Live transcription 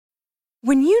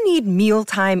When you need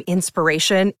mealtime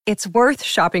inspiration, it's worth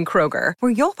shopping Kroger,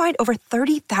 where you'll find over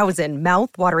 30,000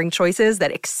 mouth-watering choices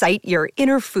that excite your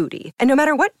inner foodie. And no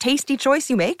matter what tasty choice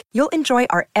you make, you'll enjoy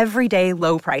our everyday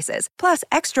low prices, plus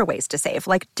extra ways to save,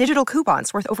 like digital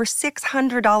coupons worth over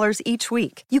 $600 each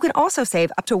week. You can also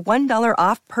save up to $1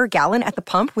 off per gallon at the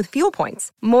pump with fuel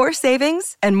points. More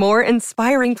savings and more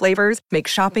inspiring flavors make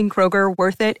shopping Kroger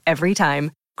worth it every time.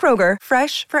 Kroger,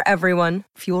 fresh for everyone.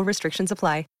 Fuel restrictions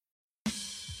apply.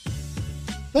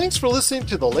 Thanks for listening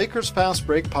to the Lakers Fast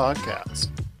Break podcast,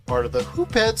 part of the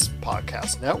Hoopheads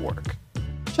Podcast Network.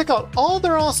 Check out all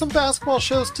their awesome basketball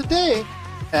shows today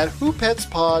at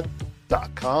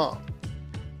hoopheadspod.com.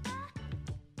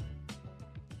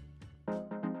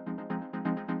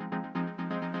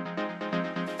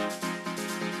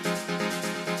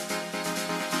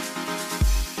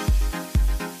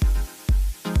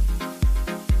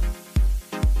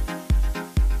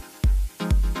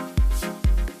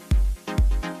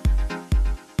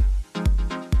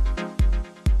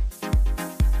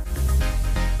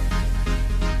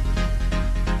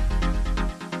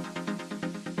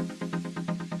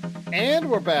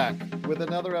 And we're back with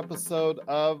another episode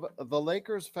of the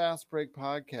Lakers Fast Break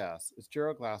podcast. It's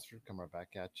Gerald Glassford coming back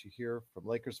at you here from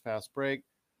Lakers Fast Break,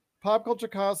 Pop Culture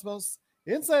Cosmos,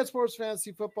 Inside Sports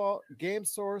Fantasy Football, Game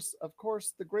Source, of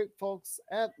course, the great folks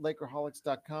at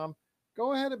Lakerholics.com.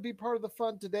 Go ahead and be part of the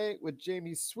fun today with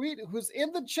Jamie Sweet, who's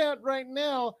in the chat right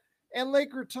now, and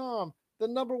Laker Tom, the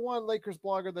number one Lakers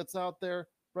blogger that's out there,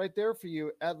 right there for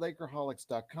you at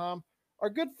Lakerholics.com. Our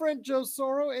good friend Joe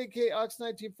Soro, a.k.a.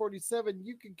 Ox1947,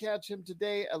 you can catch him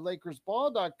today at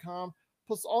LakersBall.com.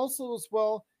 Plus also as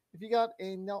well, if you got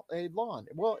a lawn,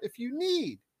 well, if you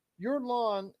need your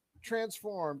lawn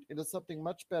transformed into something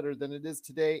much better than it is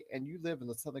today and you live in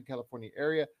the Southern California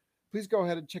area, please go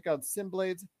ahead and check out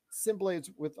Simblades,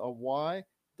 Simblades with a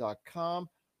Y.com.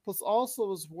 Plus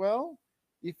also as well,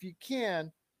 if you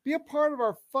can, be a part of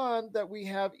our fun that we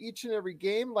have each and every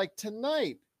game, like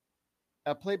tonight,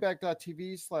 at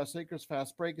playback.tv/Lakers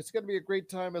Fast Break. It's going to be a great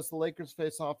time as the Lakers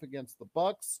face off against the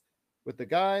Bucks with the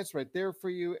guys right there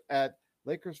for you at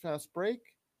Lakers Fast Break,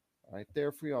 right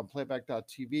there for you on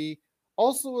playback.tv.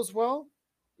 Also as well,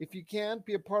 if you can,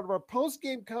 be a part of our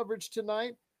post-game coverage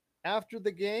tonight after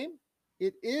the game.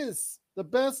 It is the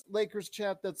best Lakers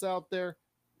chat that's out there.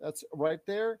 That's right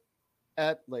there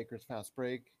at Lakers Fast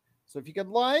Break. So if you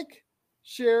can like,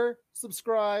 share,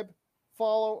 subscribe,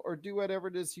 follow, or do whatever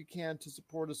it is you can to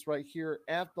support us right here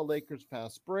at the Lakers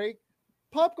Fast Break.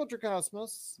 Pop Culture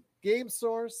Cosmos, Game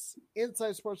Source,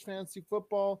 Inside Sports Fantasy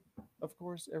Football, of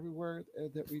course, everywhere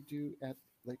that we do at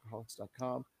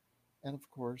Lakerholics.com, and of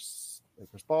course,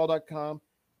 LakersBall.com.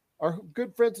 Our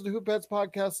good friends at the Hoopheads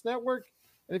Podcast Network,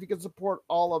 and if you can support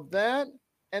all of that,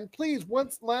 and please,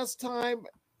 last time,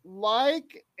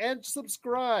 like and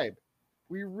subscribe.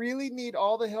 We really need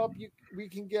all the help we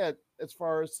can get as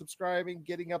far as subscribing,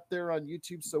 getting up there on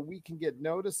YouTube so we can get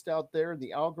noticed out there in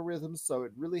the algorithms. So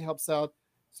it really helps out.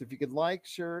 So if you could like,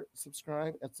 share,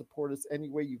 subscribe, and support us any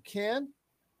way you can,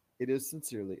 it is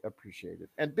sincerely appreciated.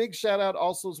 And big shout out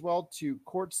also as well to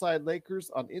Courtside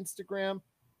Lakers on Instagram.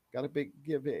 Got to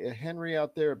give Henry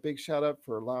out there a big shout out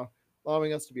for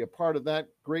allowing us to be a part of that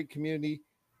great community.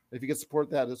 If you can support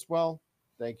that as well,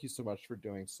 thank you so much for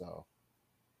doing so.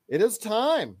 It is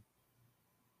time.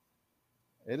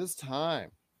 It is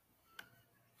time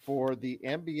for the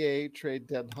NBA trade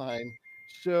deadline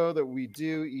show that we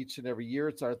do each and every year.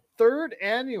 It's our third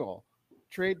annual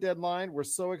trade deadline. We're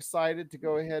so excited to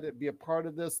go ahead and be a part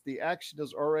of this. The action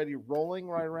is already rolling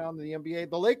right around the NBA.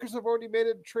 The Lakers have already made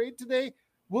a trade today.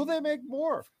 Will they make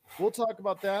more? We'll talk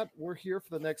about that. We're here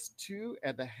for the next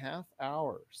 2.5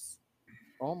 hours.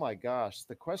 Oh my gosh.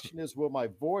 The question is, will my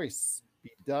voice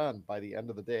be done by the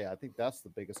end of the day? I think that's the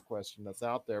biggest question that's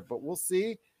out there, but we'll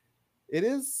see. It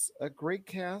is a great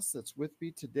cast that's with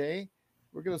me today.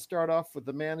 We're going to start off with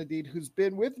the man indeed who's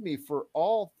been with me for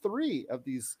all three of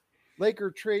these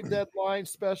Laker trade deadline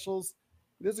specials.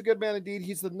 It is a good man indeed.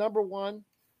 He's the number one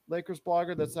Lakers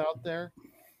blogger that's out there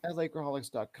at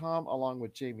Lakerholics.com, along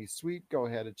with Jamie Sweet. Go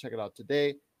ahead and check it out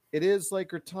today. It is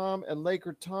Laker Tom, and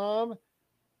Laker Tom,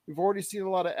 we've already seen a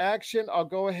lot of action. I'll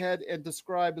go ahead and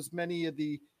describe as many of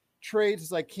the trades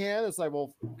as I can, as I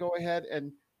will go ahead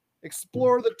and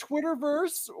explore the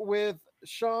Twitterverse with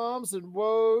Shams and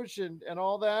Woj and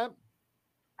all that.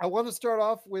 I want to start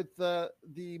off with the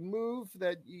move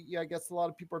that I guess a lot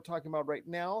of people are talking about right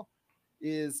now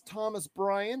is Thomas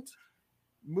Bryant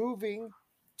moving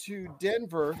to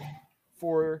Denver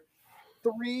for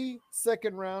 3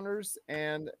 second rounders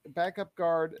and backup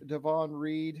guard Devon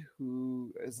Reed,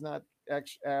 who has not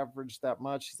averaged that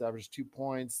much. He's averaged 2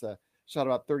 points. shot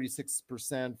about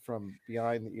 36% from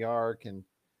behind the arc, and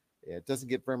it doesn't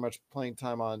get very much playing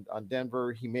time on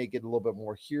Denver. He may get a little bit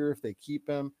more here if they keep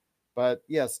him. But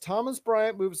yes, Thomas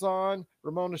Bryant moves on.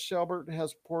 Ramona Shelbert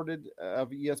has reported of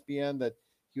ESPN that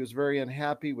he was very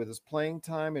unhappy with his playing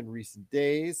time in recent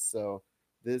days. So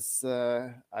this,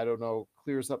 I don't know,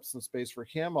 clears up some space for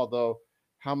him, although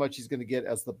how much he's going to get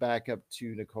as the backup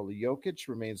to Nikola Jokic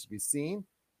remains to be seen.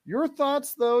 Your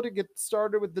thoughts, though, to get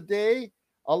started with the day,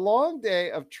 a long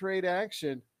day of trade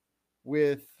action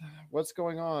with what's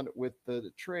going on with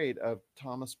the trade of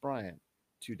Thomas Bryant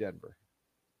to Denver.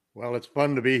 Well, it's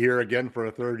fun to be here again for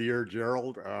a third year,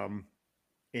 Gerald.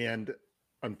 And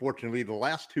unfortunately, the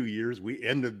last 2 years, we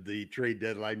ended the trade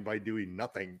deadline by doing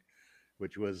nothing,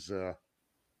 which was,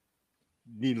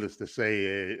 needless to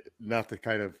say, not the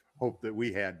kind of hope that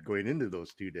we had going into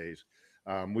those 2 days.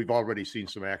 We've already seen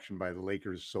some action by the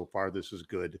Lakers so far. This is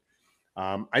good.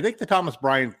 I think the Thomas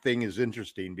Bryant thing is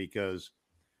interesting because,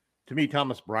 to me,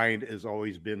 Thomas Bryant has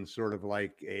always been sort of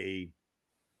like a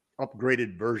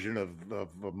upgraded version of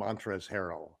Montrezl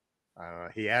Harrell.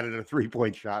 He added a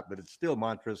three-point shot, but it's still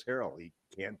Montrezl Harrell. He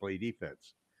can't play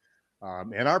defense.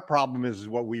 And our problem is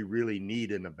what we really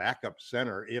need in a backup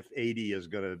center if AD is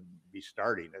going to be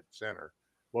starting at center.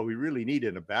 What we really need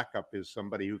in a backup is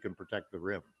somebody who can protect the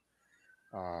rim.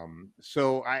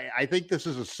 So I think this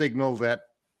is a signal that,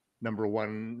 number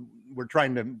one, we're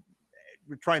trying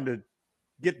to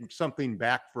get something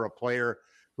back for a player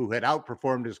who had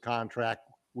outperformed his contract.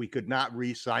 We could not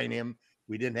re-sign him.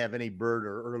 We didn't have any bird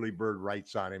or early bird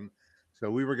rights on him.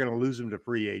 So we were going to lose him to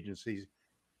free agency.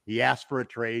 He asked for a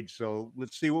trade. So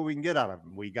let's see what we can get out of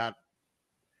him. We got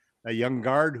a young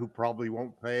guard who probably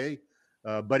won't play,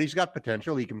 but he's got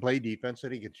potential. He can play defense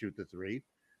and he can shoot the three.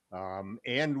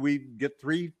 And we get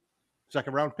 3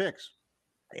 second-round picks.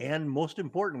 And most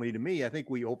importantly to me, I think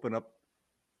we open up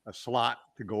a slot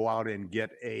to go out and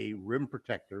get a rim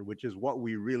protector, which is what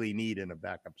we really need in a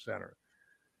backup center.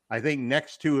 I think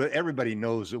next to it, everybody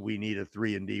knows that we need a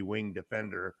 3-and-D wing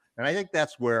defender. And I think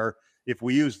that's where, if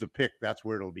we use the pick, that's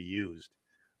where it'll be used.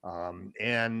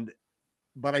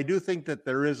 But I do think that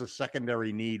there is a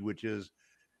secondary need, which is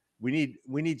we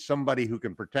need somebody who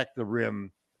can protect the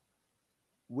rim.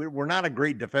 We're not a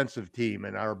great defensive team,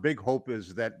 and our big hope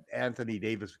is that Anthony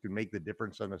Davis can make the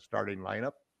difference on the starting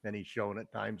lineup, and he's shown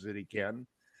at times that he can,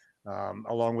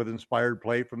 along with inspired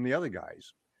play from the other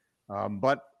guys.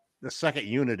 But the second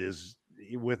unit is,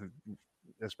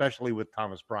 especially with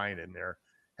Thomas Bryant in there,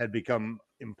 had become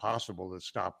impossible to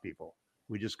stop people.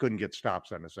 We just couldn't get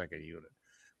stops on the second unit.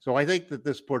 So I think that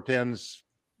this portends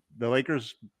the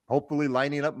Lakers hopefully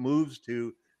lining up moves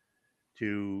to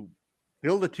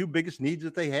fill the two biggest needs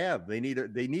that they have. They need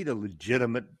a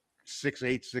legitimate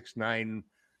 6'8", 6'9",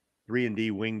 3-and-D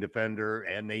wing defender,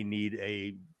 and they need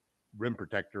a rim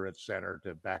protector at center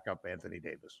to back up Anthony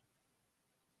Davis.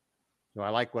 So I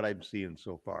like what I'm seeing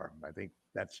so far. I think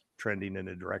that's trending in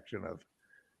the direction of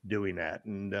doing that,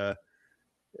 and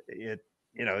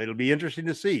it'll be interesting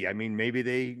to see. I mean,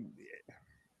 maybe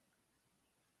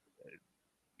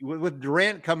with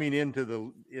Durant coming into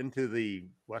the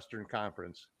Western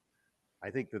Conference, I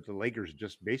think that the Lakers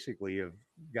just basically have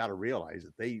got to realize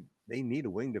that they need a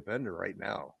wing defender right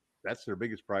now. That's their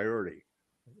biggest priority.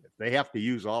 They have to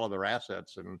use all of their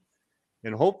assets,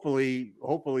 and hopefully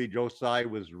Joe Tsai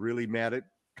was really mad at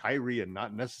Kyrie and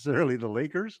not necessarily the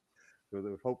Lakers. So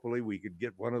that hopefully we could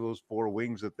get one of those 4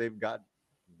 wings that they've got.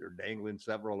 They're dangling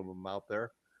several of them out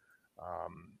there.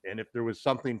 And if there was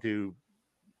something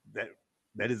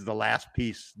that is the last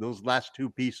piece, those last 2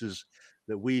 pieces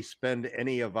that we spend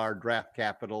any of our draft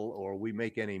capital or we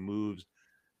make any moves,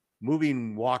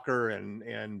 moving Walker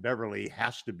and Beverly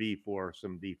has to be for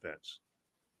some defense,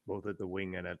 both at the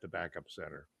wing and at the backup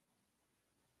center.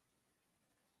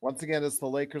 Once again, it's the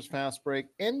Lakers Fast Break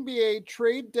NBA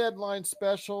trade deadline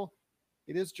special.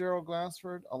 It is Gerald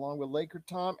Glassford along with Laker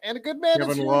Tom and a good man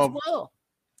Kevin is here Love. as well.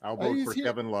 I'll vote for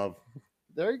Kevin Love.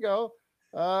 There you go.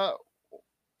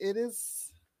 It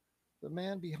is the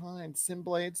man behind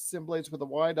SimBlades with a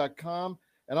Y.com,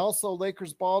 and also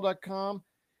LakersBall.com.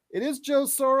 It is Joe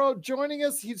Soro joining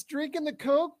us. He's drinking the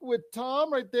Coke with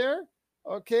Tom right there.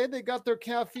 Okay, they got their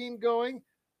caffeine going.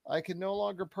 I can no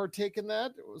longer partake in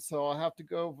that, so I'll have to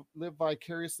go live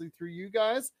vicariously through you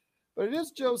guys. But it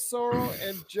is Joe Soro,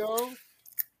 and Joe.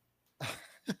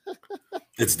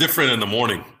 It's different in the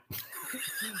morning.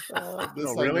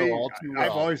 Really?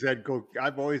 I've always had Coke.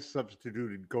 I've always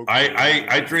substituted Coke.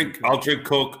 I'll drink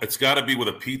Coke. It's got to be with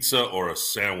a pizza or a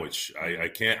sandwich.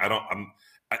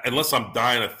 Unless I'm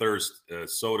dying of thirst,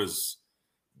 sodas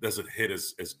doesn't hit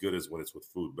as good as when it's with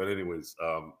food. But anyways,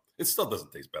 It still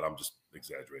doesn't taste bad. I'm just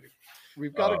exaggerating.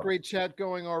 We've got a great chat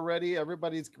going already.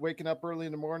 Everybody's waking up early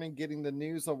in the morning, getting the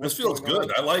news on what's this feels going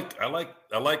good. on.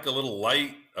 I like a little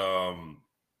light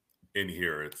in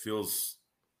here.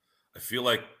 I feel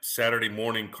like Saturday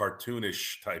morning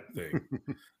cartoonish type thing.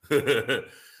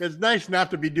 It's nice not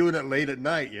to be doing it late at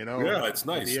night, you know. Yeah, it's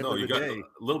nice. No, you got day.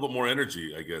 a little bit more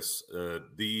energy, I guess.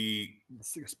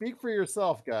 Speak for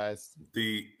yourself, guys.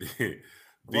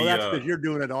 Well, that's because you're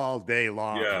doing it all day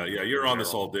long. Yeah, you're on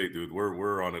this all day, dude.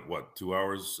 We're on it, what, 2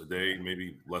 hours a day,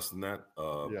 maybe less than that.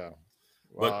 Yeah.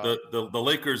 But the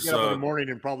Lakers get up in the morning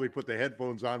and probably put the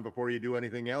headphones on before you do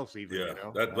anything else. Even yeah, you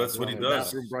know? that's what he does.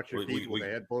 Bathroom, brush your teeth with the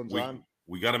headphones on.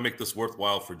 We got to make this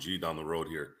worthwhile for G down the road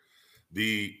here.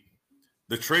 The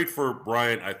trade for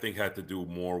Bryant, I think, had to do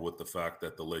more with the fact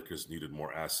that the Lakers needed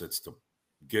more assets to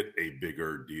get a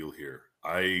bigger deal here.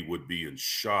 I would be in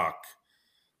shock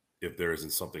if there isn't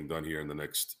something done here in the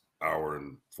next hour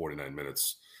and 49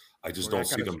 minutes. I just don't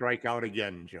see them strike out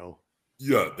again, Joe.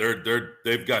 Yeah,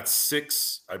 they've got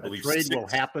 6, I believe. The trade will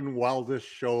happen while this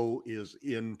show is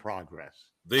in progress.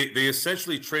 They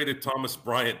essentially traded Thomas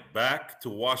Bryant back to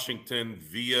Washington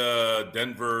via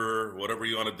Denver, whatever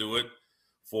you want to do it,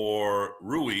 for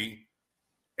Rui,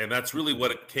 and that's really what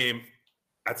it came.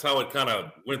 That's how it kind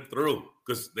of went through,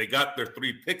 because they got their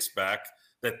 3 picks back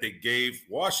that they gave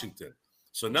Washington.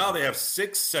 So now they have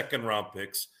 6 second-round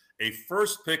picks, a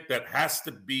first pick that has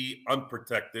to be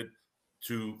unprotected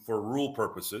for rule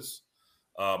purposes.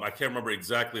 I can't remember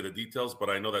exactly the details, but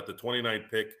I know that the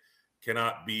 29th pick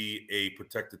cannot be a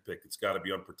protected pick. It's got to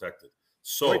be unprotected.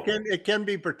 So it can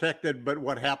be protected, but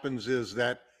what happens is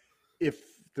that if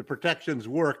the protections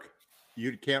work,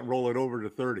 you can't roll it over to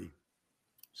 30.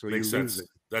 So you lose it.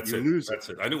 That's it.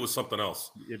 I knew it was something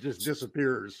else. It just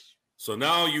disappears. So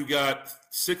now you got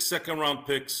 6 second-round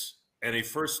picks and a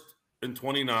first and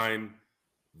 29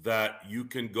 that you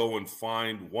can go and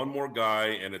find one more guy,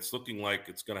 and it's looking like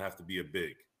it's going to have to be a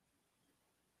big.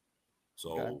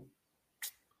 So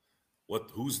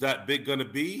who's that big going to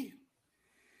be?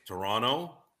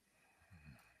 Toronto?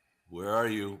 Where are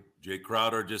you? Jay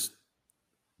Crowder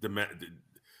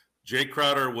Jay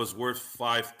Crowder was worth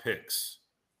 5 picks.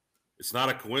 It's not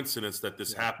a coincidence that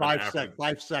this happened.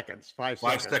 5 seconds. 5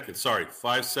 seconds. Sorry,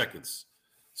 5 seconds.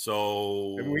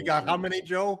 So and we got how many,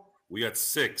 Joe? We got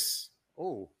 6.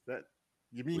 Oh, that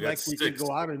you mean we could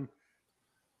go out and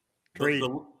trade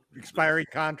the expiring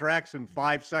contracts in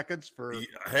 5 seconds for?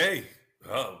 Hey,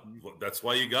 that's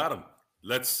why you got them.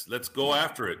 Let's go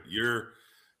after it.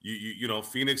 You know,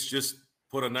 Phoenix just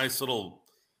put a nice little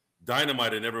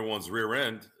dynamite in everyone's rear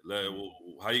end.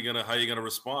 How you gonna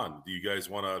respond? Do you guys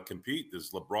want to compete?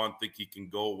 Does LeBron think he can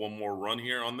go one more run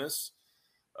here on this?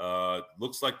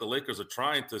 Looks like the Lakers are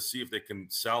trying to see if they can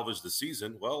salvage the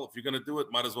season. Well, if you're going to do it,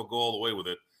 might as well go all the way with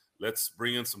it. Let's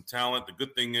bring in some talent. The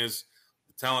good thing is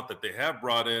the talent that they have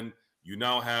brought in, you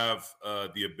now have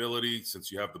the ability,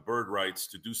 since you have the bird rights,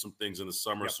 to do some things in the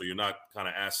summer. Yep. So you're not kind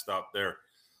of assed out there.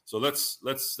 So let's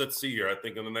see here. I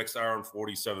think in the next hour and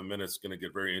 47 minutes, it's going to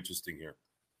get very interesting here.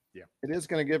 Yeah, it is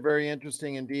going to get very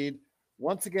interesting indeed.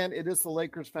 Once again, it is the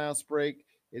Lakers Fast Break.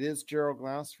 It is Gerald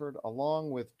Glassford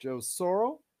along with Joe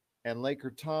Sorrell and Laker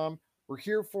Tom. We're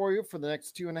here for you for the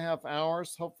next 2.5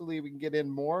 hours. Hopefully we can get in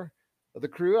more of the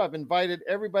crew. I've invited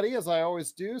everybody, as I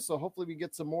always do, so hopefully we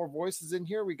get some more voices in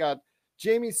here. We got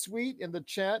Jamie Sweet in the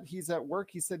chat. He's at work.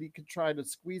 He said he could try to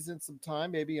squeeze in some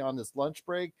time, maybe on his lunch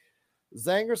break.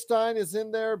 Zangerstein is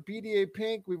in there. BDA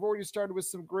Pink. We've already started with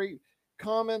some great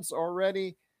comments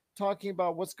already, talking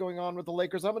about what's going on with the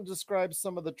Lakers. I'm going to describe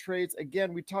some of the trades.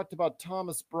 Again, we talked about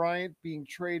Thomas Bryant being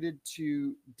traded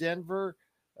to Denver.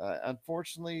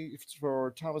 Unfortunately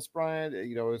for Thomas Bryant,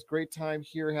 you know, it was a great time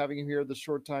here, having him here the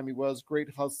short time he was.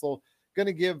 Great hustle. Going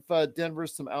to give Denver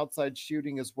some outside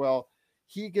shooting as well.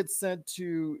 He gets sent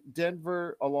to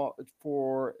Denver along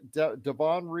for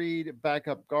Devon Reed,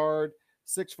 backup guard,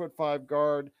 6'5"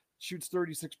 guard, shoots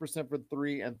 36% for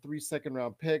 3 and 3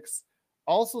 second-round picks.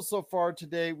 Also, so far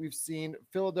today, we've seen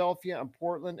Philadelphia and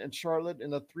Portland and Charlotte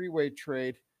in a 3-way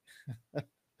trade.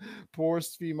 Poor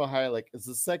Svi Mihalik. It's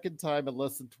the second time in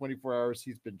less than 24 hours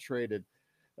he's been traded.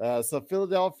 So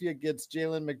Philadelphia gets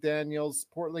Jalen McDaniels.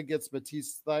 Portland gets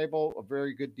Matisse Thybulle, a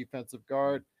very good defensive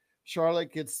guard.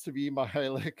 Charlotte gets Svi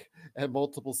Mihalik and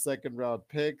multiple second-round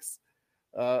picks.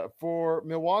 For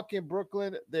Milwaukee and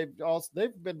Brooklyn, they've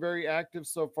been very active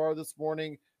so far this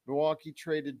morning. Milwaukee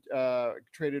traded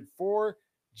for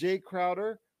Jay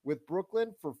Crowder with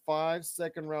Brooklyn for 5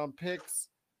 second-round picks.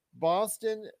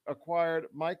 Boston acquired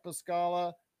Mike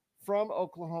Muscala from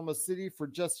Oklahoma City for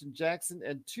Justin Jackson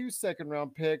and 2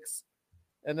 second-round picks.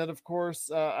 And then, of course,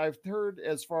 I've heard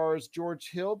as far as George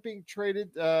Hill being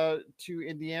traded to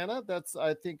Indiana. That's,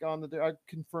 I think, on the, I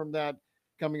confirmed that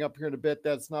coming up here in a bit.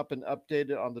 That's not been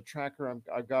updated on the tracker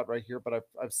I've got right here, but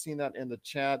I've seen that in the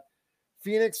chat.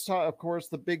 Phoenix, of course,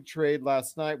 the big trade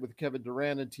last night with Kevin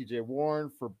Durant and TJ Warren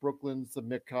for Brooklyn's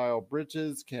Mikal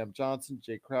Bridges, Cam Johnson,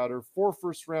 Jay Crowder, 4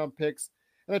 first-round picks,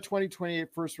 and a 2028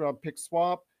 first-round pick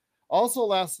swap. Also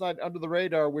last night under the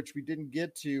radar, which we didn't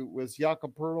get to, was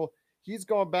Jakob Poeltl. He's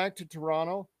going back to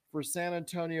Toronto for San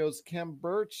Antonio's Khem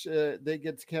Birch. They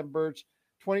get Khem Birch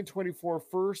 2024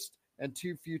 first and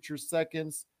 2 future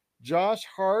seconds. Josh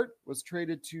Hart was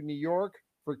traded to New York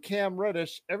for Cam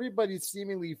Reddish, everybody's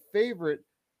seemingly favorite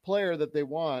player that they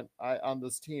want on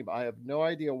this team. I have no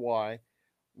idea why.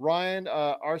 Ryan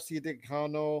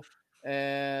Arcidiacono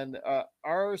and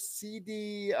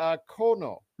RCD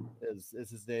Kono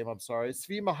is his name. I'm sorry.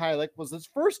 Svi Mihailik was his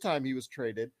first time he was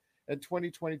traded, and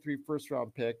 2023 first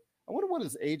round pick. I wonder what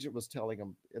his agent was telling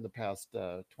him in the past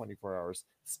 24 hours.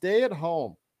 Stay at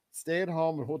home,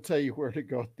 and we'll tell you where to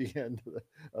go at the end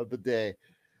of the day.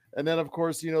 And then, of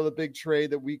course, you know, the big trade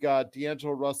that we got: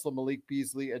 D'Angelo Russell, Malik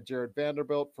Beasley, and Jared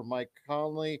Vanderbilt for Mike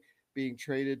Conley being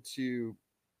traded to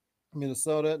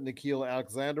Minnesota. Nickeil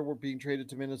Alexander were being traded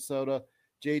to Minnesota.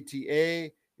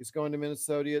 JTA is going to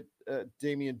Minnesota.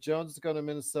 Damian Jones is going to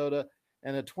Minnesota.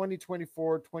 And a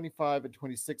 2024, 25, and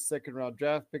 26 second-round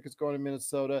draft pick is going to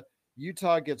Minnesota.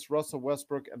 Utah gets Russell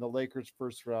Westbrook and the Lakers'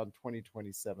 first-round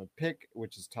 2027 pick,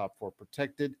 which is top 4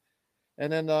 protected.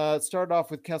 And then start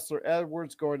off with Kessler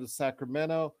Edwards going to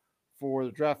Sacramento for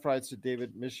the draft rights to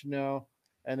David Michino.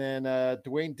 And then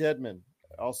Dwayne Dedman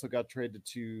also got traded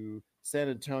to San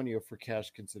Antonio for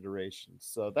cash consideration.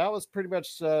 So that was pretty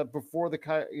much before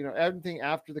everything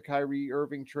after the Kyrie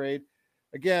Irving trade.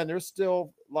 Again, there's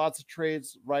still lots of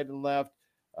trades right and left.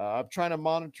 I'm trying to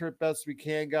monitor it best we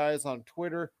can, guys, on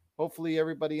Twitter. Hopefully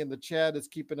everybody in the chat is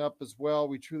keeping up as well.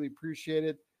 We truly appreciate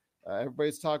it.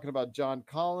 Everybody's talking about John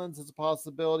Collins as a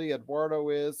possibility. Eduardo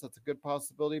is. That's a good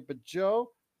possibility. But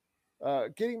Joe,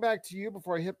 getting back to you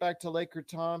before I hit back to Laker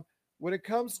Tom, when it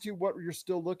comes to what you're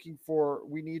still looking for,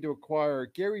 we need to acquire.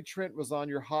 Gary Trent was on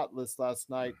your hot list last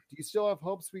night. Do you still have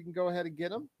hopes we can go ahead and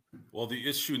get him? Well, the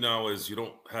issue now is you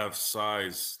don't have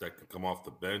size that can come off the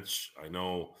bench. I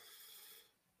know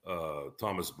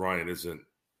Thomas Bryant isn't,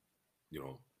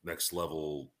 next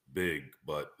level big,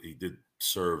 but he did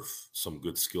serve some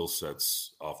good skill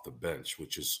sets off the bench,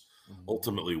 which is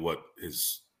ultimately what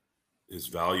his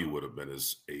value would have been,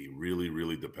 is a really,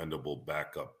 really dependable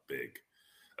backup big.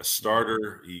 A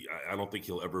starter, I don't think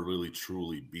he'll ever really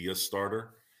truly be a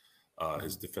starter.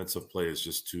 His defensive play is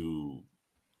just too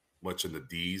much in the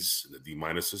D's, the D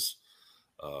minuses.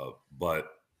 But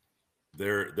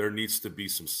there needs to be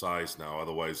some size now.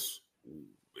 Otherwise,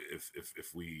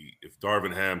 if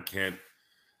Darvin Ham can't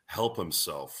help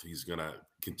himself, he's gonna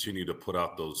continue to put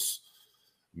out those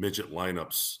midget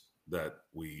lineups that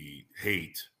we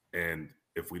hate. And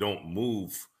if we don't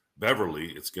move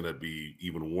Beverly, it's gonna be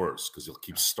even worse because he'll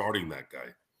keep starting that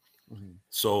guy. Mm-hmm.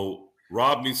 So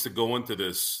Rob needs to go into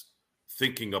this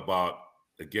thinking about,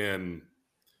 again,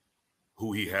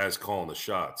 who he has calling the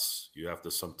shots. You have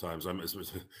to sometimes.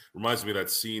 It reminds me of that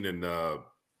scene in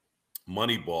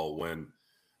Moneyball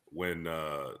when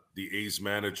the A's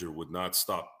manager would not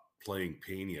stop playing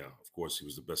Pena. Of course, he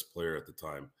was the best player at the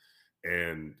time,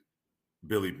 and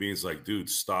Billy Bean's like, "Dude,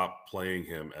 stop playing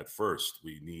him at first.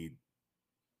 We need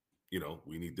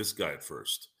this guy at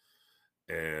first."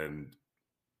 And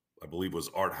I believe it was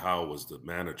Art Howe was the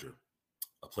manager,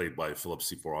 played by Philip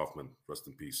Seymour Hoffman, rest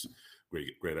in peace,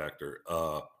 great actor.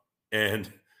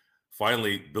 And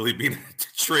finally, Billy Bean had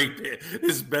to trade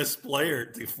his best player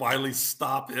to finally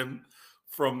stop him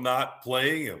from not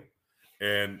playing him.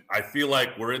 And I feel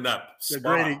like we're in that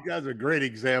spot. That's a great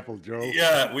example, Joe.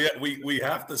 Yeah, we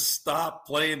have to stop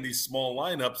playing these small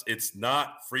lineups. It's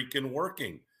not freaking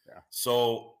working. Yeah.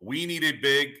 So we need a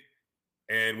big,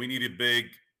 and we need a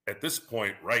big at this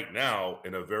point right now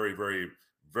in a very, very,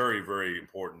 very, very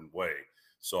important way.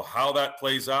 So how that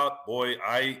plays out, boy,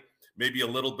 maybe a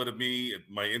little bit of me,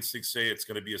 my instincts say it's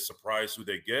going to be a surprise who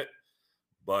they get,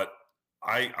 but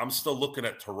I'm still looking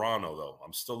at Toronto, though.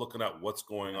 I'm still looking at what's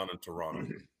going on in Toronto.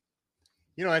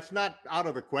 It's not out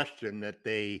of the question that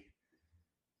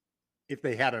if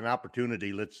they had an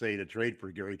opportunity, let's say, to trade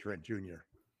for Gary Trent Jr.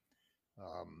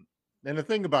 And the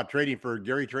thing about trading for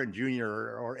Gary Trent Jr.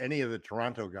 or any of the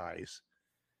Toronto guys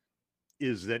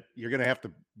is that you're going to have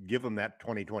to give them that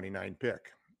 2029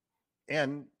 pick.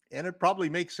 And it probably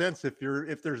makes sense if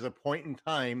there's a point in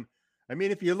time. I mean,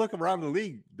 if you look around the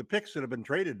league, the picks that have been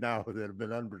traded now that have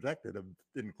been unprotected have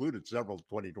included several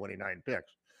 2029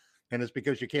 picks. And it's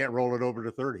because you can't roll it over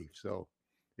to 30. So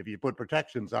if you put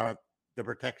protections on it, the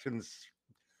protections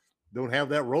don't have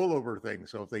that rollover thing.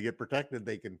 So if they get protected,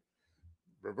 they can,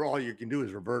 all you can do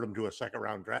is revert them to a second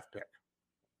round draft pick,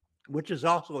 which is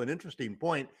also an interesting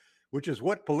point, which is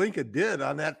what Pelinka did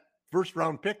on that first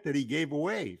round pick that he gave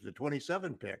away, the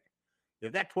 27 pick.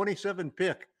 If that 27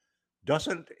 pick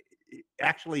doesn't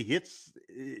actually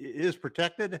is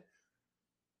protected,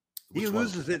 he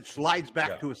loses it, slides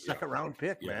back to a second round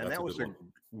pick, man. That was a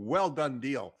well done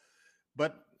deal.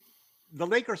 But the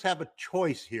Lakers have a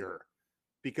choice here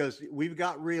because we've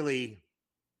got really,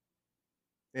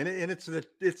 and it's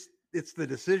the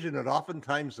decision that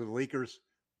oftentimes the Lakers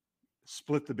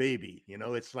split the baby. You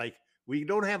know, it's like we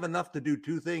don't have enough to do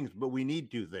two things, but we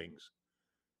need two things.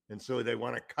 And so they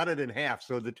want to cut it in half.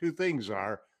 So the two things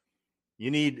are,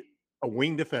 you need a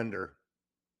wing defender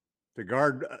to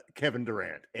guard Kevin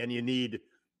Durant, and you need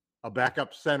a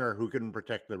backup center who can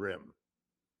protect the rim.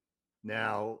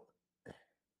 Now,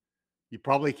 you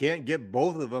probably can't get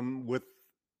both of them with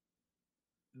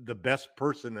the best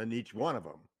person in each one of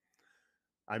them.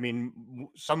 I mean,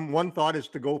 one thought is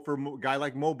to go for a guy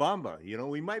like Mo Bamba. You know,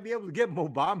 we might be able to get Mo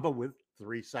Bamba with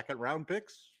 3 second-round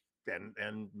picks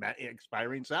and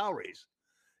expiring salaries.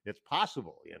 It's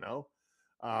possible, you know.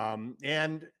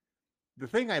 And the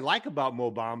thing I like about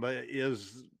Mo Bamba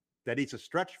is that he's a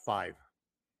stretch 5,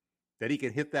 that he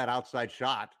can hit that outside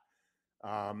shot.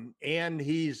 And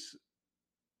he's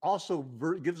also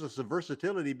gives us a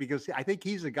versatility because I think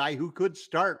he's a guy who could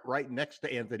start right next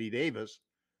to Anthony Davis,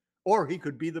 or he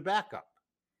could be the backup.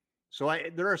 So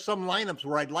there are some lineups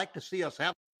where I'd like to see us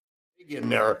have in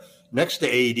there next to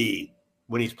AD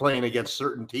when he's playing against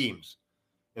certain teams.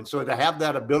 And so to have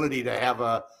that ability to have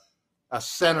a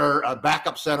center, a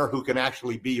backup center who can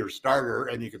actually be your starter,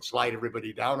 and you can slide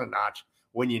everybody down a notch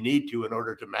when you need to in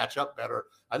order to match up better,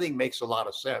 I think makes a lot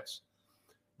of sense.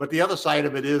 But the other side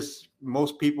of it is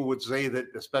most people would say that,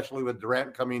 especially with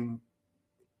Durant coming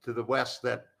to the West,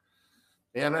 that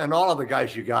and all of the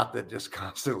guys you got that just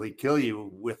constantly kill you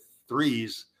with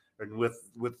threes and with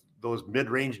those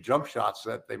mid-range jump shots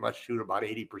that they must shoot about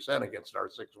 80% against our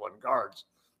 6'1" guards.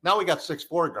 Now we got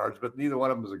 6'4" guards, but neither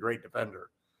one of them is a great defender.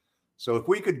 So if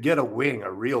we could get a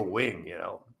real wing, you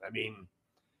know, I mean,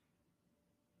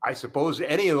 I suppose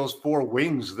any of those 4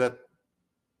 wings that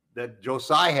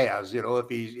Josiah has, you know, if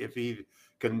he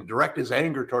can direct his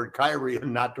anger toward Kyrie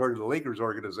and not toward the Lakers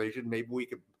organization, maybe we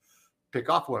could pick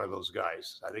off one of those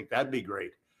guys. I think that'd be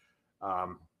great.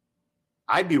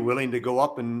 I'd be willing to go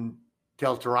up and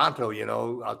tell Toronto, you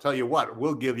know, I'll tell you what,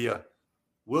 we'll give you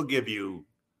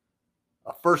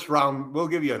a first round, we'll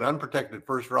give you an unprotected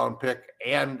first round pick,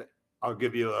 and I'll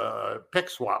give you a pick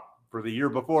swap for the year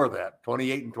before that,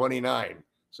 28 and 29.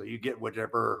 So you get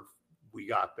whichever we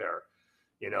got there,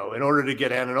 you know, in order to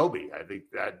get Anunoby. I think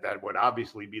that would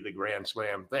obviously be the grand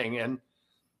slam thing. And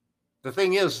the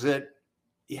thing is that,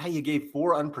 yeah, you gave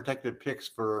 4 unprotected picks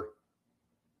for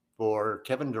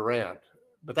Kevin Durant,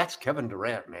 but that's Kevin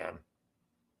Durant, man.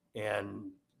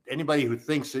 And anybody who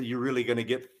thinks that you're really going to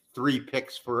get 3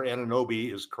 picks for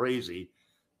Anunoby is crazy.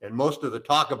 And most of the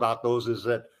talk about those is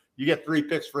that you get 3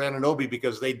 picks for Anunoby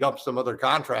because they dump some other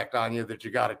contract on you that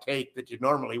you got to take that you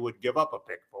normally would give up a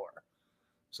pick for.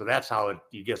 So that's how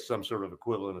you get some sort of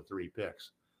equivalent of 3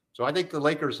 picks. So I think the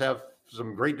Lakers have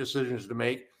some great decisions to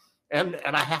make. And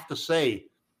I have to say,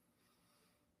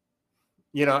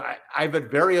 you know, I've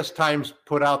at various times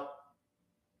put out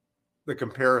the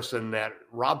comparison that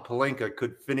Rob Pelinka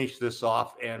could finish this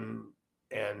off and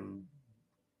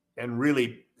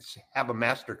really have a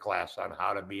masterclass on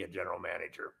how to be a general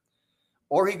manager.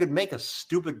 Or he could make a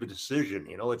stupid decision.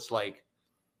 You know, it's like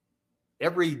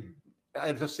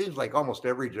it just seems like almost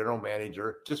every general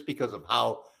manager, just because of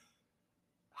how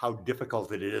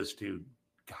difficult it is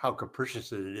how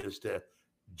capricious it is to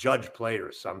judge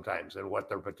players sometimes and what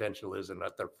their potential is and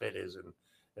what their fit is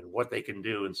and what they can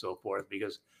do and so forth,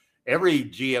 because every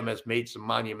GM has made some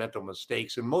monumental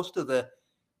mistakes, and most of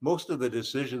the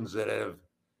decisions that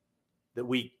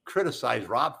we criticize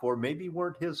Rob for maybe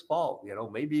weren't his fault. You know,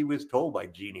 maybe he was told by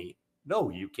Jeannie, no,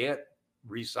 you can't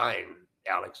re-sign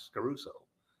Alex Caruso,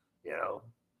 you know,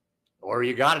 or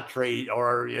you got to trade,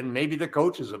 and maybe the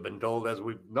coaches have been told, as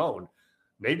we've known,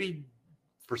 maybe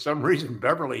for some reason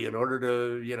Beverly, in order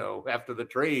to, you know, after the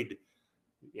trade,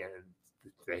 you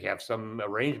know, they have some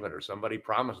arrangement or somebody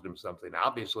promised him something.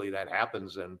 Obviously that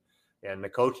happens, and the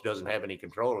coach doesn't have any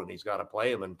control, and he's got to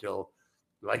play him until,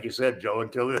 like you said, Joe,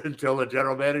 until the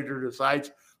general manager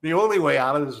decides the only way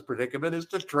out of this predicament is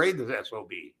to trade the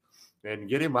SOB and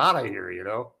get him out of here, you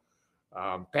know.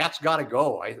 Pat's got to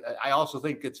go. I also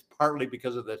think it's partly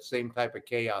because of that same type of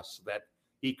chaos that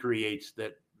he creates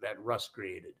that Russ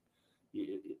created.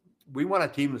 We want a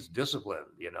team that's disciplined,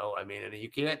 I mean, and you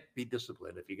can't be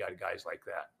disciplined if you got guys like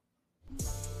that.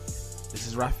 This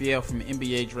is Raphael from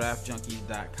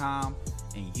NBADraftJunkies.com,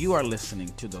 and you are listening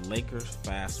to the Lakers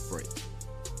Fast Break.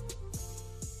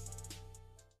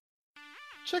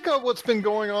 Check out what's been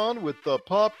going on with the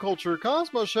Pop Culture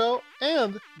Cosmos Show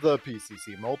and the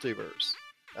PCC Multiverse.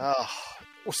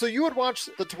 So you would watch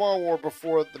the Tomorrow War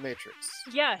before The Matrix?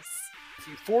 Yes. If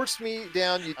you forced me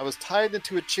down, I was tied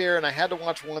into a chair and I had to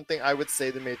watch one thing, I would say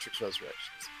The Matrix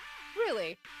Resurrections.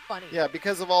 Really? Funny. Yeah,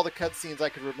 because of all the cutscenes, I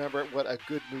could remember what a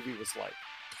good movie was like.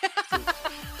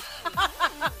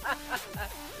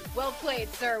 Well played,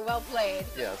 sir. Well played.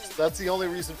 Yes, that's the only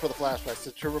reason for the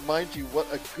flashbacks, to remind you what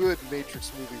a good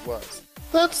Matrix movie was.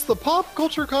 That's the Pop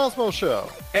Culture Cosmos Show.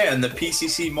 And the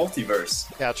PCC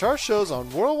Multiverse. Catch our shows on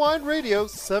Worldwide Radio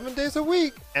 7 days a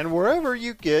week and wherever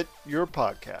you get your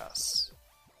podcasts.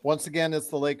 Once again, it's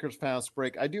the Lakers Fast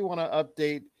Break. I do want to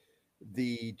update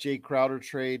the Jay Crowder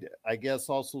trade, I guess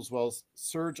also as well as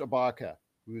Serge Ibaka,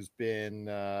 who's been,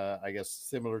 I guess,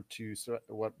 similar to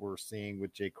what we're seeing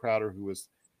with Jay Crowder, who was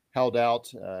held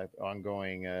out,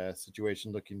 ongoing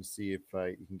situation, looking to see if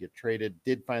he can get traded.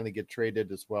 Did finally get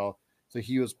traded as well. So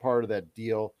he was part of that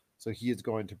deal. So he is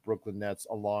going to Brooklyn Nets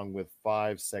along with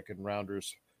 5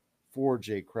 second-rounders for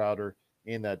Jay Crowder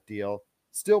in that deal.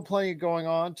 Still plenty going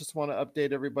on. Just want to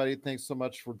update everybody. Thanks so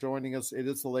much for joining us. It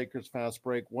is the Lakers Fast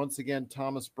Break. Once again,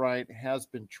 Thomas Bryant has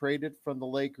been traded from the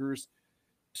Lakers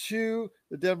to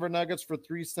the Denver Nuggets for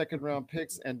 3 second-round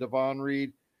picks and Devon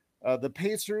Reed. The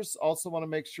Pacers also want to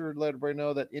make sure to let everybody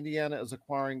know that Indiana is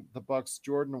acquiring the Bucks'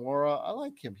 Jordan Nwora. I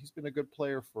like him. He's been a good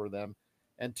player for them.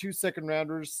 And 2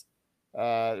 second-rounders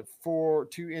to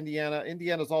Indiana.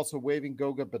 Indiana's also waiving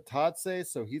Goga Batadze,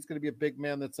 so he's going to be a big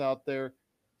man that's out there.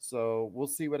 So we'll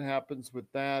see what happens with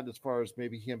that as far as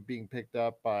maybe him being picked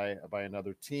up by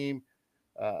another team.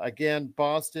 Again,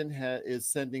 Boston is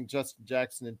sending Justin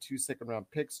Jackson and 2 second-round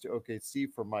picks to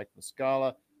OKC for Mike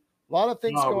Muscala. A lot of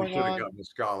things going we should on. have got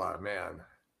Muscala, man.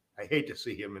 I hate to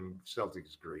see him in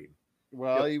Celtics green.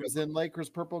 Well, he was in Lakers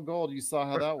purple and gold. You saw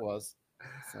how that was.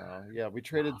 So, yeah, we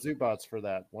traded Zubats for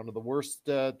that. One of the worst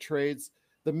trades.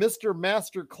 The Mr.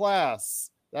 Master Class.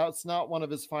 That's not one of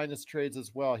his finest trades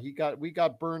as well. We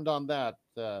got burned on that.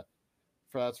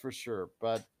 That's for sure.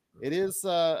 But it is,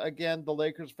 again, the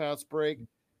Lakers Fast Break.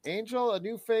 Angel, a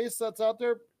new face that's out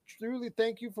there. Truly,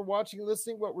 thank you for watching and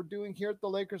listening what we're doing here at the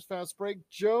Lakers Fast Break.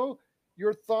 Joe,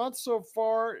 your thoughts so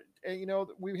far?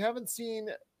 We haven't seen,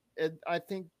 I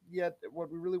think, yet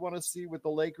what we really want to see with the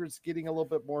Lakers getting a little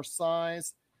bit more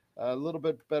size, a little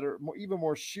bit better, even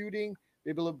more shooting,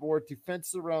 maybe a little more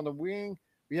defense around the wing.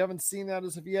 We haven't seen that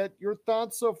as of yet. Your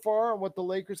thoughts so far on what the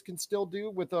Lakers can still do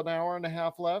with an hour and a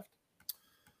half left?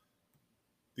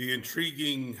 The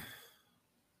intriguing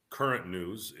current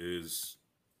news is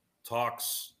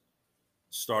talks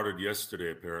started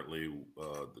yesterday, apparently,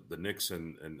 the Knicks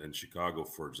and Chicago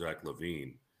for Zach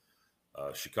LaVine.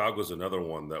 Chicago is another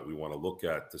one that we want to look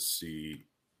at to see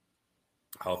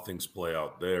how things play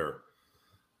out there.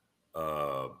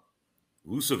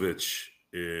 Vucevic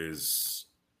is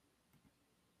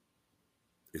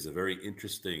a very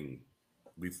interesting.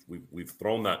 We've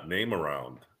thrown that name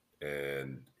around,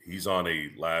 and he's on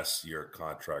a last year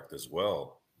contract as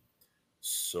well.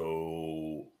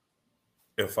 So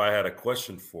if I had a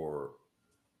question for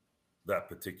that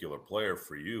particular player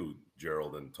for you,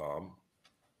 Gerald and Tom,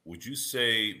 would you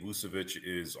say Vucevic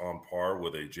is on par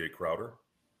with a Jay Crowder?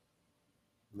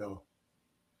 No.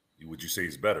 Would you say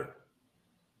he's better?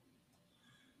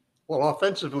 Well,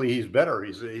 offensively, he's better.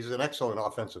 He's an excellent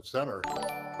offensive center,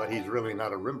 but he's really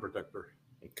not a rim protector.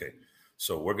 Okay.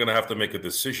 So we're going to have to make a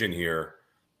decision here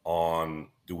on,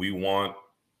 do we want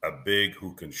a big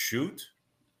who can shoot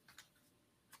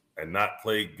and not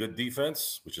play good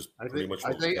defense, which is pretty much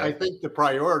what I think the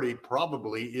priority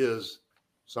probably is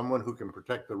someone who can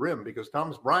protect the rim, because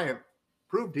Thomas Bryant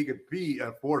proved he could be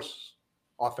a force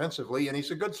offensively, and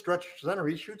he's a good stretch center.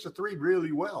 He shoots a 3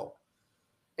 really well.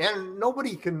 And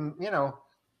nobody can,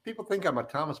 people think I'm a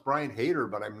Thomas Bryant hater,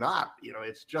 but I'm not.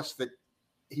 It's just that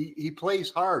he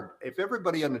plays hard. If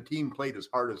everybody on the team played as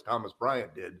hard as Thomas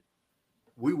Bryant did,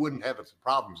 we wouldn't have the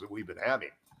problems that we've been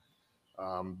having.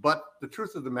 But the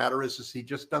truth of the matter is he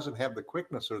just doesn't have the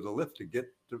quickness or the lift to get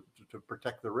to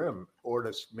protect the rim or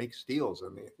to make steals. I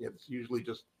mean, it's usually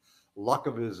just luck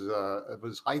of his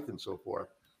height and so forth.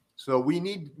 So we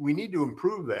need to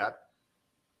improve that.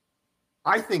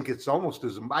 I think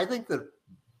that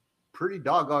pretty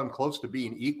doggone close to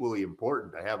being equally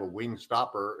important to have a wing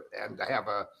stopper and to have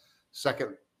a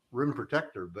second rim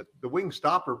protector, but the wing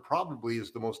stopper probably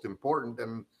is the most important.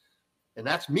 And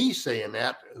that's me saying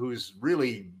that, who's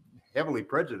really heavily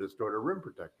prejudiced toward a rim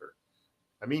protector.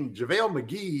 I mean, JaVale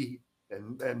McGee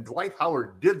and Dwight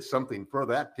Howard did something for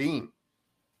that team.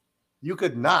 You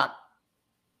could not.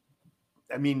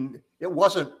 I mean, it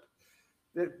wasn't.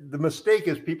 The mistake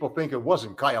is people think it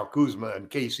wasn't Kyle Kuzma and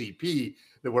KCP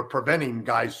that were preventing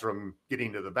guys from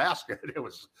getting to the basket. It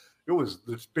was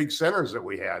the big centers that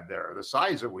we had there, the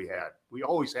size that we had. We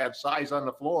always had size on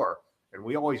the floor, and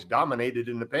we always dominated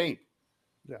in the paint.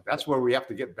 Yeah. That's where we have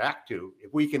to get back to.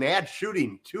 If we can add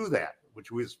shooting to that,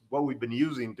 which was what we've been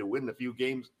using to win the few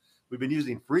games, we've been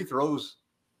using free throws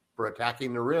for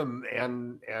attacking the rim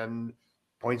and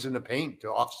points in the paint to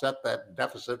offset that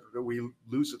deficit that we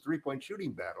lose a three-point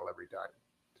shooting battle every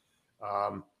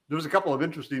time. There was a couple of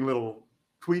interesting little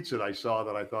tweets that I saw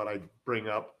that I thought I'd bring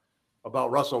up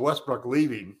about Russell Westbrook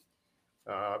leaving.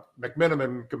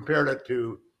 McMenamin compared it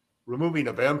to removing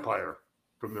a vampire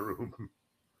from the room.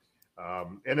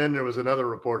 And then there was another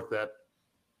report that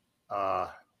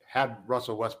had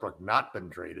Russell Westbrook not been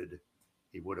traded,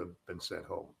 he would have been sent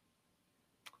home.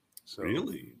 So,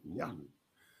 Really? Yeah.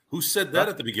 Who said that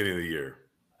at the beginning of the year?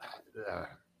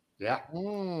 Yeah.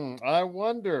 I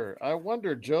wonder.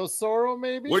 Joe Soro,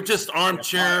 maybe? We're just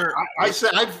armchair. I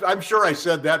said I'm sure I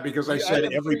said that because I said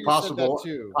I'm every sure you possible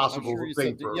said that too. possible I'm sure you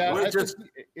thing. said that. For Yeah, We're I just- think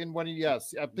in one.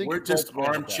 Yes, I think We're you just both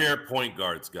read armchair that. point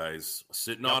guards, guys,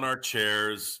 sitting on our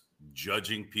chairs,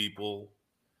 judging people,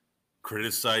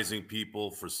 criticizing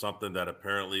people for something that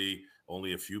apparently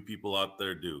only a few people out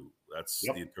there do. That's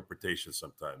Yep. the interpretation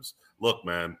sometimes. Look,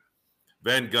 man,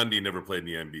 Van Gundy never played in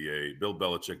the NBA. Bill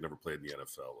Belichick never played in the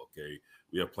NFL. Okay,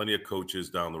 we have plenty of coaches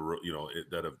down the road,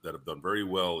 that have done very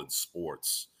well in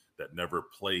sports that never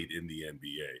played in the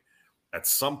NBA. At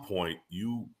some point,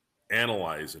 you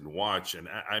analyze and watch. And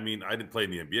I mean, I didn't play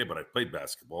in the NBA, but I played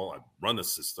basketball. I've run the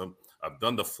system. I've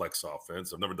done the flex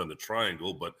offense. I've never done the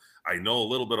triangle, but I know a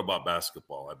little bit about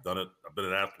basketball. I've done it. I've been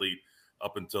an athlete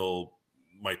up until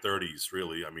my 30s,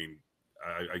 really. I mean,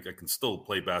 I can still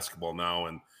play basketball now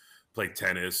and play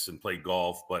tennis and play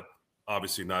golf, but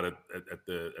obviously not at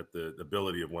the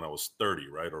ability of when I was 30,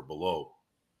 right, or below.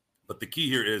 But the key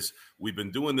here is we've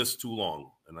been doing this too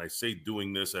long. And I say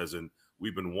doing this as in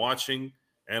we've been watching,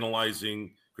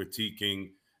 analyzing,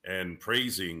 critiquing, and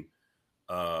praising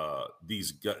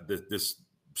this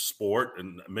sport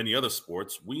and many other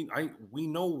sports. We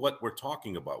know what we're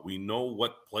talking about. We know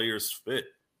what players fit.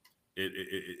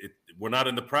 We're not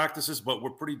in the practices, but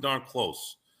we're pretty darn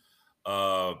close.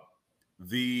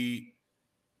 The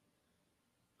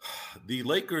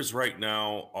Lakers right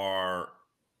now are,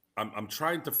 I'm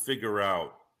trying to figure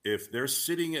out if they're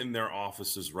sitting in their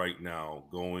offices right now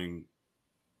going,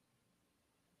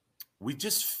 we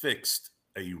just fixed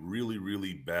a really,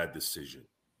 really bad decision.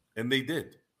 And they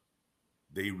did.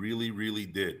 They really, really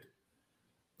did.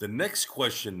 The next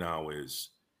question now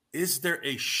is there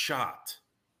a shot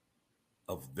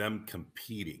of them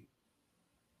competing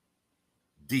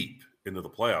deep into the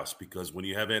playoffs? Because when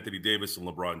you have Anthony Davis and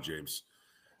LeBron James,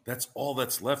 that's all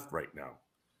that's left right now.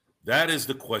 That is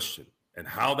the question. And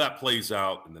how that plays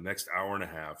out in the next hour and a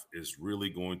half is really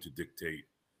going to dictate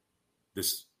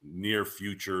this near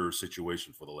future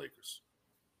situation for the Lakers.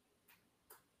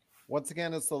 Once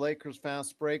again, it's the Lakers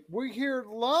Fast Break. We're here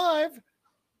live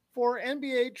for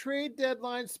NBA trade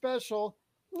deadline special.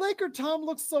 Laker Tom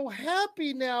looks so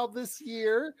happy now this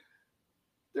year.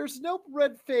 There's no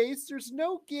red face. There's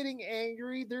no getting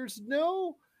angry. There's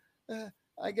no,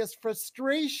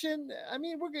 frustration. I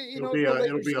mean, we're going to,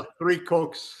 It'll be a three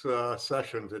Cokes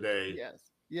session today.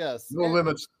 Yes. No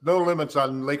limits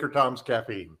on Laker Tom's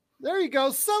caffeine. There you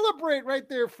go. Celebrate right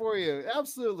there for you.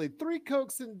 Absolutely. 3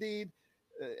 Cokes indeed.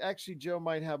 Actually, Joe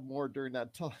might have more during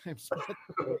that time. So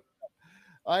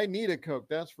I need a Coke,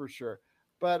 that's for sure.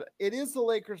 But it is the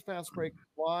Lakers Fast Break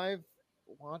live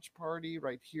watch party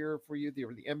right here for you. The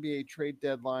NBA trade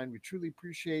deadline. We truly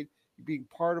appreciate you being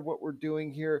part of what we're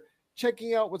doing here,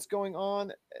 checking out what's going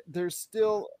on. There's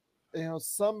still,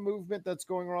 some movement that's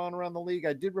going on around the league.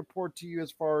 I did report to you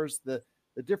as far as the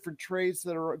different trades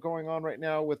that are going on right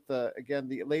now with the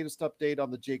latest update on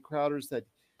the Jay Crowders. That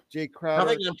Jay Crowder.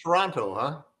 Nothing in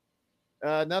Toronto,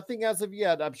 huh? Nothing as of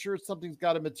yet. I'm sure something's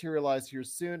got to materialize here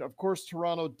soon. Of course,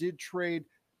 Toronto did trade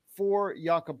for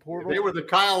Jakob Poeltl. They were the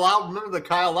Kyle Lowry. Remember the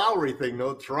Kyle Lowry thing,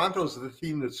 though? Toronto's the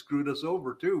team that screwed us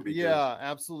over, too. Yeah,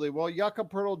 absolutely. Well,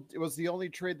 Jakob Poeltl was the only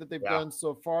trade that they've done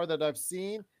so far that I've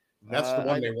seen. That's the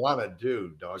one they want to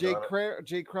do,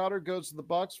 Jay Crowder goes to the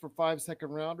Bucks for 5 second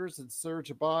rounders and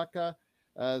Serge Ibaka.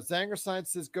 Zangerstein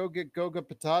says, go get Goga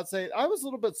Patadze. I was a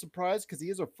little bit surprised because he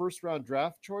is a first-round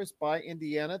draft choice by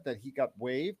Indiana that he got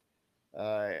waived.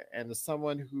 And as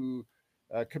someone who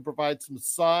could provide some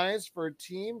size for a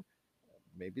team,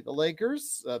 maybe the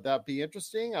Lakers, that'd be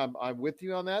interesting. I'm with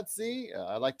you on that, Z.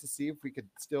 I'd like to see if we could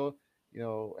still,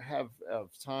 have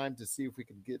time to see if we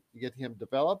can get him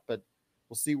developed, but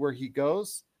we'll see where he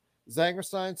goes.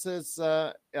 Zangerstein says,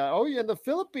 "Oh, yeah, in the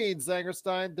Philippines,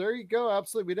 Zangerstein. There you go.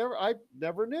 Absolutely. I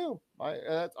never knew.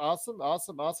 That's awesome.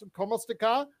 Kumusta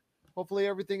ka? Hopefully,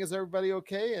 everybody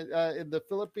okay in the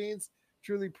Philippines.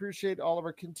 Truly appreciate all of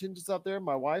our contingents out there.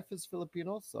 My wife is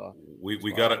Filipino, so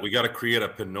we gotta create a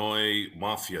Pinoy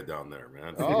mafia down there,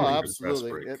 man. Oh,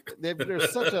 absolutely.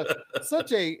 There's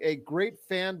such a great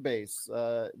fan base.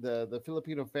 The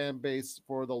Filipino fan base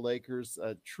for the Lakers.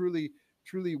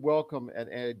 Truly welcome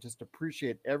and just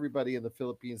appreciate everybody in the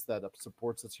Philippines that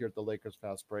supports us here at the Lakers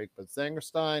Fast Break. But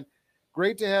Zangerstein,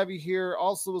 great to have you here.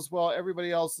 Also as well,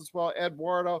 everybody else as well.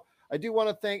 Eduardo, I do want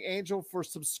to thank Angel for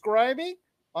subscribing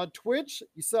on Twitch.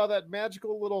 You saw that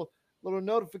magical little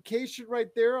notification right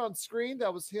there on screen.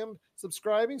 That was him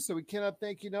subscribing. So we cannot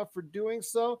thank you enough for doing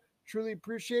so. Truly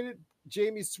appreciate it.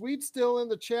 Jamie Sweet still in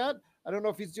the chat. I don't know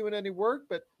if he's doing any work,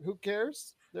 but who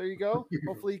cares? There you go.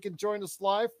 Hopefully he can join us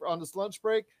live on this lunch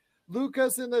break.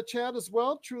 Luca's in the chat as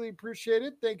well. Truly appreciate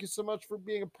it. Thank you so much for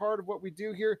being a part of what we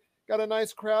do here. Got a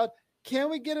nice crowd. Can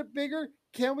we get it bigger?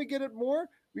 Can we get it more?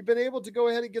 We've been able to go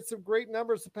ahead and get some great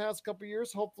numbers the past couple of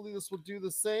years. Hopefully this will do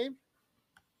the same.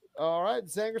 All right,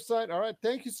 Zangerstein. All right,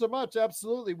 thank you so much.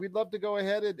 Absolutely. We'd love to go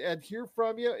ahead and hear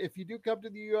from you. If you do come to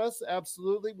the U.S.,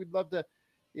 absolutely. We'd love to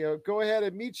go ahead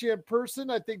and meet you in person.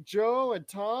 I think Joe and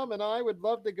Tom and I would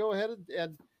love to go ahead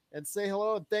and say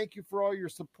hello and thank you for all your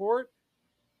support.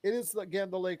 It is, again,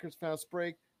 the Lakers Fast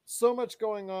Break. So much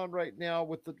going on right now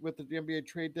with the NBA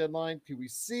trade deadline. Do we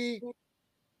see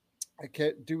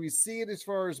it as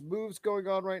far as moves going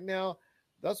on right now?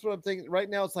 That's what I'm thinking. Right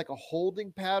now, it's like a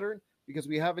holding pattern because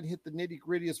we haven't hit the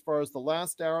nitty-gritty as far as the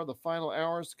last hour, the final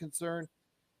hour is concerned.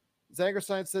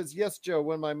 Zangerstein says, yes, Joe,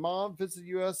 when my mom visited the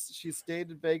U.S., she stayed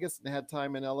in Vegas and had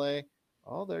time in L.A.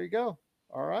 Oh, there you go.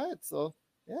 All right. So,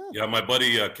 yeah. Yeah, my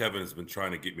buddy Kevin has been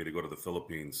trying to get me to go to the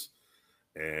Philippines,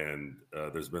 and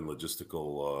there's been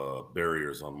logistical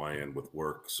barriers on my end with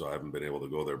work, so I haven't been able to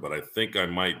go there. But I think I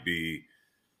might be,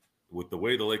 with the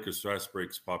way the Lakers Fast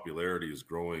Break's popularity is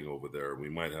growing over there, we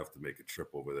might have to make a trip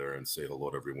over there and say hello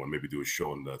to everyone, maybe do a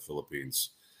show in the Philippines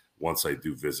once I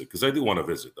do visit, because I do want to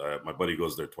visit. My buddy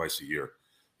goes there twice a year.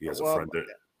 He has a friend there.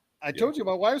 I told you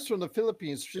my wife's from the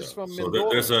Philippines. She's from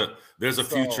Mindoro. So there's a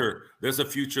future. There's a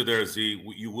future there, Z.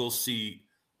 You will see.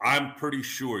 I'm pretty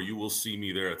sure you will see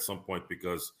me there at some point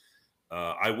because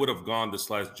I would have gone this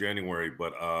last January,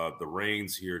 but the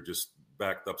rains here just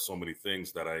backed up so many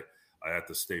things that I had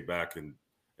to stay back and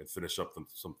finish up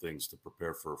some things to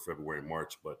prepare for February,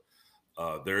 March. But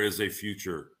there is a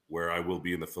future where I will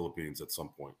be in the Philippines at some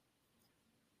point.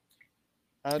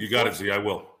 You got it, Z. I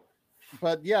will.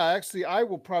 But yeah, actually, I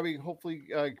will probably, hopefully,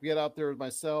 get out there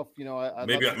myself.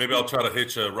 Maybe I'll try to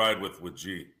hitch a ride with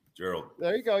G. Gerald.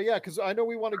 There you go. Yeah, because I know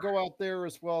we want to go out there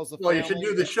as well as a family. You should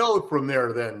do the show from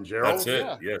there, then, Gerald. That's it.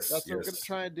 Yeah, yes, that's what we're going to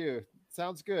try and do.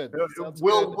 Sounds good.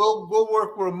 We'll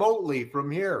work remotely from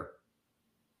here.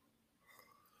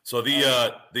 So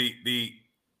the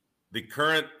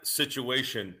current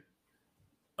situation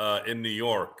in New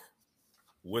York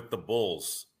with the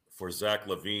Bulls for Zach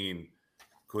LaVine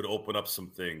could open up some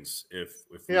things if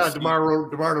DeMar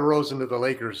DeRozan to the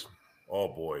Lakers. Oh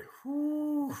boy.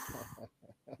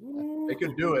 They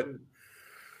could do it.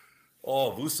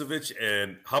 Oh, Vucevic,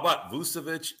 and how about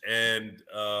Vucevic and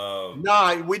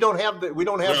no, we don't have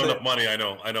enough money. I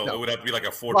know. No. It would have to be like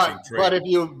a 14 trade.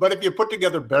 But if you put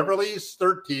together Beverly's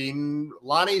 13,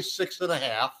 Lonnie's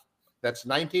 6.5, that's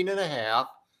 19.5.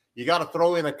 You got to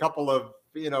throw in a couple of,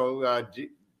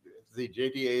 the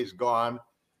JDA's gone.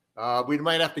 We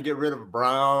might have to get rid of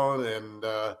Brown and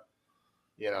a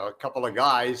couple of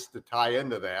guys to tie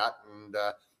into that. And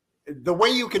the way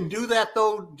you can do that,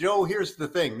 though, Joe, here's the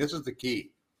thing. This is the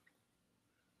key.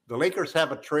 The Lakers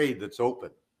have a trade that's open.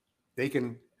 They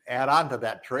can add on to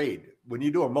that trade. When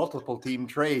you do a multiple team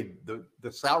trade,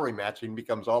 the salary matching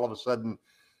becomes all of a sudden,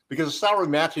 because the salary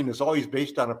matching is always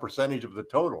based on a percentage of the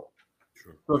total.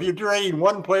 Sure. So if you're trading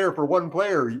one player for one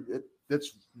player,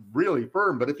 it's really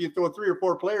firm. But if you throw 3 or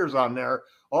 4 players on there,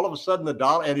 all of a sudden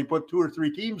and you put 2 or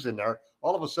 3 teams in there,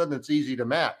 all of a sudden it's easy to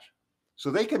match. So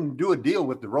they can do a deal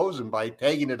with DeRozan by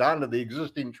tagging it onto the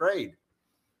existing trade.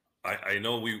 I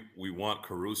know we want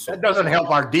Caruso. That doesn't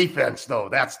help our defense, though.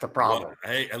 That's the problem. Well,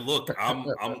 hey, and look, I'm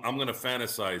going to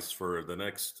fantasize for the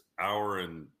next hour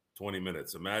and 20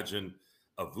 minutes. Imagine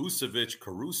a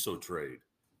Vucevic-Caruso trade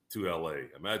to LA.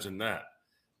 Imagine that.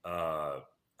 I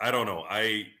don't know.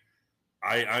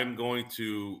 I'm going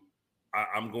to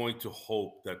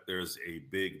hope that there's a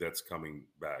big that's coming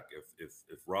back. If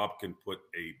Rob can put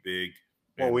a big,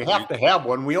 well, we have to have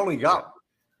one. We only got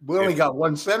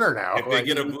one center now. If they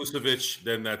get a Vucevic,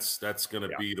 then that's going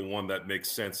to be the one that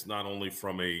makes sense, not only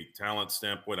from a talent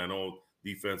standpoint. I know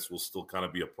defense will still kind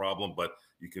of be a problem, but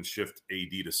you can shift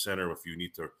AD to center if you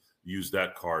need to use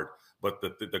that card. But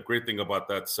the great thing about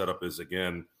that setup is,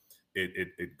 again,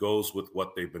 it goes with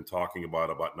what they've been talking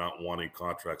about not wanting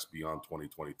contracts beyond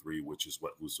 2023, which is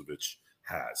what Vucevic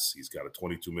has. He's got a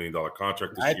 $22 million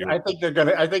contract this year. I think they're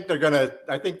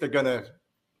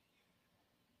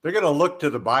gonna look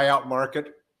to the buyout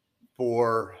market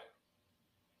for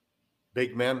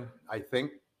big men. I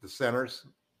think the centers.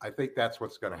 I think that's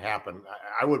what's going to happen.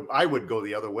 I would go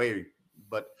the other way,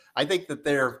 but I think that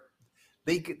they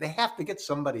have to get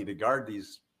somebody to guard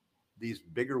these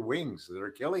bigger wings that are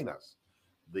killing us.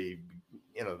 The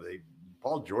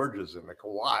Paul Georges and the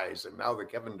Kawhis and now the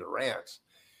Kevin Durants.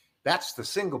 That's the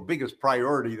single biggest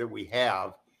priority that we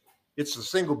have. It's the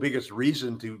single biggest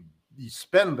reason to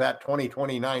spend that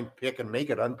 2029 pick and make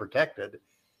it unprotected,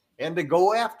 and to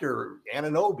go after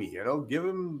Anunoby.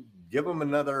 Give him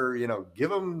another. Give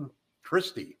him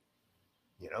Christie.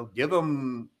 Give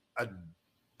him a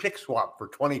pick swap for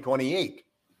 2028.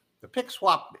 The pick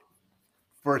swap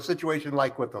for a situation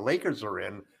like what the Lakers are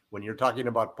in, when you're talking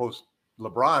about post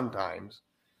LeBron times,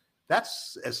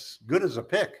 that's as good as a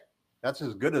pick. That's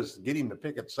as good as getting the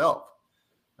pick itself.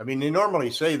 I mean, they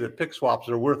normally say that pick swaps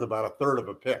are worth about a third of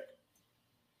a pick,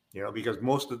 because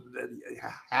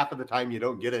half of the time you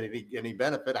don't get any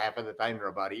benefit. Half of the time they're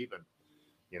about even,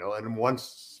 and one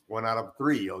out of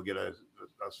three, you'll get a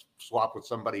swap with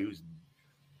somebody who's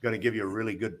going to give you a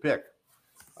really good pick.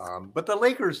 But the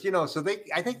Lakers,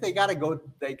 I think they got to go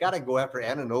after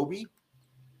Anunoby.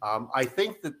 I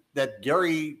think that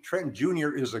Gary Trent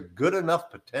Jr. is a good enough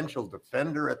potential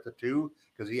defender at the two,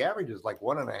 because he averages like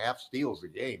 1.5 steals a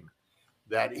game,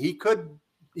 that they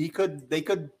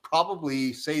could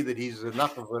probably say that he's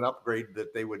enough of an upgrade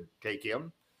that they would take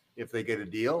him if they get a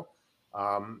deal.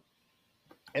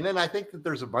 And then I think that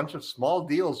there's a bunch of small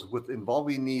deals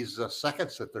involving these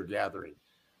seconds that they're gathering.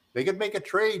 They could make a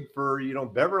trade for,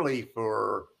 Beverly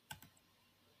for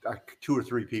 2 or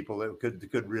 3 people that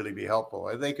could really be helpful.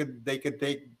 They could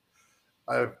take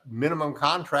a minimum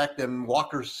contract and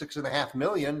Walker's $6.5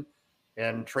 million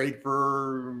and trade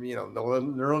for,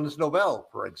 Nerlens Noel,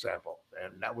 for example,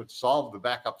 and that would solve the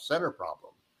backup center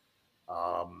problem.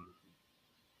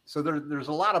 So there's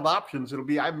a lot of options.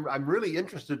 I'm really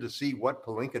interested to see what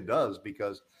Pelinka does,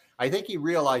 because I think he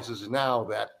realizes now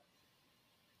that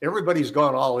everybody's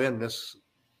gone all in this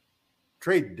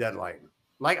trade deadline.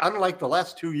 Unlike the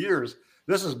last 2 years,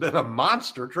 this has been a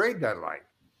monster trade deadline.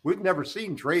 We've never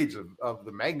seen trades of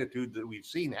the magnitude that we've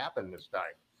seen happen this time,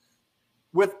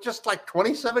 with just like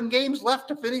 27 games left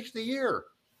to finish the year.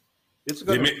 It's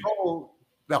going to throw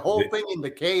the whole thing into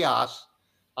chaos,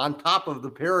 on top of the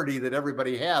parity that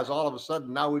everybody has. All of a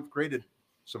sudden, now we've created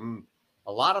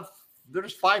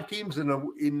there's 5 teams in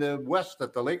the West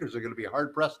that the Lakers are going to be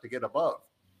hard pressed to get above.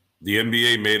 The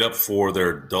NBA made up for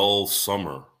their dull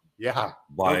summer. Yeah,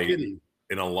 by,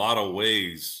 in a lot of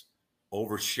ways,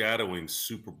 overshadowing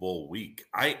Super Bowl week.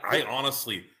 I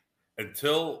honestly,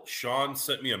 until Sean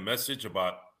sent me a message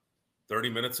about 30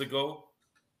 minutes ago,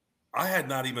 I had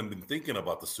not even been thinking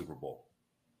about the Super Bowl.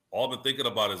 All I've been thinking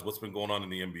about is what's been going on in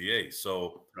the NBA.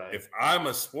 So If I'm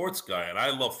a sports guy, and I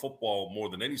love football more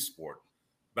than any sport,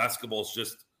 basketball's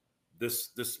just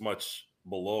this much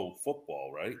below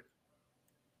football, right?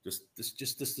 Just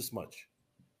this much.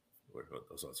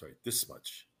 Sorry, this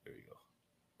much. There you go.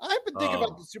 I've been thinking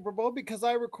about the Super Bowl because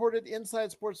I recorded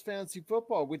Inside Sports Fantasy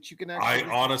Football, which you can actually.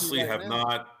 I honestly have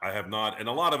not. I have not, and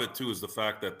a lot of it too is the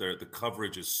fact that the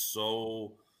coverage is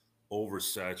so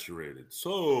oversaturated.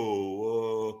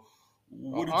 So,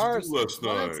 what did you do last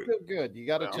night? Mine's still good. You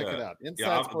got to check it out.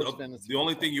 Inside Sports Fantasy. The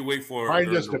only thing you wait for.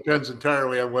 Mine just depends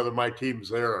entirely on whether my team's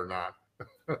there or not.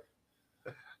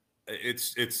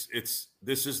 This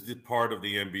is the part of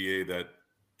the NBA that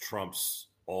trumps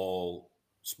all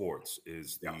sports,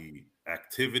 is the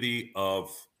activity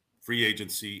of free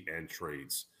agency and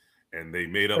trades. And they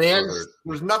made up fans,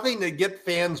 there's nothing to get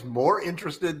fans more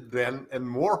interested and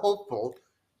more hopeful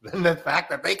than the fact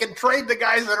that they can trade the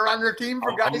guys that are on their team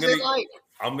for guys they like.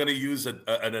 I'm going to use an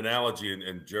analogy,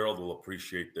 and Gerald will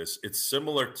appreciate this. It's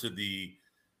similar to the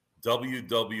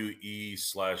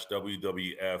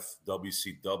WWE/WWF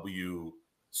WCW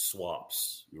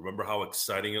swaps. You remember how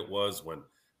exciting it was when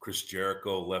Chris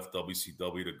Jericho left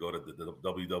WCW to go to the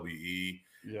WWE,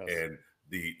 Yes. and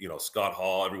Scott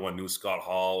Hall. Everyone knew Scott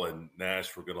Hall and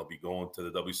Nash were going to be going to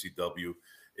the WCW.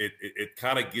 It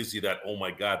kind of gives you that, oh my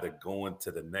God, they're going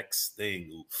to the next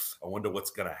thing. I wonder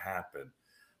what's going to happen.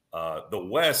 The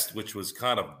West, which was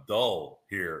kind of dull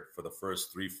here for the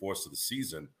first 3/4 of the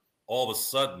season, all of a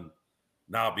sudden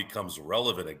now becomes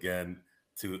relevant again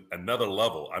to another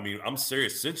level. I mean, I'm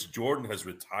serious. Since Jordan has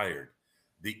retired,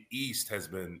 the East has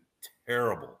been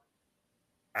terrible,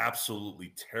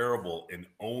 absolutely terrible in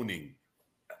owning,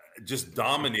 just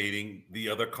dominating the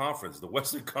other conference. The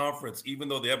Western Conference, even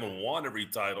though they haven't won every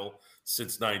title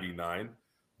since '99,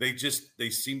 they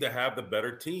seem to have the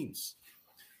better teams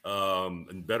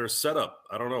and better setup.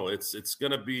 I don't know. It's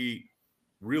going to be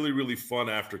really, really fun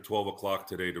after 12 o'clock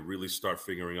today to really start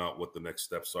figuring out what the next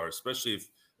steps are, especially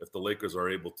if the Lakers are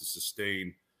able to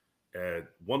sustain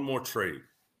one more trade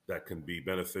that can be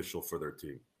beneficial for their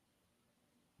team.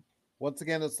 Once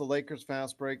again, it's the Lakers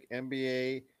Fast Break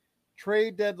NBA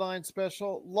trade deadline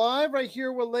special, live right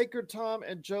here with Laker Tom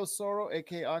and Joe Soro,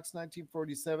 aka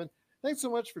Ox1947. Thanks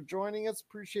so much for joining us.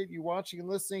 Appreciate you watching and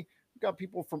listening. We've got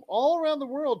people from all around the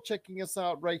world checking us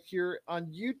out right here on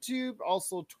YouTube,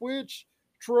 also Twitch,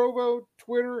 Trovo,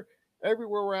 Twitter,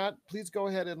 everywhere we're at. Please go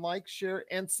ahead and like, share,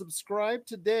 and subscribe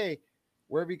today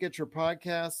wherever you get your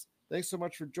podcasts. Thanks so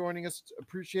much for joining us.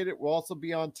 Appreciate it. We'll also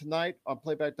be on tonight on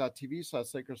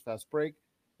playback.tv/Lakers Fast Break.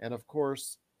 And of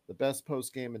course, the best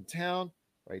post game in town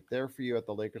right there for you at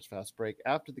the Lakers Fast Break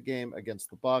after the game against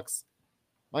the Bucks.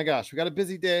 My gosh, we got a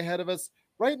busy day ahead of us.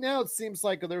 Right now, it seems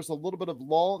like there's a little bit of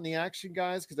lull in the action,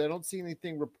 guys, because I don't see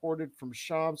anything reported from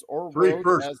Shams or Three Rode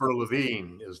first for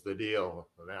Levine is the deal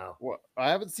now. Well, I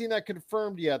haven't seen that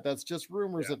confirmed yet. That's just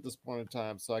rumors at this point in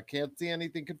time, so I can't see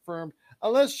anything confirmed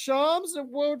unless Shams and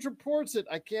Woj reports it.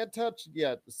 I can't touch it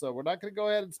yet, so we're not going to go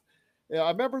ahead and. I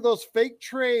remember those fake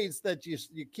trades that you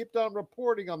kept on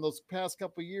reporting on those past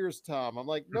couple of years, Tom. I'm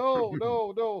like, no.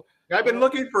 I've been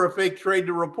looking for a fake trade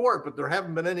to report, but there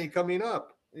haven't been any coming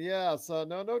up. Yeah, so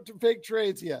no fake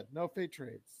trades yet. No fake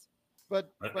trades.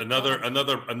 But another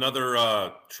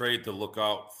trade to look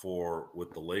out for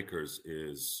with the Lakers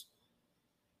is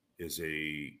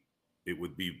it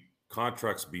would be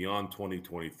contracts beyond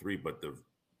 2023, but they're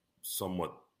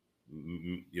somewhat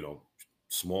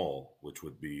small, which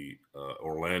would be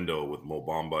Orlando with Mo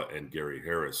Bamba and Gary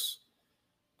Harris.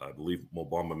 I believe Mo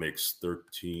Bamba makes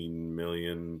 $13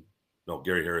 million. No,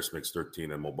 Gary Harris makes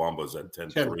 13, and Mo Bamba's at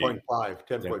 10.5.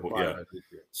 10.5.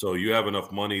 Yeah. So you have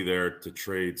enough money there to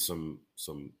trade some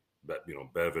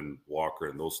Bevan, Walker,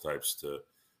 and those types to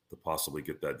possibly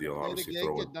get that deal. Obviously, they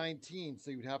get 19,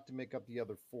 so you'd have to make up the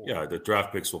other 4. Yeah, the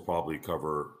draft picks will probably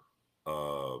cover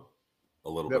a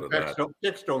little bit of that.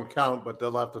 Picks don't count, but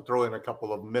they'll have to throw in a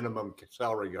couple of minimum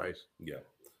salary guys. Yeah.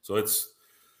 So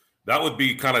that would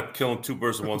be kind of killing two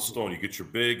birds with one stone. You get your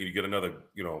big and you get another,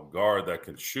 guard that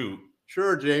can shoot.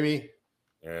 Sure, Jamie.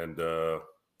 And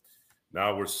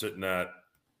now we're sitting at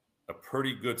a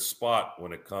pretty good spot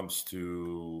when it comes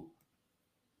to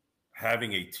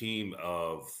having a team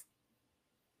of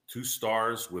 2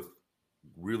 stars with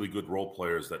really good role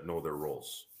players that know their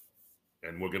roles.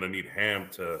 And we're going to need Ham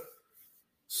to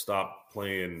stop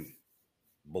playing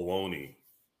baloney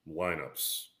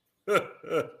lineups.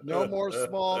 No more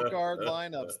small guard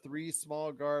lineups. 3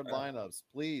 small guard lineups,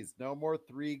 please. No more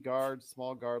 3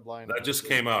 small guard lineups. That just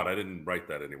came out. I didn't write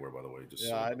that anywhere, by the way.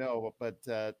 I know, but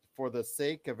for the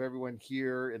sake of everyone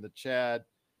here in the chat,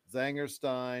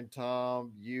 Zangerstein,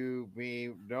 Tom, you, me,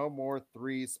 no more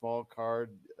 3 small guard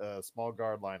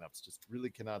lineups. Just really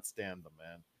cannot stand them,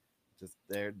 man. Just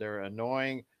they're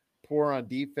annoying, poor on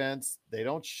defense. They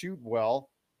don't shoot well,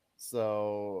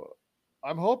 so.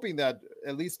 I'm hoping that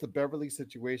at least the Beverly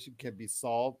situation can be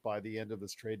solved by the end of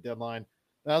this trade deadline.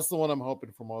 That's the one I'm hoping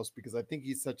for most because I think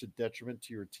he's such a detriment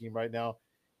to your team right now.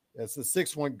 As a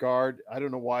 6'1" guard, I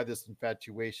don't know why this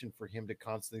infatuation for him to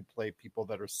constantly play people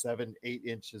that are 7-8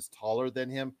 inches taller than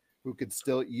him who could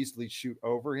still easily shoot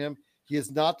over him. He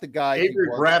is not the guy. Avery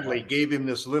Bradley gave him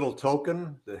this little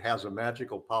token that has a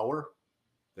magical power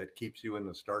that keeps you in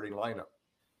the starting lineup.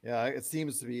 Yeah, it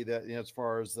seems to be that as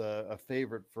far as a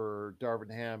favorite for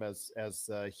Darvin Ham as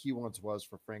he once was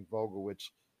for Frank Vogel,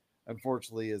 which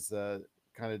unfortunately is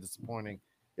kind of disappointing.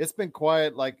 It's been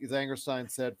quiet, like Zangerstein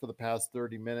said, for the past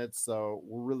 30 minutes. So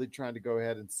we're really trying to go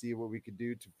ahead and see what we can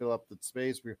do to fill up the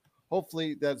space. We're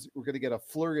going to get a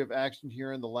flurry of action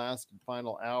here in the last and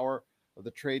final hour of the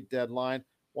trade deadline.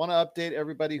 Want to update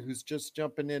everybody who's just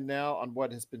jumping in now on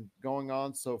what has been going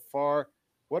on so far.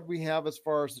 What we have as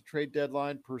far as the trade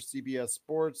deadline per CBS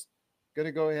Sports, going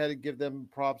to go ahead and give them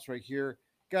props right here.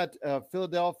 Got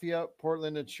Philadelphia,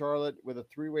 Portland, and Charlotte with a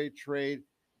three-way trade.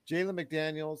 Jalen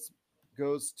McDaniels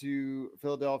goes to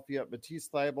Philadelphia. Matisse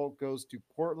Thybulle goes to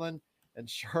Portland and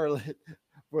Charlotte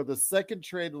for the second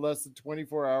trade in less than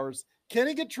 24 hours. Can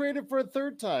he get traded for a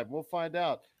third time? We'll find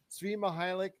out. Svi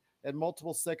Mihalik and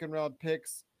multiple second-round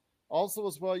picks. Also,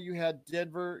 as well, you had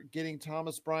Denver getting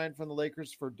Thomas Bryant from the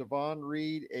Lakers for Devon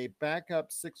Reed, a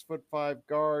backup 6'5"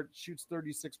 guard, shoots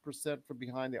 36% from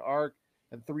behind the arc,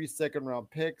 and 3 second-round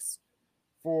picks.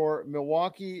 For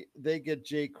Milwaukee, they get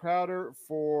Jay Crowder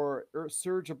for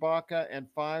Serge Ibaka and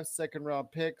 5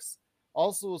 second-round picks.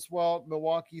 Also, as well,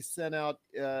 Milwaukee sent out,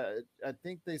 I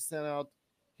think they sent out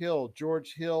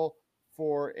George Hill,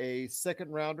 for a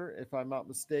second-rounder, if I'm not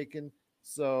mistaken.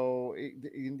 So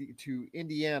to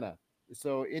Indiana.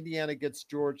 So Indiana gets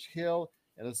George Hill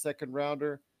and a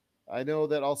second-rounder. I know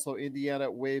that also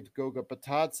Indiana waived Goga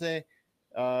Batadze.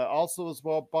 Also, as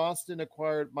well, Boston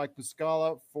acquired Mike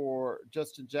Muscala for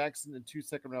Justin Jackson and 2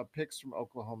 second-round picks from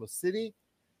Oklahoma City.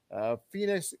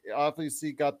 Phoenix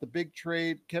obviously got the big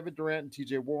trade. Kevin Durant and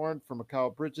TJ Warren for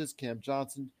Mikal Bridges, Cam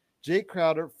Johnson, Jay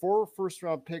Crowder, 4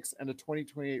 first-round picks, and a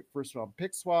 2028 first-round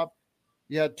pick swap.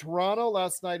 You had Toronto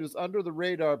last night. It was under the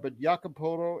radar, but Jakob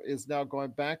Poeltl is now going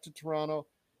back to Toronto.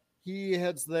 He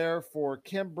heads there for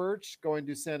Khem Birch, going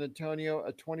to San Antonio,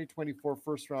 a 2024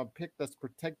 first-round pick that's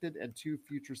protected, and 2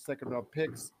 future second-round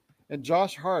picks. And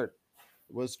Josh Hart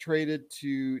was traded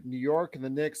to New York and the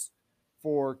Knicks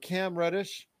for Cam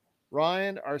Reddish,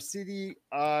 Ryan Arcidi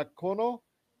Kono,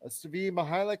 Svi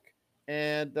Mihalik,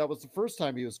 and that was the first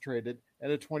time he was traded,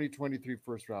 and a 2023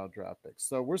 first-round draft pick.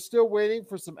 So we're still waiting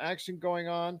for some action going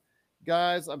on.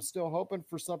 Guys, I'm still hoping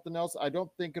for something else. I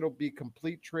don't think it'll be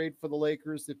complete trade for the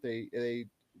Lakers if they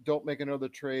don't make another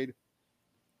trade.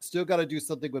 Still got to do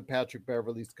something with Patrick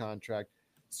Beverley's contract.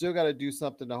 Still got to do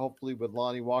something to hopefully with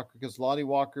Lonnie Walker, because Lonnie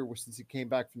Walker, since he came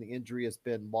back from the injury, has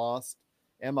been lost,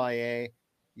 MIA.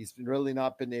 He's really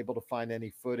not been able to find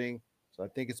any footing. So I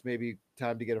think it's maybe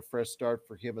time to get a fresh start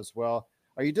for him as well.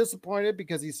 Are you disappointed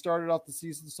because he started off the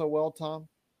season so well, Tom?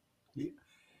 Yeah.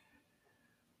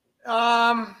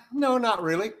 No, not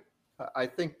really. I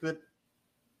think that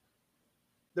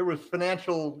there was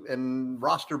financial and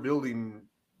roster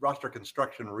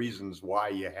construction reasons why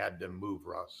you had to move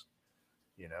Russ.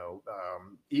 You know,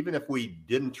 even if we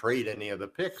didn't trade any of the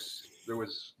picks, there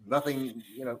was nothing,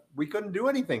 we couldn't do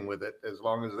anything with it as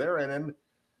long as they're in.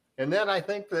 And then I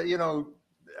think that,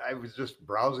 I was just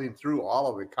browsing through all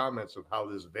of the comments of how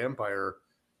this vampire,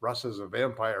 Russ is a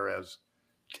vampire, has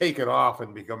taken off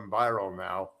and become viral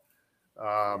now.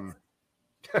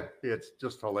 It's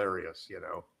just hilarious,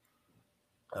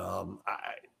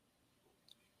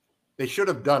 they should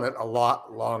have done it a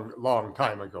long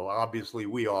time ago. Obviously,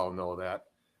 we all know that.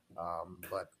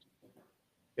 But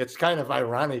it's kind of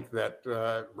ironic that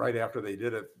right after they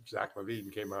did it, Zach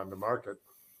LaVine came on the market.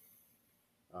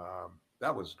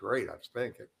 That was great, I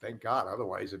think. Thank God.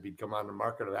 Otherwise, if he'd come on the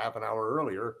market a half an hour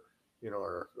earlier,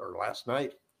 or last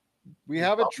night. We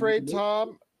have a trade,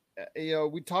 Tom.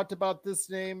 We talked about this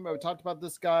name. We talked about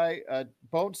this guy,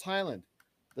 Bones Highland.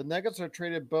 The Nuggets are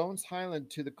traded Bones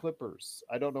Highland to the Clippers.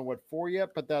 I don't know what for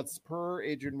yet, but that's per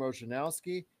Adrian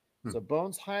Wojnarowski. So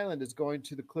Bones Highland is going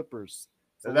to the Clippers.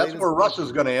 And that's where Russ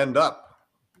is going to end up.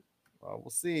 Well,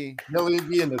 we'll see. He'll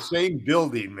be in the same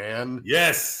building, man.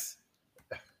 Yes,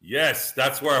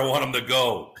 that's where I want him to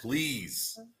go.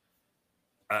 Please.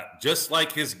 Just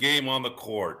like his game on the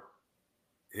court,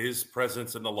 his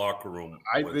presence in the locker room.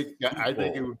 I think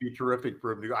it would be terrific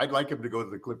for him to go. I'd like him to go to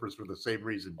the Clippers for the same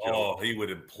reason, Joe. Oh, he would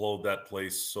implode that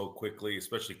place so quickly,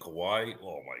 especially Kawhi.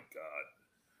 Oh, my God.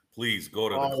 Please go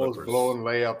to the Clippers. All those blowing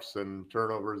layups and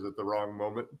turnovers at the wrong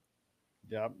moment.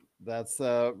 Yep, that's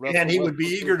and he would be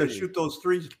eager to shoot those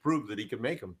threes to prove that he can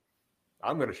make them.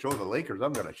 I'm going to show the Lakers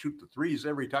I'm going to shoot the threes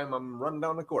every time I'm running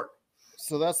down the court.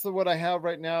 So that's what I have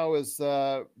right now is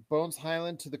Bones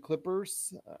Highland to the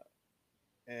Clippers.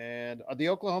 And the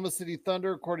Oklahoma City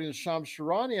Thunder, according to Shams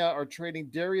Charania, are trading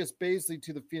Darius Bazley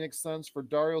to the Phoenix Suns for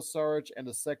Dario Saric and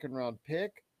a second-round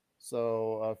pick.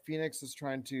 So Phoenix is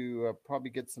trying to probably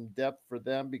get some depth for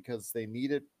them because they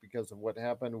need it because of what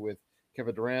happened with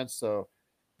Kevin Durant. So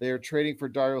they are trading for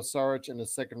Dario Saric and a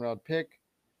second-round pick.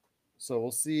 So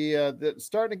we'll see.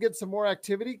 Starting to get some more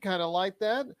activity, kind of like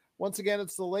that. Once again,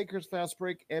 it's the Lakers Fast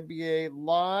Break NBA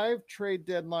Live Trade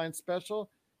Deadline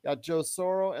Special. Got Joe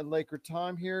Soro and Laker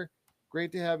Tom here.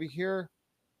 Great to have you here.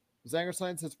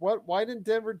 Zangerstein says, "What? Why didn't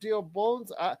Denver deal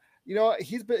Bones?"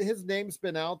 His name's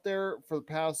been out there for the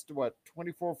past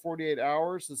 24, 48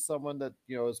 hours as someone that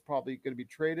is probably going to be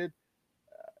traded.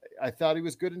 I thought he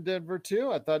was good in Denver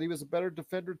too. I thought he was a better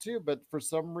defender too, but for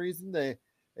some reason they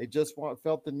They just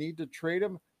felt the need to trade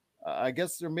him. I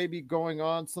guess there may be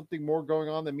something more going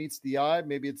on that meets the eye.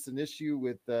 Maybe it's an issue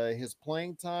with his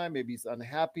playing time. Maybe he's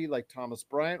unhappy like Thomas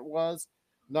Bryant was.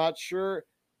 Not sure.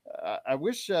 I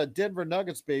wish Denver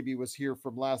Nuggets baby was here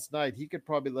from last night. He could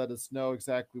probably let us know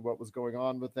exactly what was going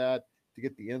on with that to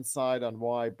get the insight on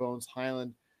why Bones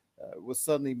Hyland was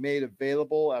suddenly made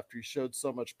available after he showed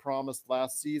so much promise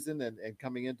last season and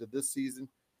coming into this season.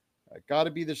 Got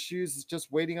to be the shoes. It's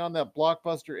just waiting on that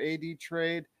blockbuster AD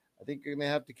trade. I think you're going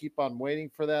to have to keep on waiting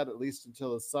for that at least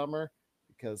until the summer,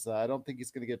 because I don't think he's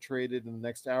going to get traded in the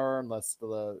next hour unless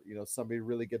somebody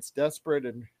really gets desperate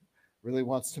and really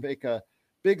wants to make a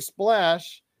big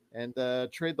splash and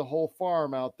trade the whole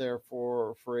farm out there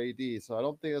for AD. So I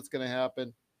don't think that's going to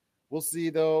happen. We'll see,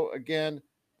 though. Again,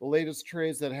 the latest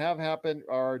trades that have happened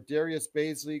are Darius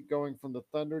Bazley going from the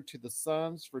Thunder to the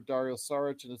Suns for Dario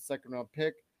Saric and a second-round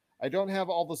pick. I don't have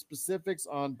all the specifics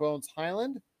on Bones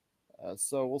Hyland,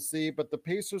 so we'll see. But the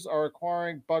Pacers are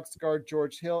acquiring Bucks guard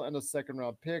George Hill and a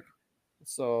second-round pick.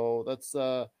 So that's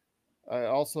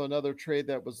also another trade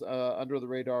that was under the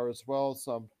radar as well.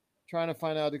 So I'm trying to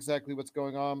find out exactly what's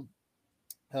going on.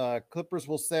 Clippers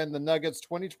will send the Nuggets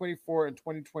 2024 and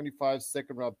 2025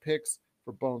 second-round picks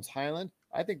for Bones Hyland.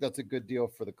 I think that's a good deal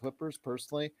for the Clippers,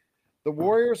 personally. The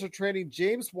Warriors are trading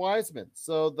James Wiseman.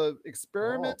 So the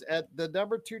experiment at the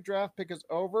number 2 draft pick is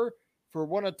over for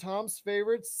one of Tom's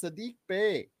favorites, Saddiq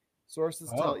Bey. Sources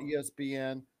tell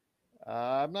ESPN.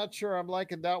 I'm not sure I'm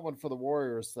liking that one for the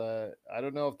Warriors. I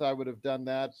don't know if I would have done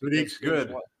that. Sadiq's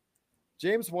good.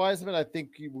 James Wiseman, I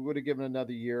think we would have given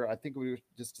another year. I think we were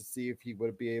just to see if he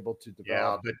would be able to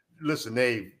develop. Yeah, but listen,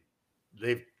 they've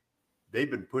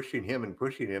been pushing him,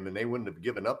 and they wouldn't have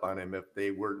given up on him if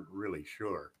they weren't really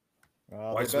sure.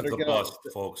 Wiseman's the bust,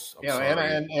 folks. Yeah,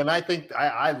 and I think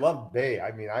I love Bey.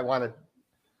 I mean,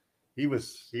 he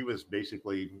was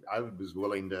basically, I was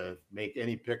willing to make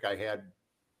any pick I had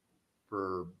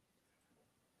for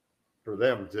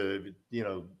them to,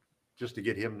 just to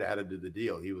get him added to the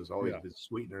deal. He was always the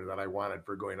sweetener that I wanted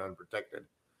for going unprotected.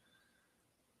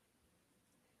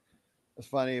 It's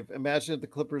funny. Imagine if the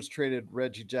Clippers traded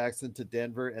Reggie Jackson to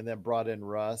Denver and then brought in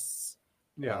Russ.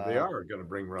 Yeah, they are going to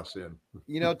bring Russ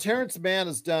in. Terrence Mann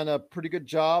has done a pretty good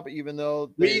job, even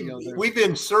though we've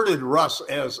inserted Russ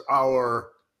as our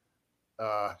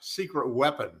secret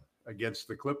weapon against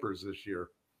the Clippers this year.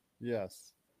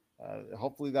 Yes.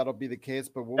 Hopefully that'll be the case.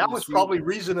 But that was probably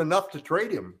reason enough to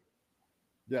trade him.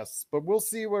 Yes, but we'll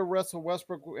see where Russell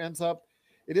Westbrook ends up.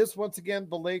 It is once again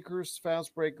the Lakers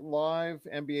Fast Break Live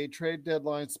NBA trade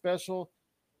deadline special.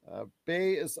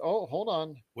 Bey is hold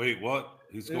on. Wait, what?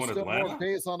 He's going to Atlanta?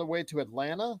 Bey is on the way to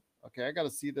Atlanta. Okay, I got to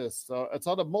see this. So it's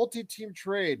on a multi-team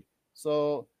trade.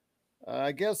 So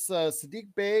I guess Saddiq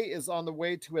Bey is on the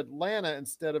way to Atlanta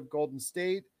instead of Golden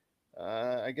State.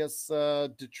 I guess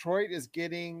Detroit is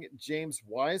getting James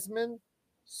Wiseman.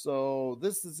 So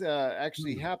this is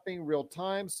actually happening real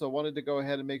time. So I wanted to go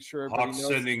ahead and make sure everybody knows.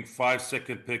 Hawks sending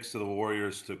 5-second picks to the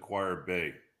Warriors to acquire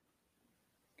Bey.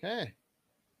 Okay.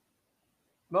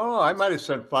 No, I might have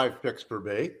sent 5 picks for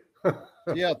Bey.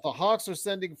 Yeah, the Hawks are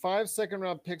sending 5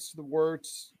 second-round picks to the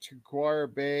Warriors to acquire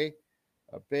Bey.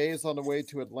 Bey is on the way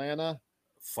to Atlanta.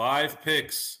 5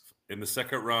 picks in the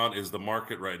second round is the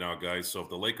market right now, guys. So if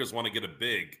the Lakers want to get a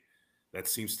big, that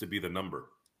seems to be the number.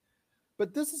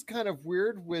 But this is kind of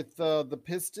weird with the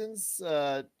Pistons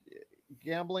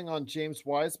gambling on James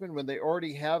Wiseman when they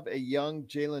already have a young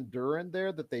Jalen Duren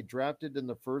there that they drafted in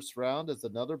the first round as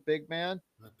another big man.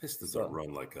 The Pistons don't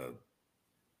run like a.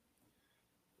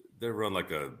 They run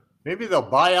like a. Maybe they'll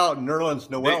buy out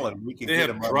Nerlens Noel and we can get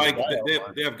them.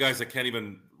 They have guys that can't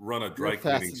even run a dry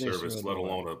cleaning service, let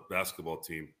alone a basketball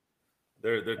team.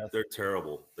 They're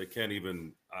terrible. They can't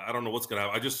even. I don't know what's gonna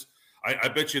happen. I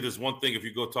bet you there's one thing. If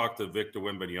you go talk to Victor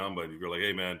Wembanyama and you're like,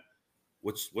 hey man,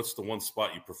 what's the one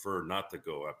spot you prefer not to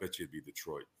go? I bet you it'd be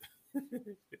Detroit.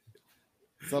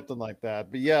 Something like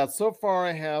that. But yeah, so far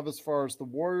I have as far as the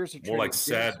Warriors are more like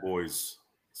sad boys.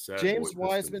 James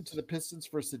Wiseman to the Pistons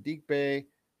for Saddiq Bey,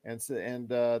 and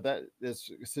that is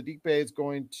Saddiq Bey is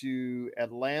going to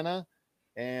Atlanta,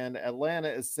 and Atlanta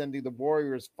is sending the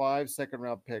Warriors 5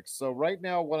 second-round picks. So right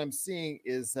now, what I'm seeing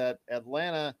is that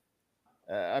Atlanta.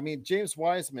 James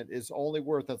Wiseman is only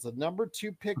worth, that's a number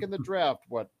 2 pick in the draft.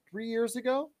 3 years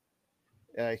ago?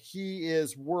 He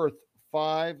is worth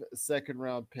 5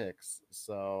 second-round picks.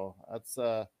 So that's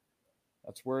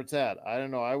where it's at. I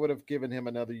don't know. I would have given him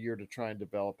another year to try and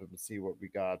develop him and see what we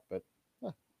got. But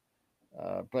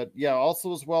yeah,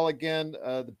 also as well, again,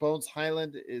 the Bones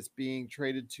Hyland is being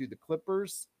traded to the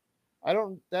Clippers.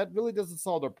 that really doesn't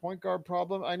solve their point guard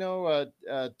problem. I know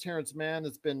Terrence Mann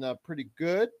has been pretty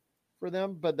good for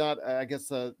them, but not, I guess,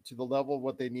 to the level of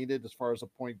what they needed as far as a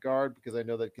point guard, because I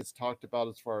know that gets talked about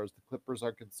as far as the Clippers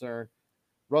are concerned.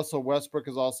 Russell Westbrook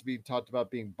is also being talked about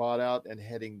being bought out and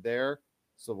heading there.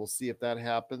 So we'll see if that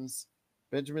happens.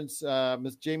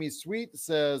 Miss Jamie Sweet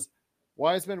says,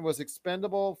 Wiseman was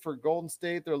expendable for Golden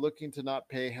State. They're looking to not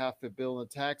pay half a bill in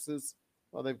taxes.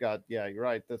 Well, you're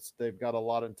right. They've got a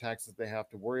lot in taxes they have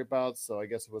to worry about. So I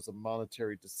guess it was a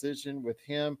monetary decision with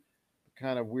him.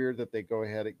 Kind of weird that they go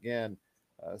ahead again.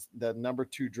 That number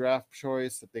 2 draft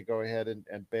choice that they go ahead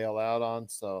and bail out on.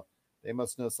 So they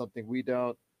must know something we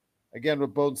don't. Again,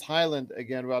 with Bones Highland,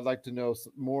 I'd like to know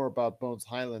more about Bones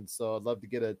Highland. So I'd love to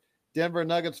get a Denver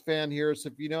Nuggets fan here. So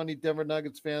if you know any Denver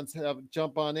Nuggets fans,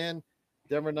 jump on in.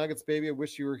 Denver Nuggets, baby, I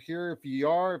wish you were here. If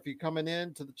you're coming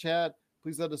in to the chat,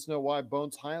 please let us know why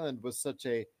Bones Highland was such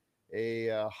a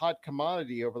hot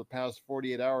commodity over the past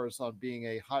 48 hours on being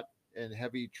a hot and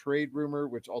heavy trade rumor,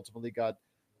 which ultimately got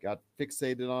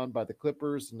fixated on by the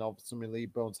Clippers, and ultimately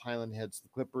Bones Highland heads to the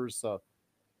Clippers. So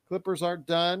Clippers aren't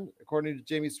done. According to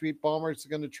Jamie Sweetbalmer, it's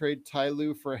going to trade Ty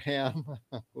Lue for Ham.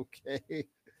 Okay.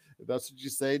 If that's what you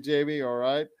say, Jamie. All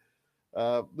right.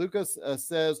 Lucas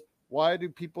says, why do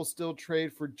people still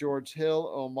trade for George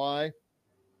Hill? Oh my.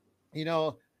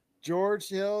 George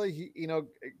Hill,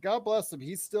 God bless him.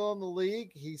 He's still in the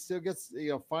league. He still gets,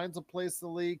 finds a place in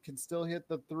the league, can still hit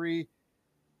the 3.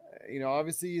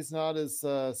 Obviously he's not as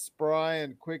spry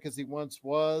and quick as he once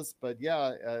was, but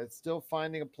still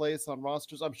finding a place on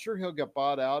rosters. I'm sure he'll get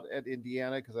bought out at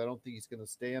Indiana because I don't think he's going to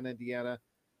stay in Indiana,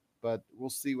 but we'll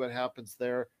see what happens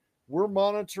there. We're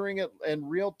monitoring it in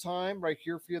real time right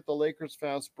here for you at the Lakers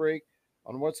Fast Break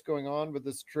on what's going on with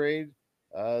this trade.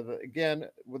 Again,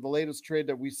 with the latest trade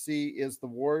that we see is the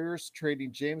Warriors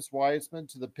trading James Wiseman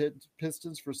to the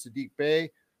Pistons for Saddiq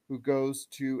Bey, who goes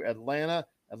to Atlanta.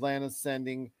 Atlanta's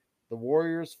sending the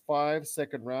Warriors 5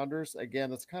 second-rounders. Again,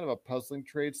 that's kind of a puzzling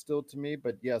trade still to me,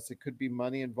 but yes, it could be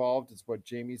money involved is what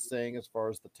Jamie's saying as far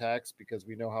as the tax, because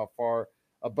we know how far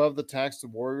above the tax the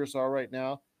Warriors are right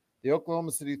now. The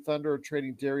Oklahoma City Thunder are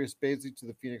trading Darius Bazley to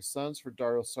the Phoenix Suns for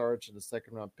Dario Saric and a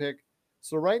second-round pick.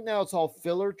 So right now it's all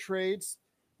filler trades.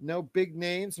 No big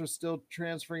names are still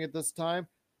transferring at this time.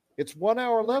 It's 1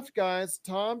 hour left, guys.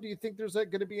 Tom, do you think there's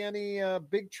going to be any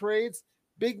big trades,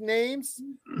 big names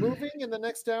moving in the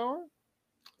next hour?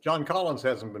 John Collins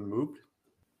hasn't been moved.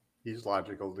 He's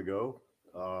logical to go.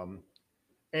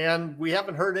 And we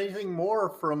haven't heard anything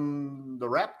more from the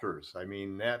Raptors. I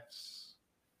mean, that's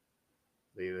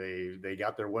they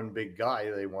got their one big guy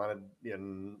they wanted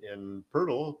in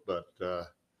Pirtle, but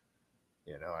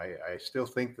I still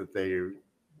think that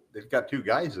they've got 2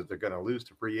 guys that they're going to lose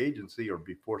to free agency or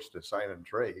be forced to sign and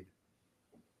trade.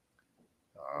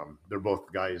 They're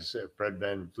both guys, Fred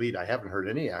VanVleet. I haven't heard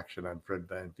any action on Fred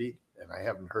VanVleet, and I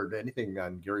haven't heard anything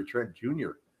on Gary Trent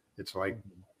Jr. It's like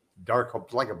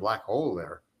like a black hole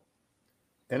there.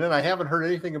 And then I haven't heard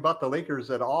anything about the Lakers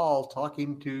at all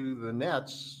talking to the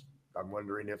Nets. I'm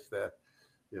wondering if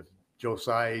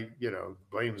Josiah,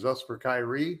 blames us for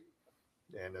Kyrie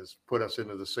and has put us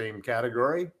into the same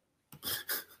category.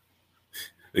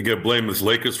 They get blamed as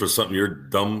Lakers for something you're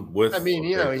dumb with. I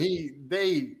mean,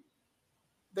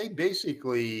 they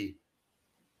basically,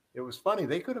 it was funny.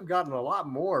 They could have gotten a lot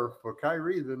more for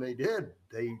Kyrie than they did.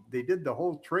 They did the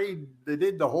whole trade. They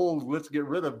did the whole let's get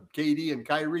rid of KD and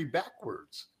Kyrie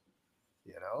backwards.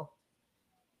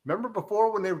 Remember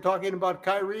before when they were talking about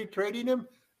Kyrie trading him?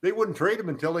 They wouldn't trade him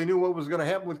until they knew what was going to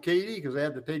happen with KD because they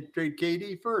had to trade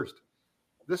KD first.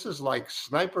 This is like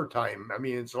sniper time. I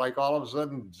mean, it's like all of a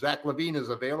sudden Zach LaVine is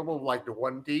available like to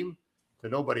one team to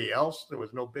nobody else. There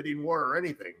was no bidding war or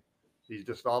anything. He's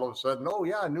just all of a sudden, oh,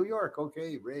 yeah, New York.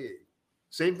 Okay, Ray.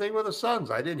 Same thing with the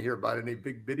Suns. I didn't hear about any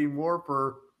big bidding war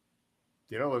for,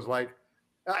 it was like,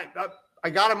 I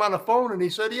got him on the phone and he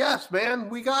said, yes, man,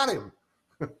 we got him.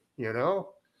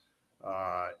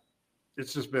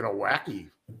 It's just been a wacko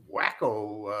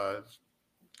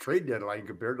trade deadline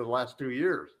compared to the last 2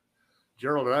 years.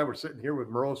 Gerald and I were sitting here with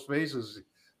morose faces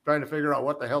trying to figure out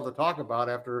what the hell to talk about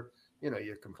after,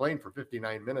 you complained for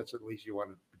 59 minutes. At least you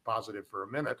want to be positive for a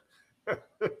minute.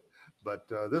 But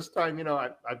this time,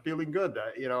 I'm feeling good.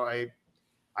 I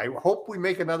hope we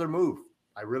make another move.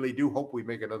 I really do hope we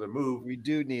make another move. We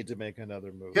do need to make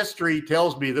another move. History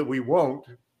tells me that we won't.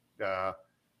 That's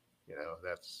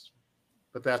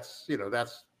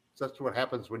what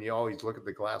happens when you always look at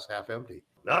the glass half empty.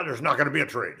 No, there's not going to be a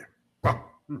trade.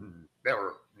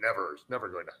 Never. It's never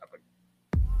going to happen.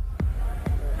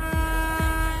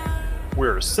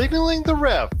 We're signaling the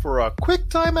ref for a quick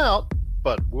timeout,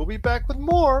 but we'll be back with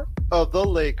more of the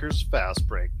Lakers Fast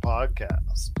Break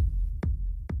Podcast.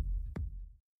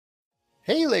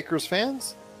 Hey Lakers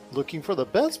fans, looking for the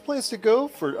best place to go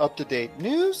for up-to-date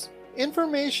news,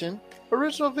 information,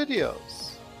 original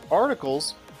videos,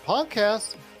 articles,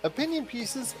 podcasts, opinion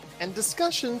pieces, and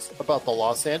discussions about the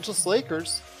Los Angeles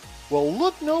Lakers? Well,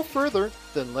 look no further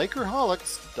than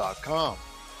Lakerholics.com.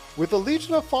 With a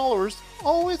legion of followers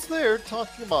always there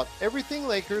talking about everything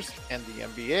Lakers and the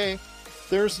NBA,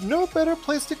 there's no better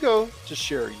place to go to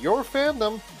share your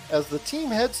fandom as the team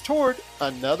heads toward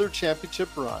another championship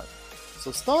run.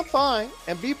 So stop by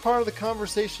and be part of the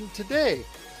conversation today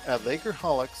at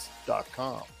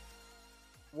Lakerholics.com.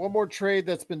 One more trade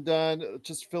that's been done,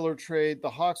 just filler trade. The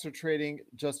Hawks are trading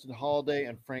Justin Holiday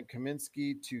and Frank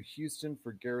Kaminsky to Houston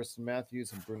for Garrison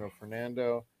Matthews and Bruno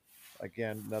Fernando.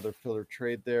 Again, another filler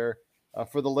trade there.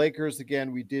 For the Lakers,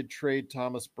 again, we did trade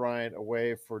Thomas Bryant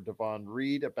away for Devon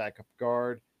Reed, a backup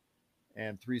guard,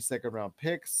 and 3 second-round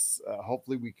picks.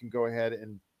 Hopefully we can go ahead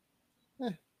and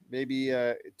maybe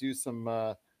do some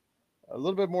a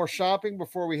little bit more shopping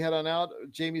before we head on out.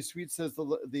 Jamie Sweet says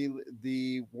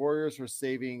the Warriors are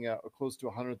saving close to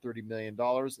 $130 million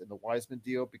in the Wiseman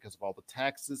deal because of all the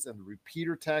taxes and the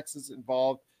repeater taxes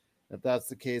involved. If that's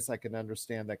the case, I can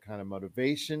understand that kind of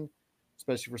motivation,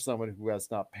 especially for someone who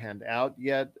has not panned out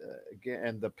yet. Again,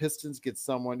 and the Pistons get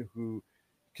someone who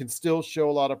can still show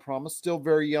a lot of promise, still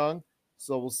very young.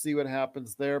 So we'll see what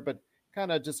happens there. But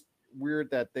kind of just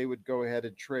weird that they would go ahead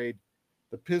and trade.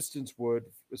 The Pistons would,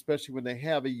 especially when they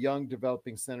have a young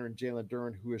developing center in Jalen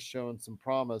Duren who has shown some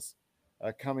promise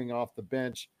coming off the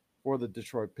bench for the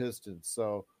Detroit Pistons.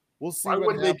 So we'll see. Why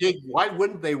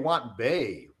wouldn't they want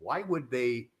Bay? Why would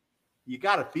they? You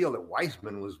got to feel that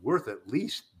Wiseman was worth at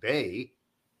least Bay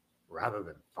rather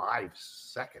than 5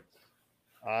 seconds.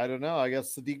 I don't know. I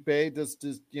guess Saddiq Bey just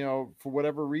for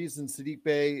whatever reason, Saddiq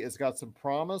Bey has got some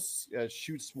promise,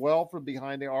 shoots well from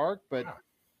behind the arc, but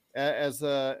as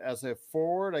a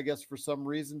forward, I guess for some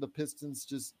reason the Pistons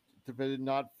just did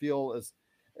not feel as.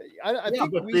 I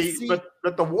think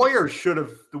but the Warriors should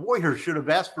have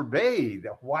asked for Bay.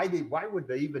 Why would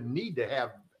they even need to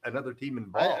have another team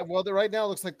involved? Right now it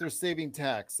looks like they're saving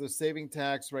tax. They're saving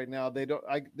tax right now.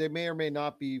 They may or may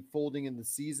not be folding in the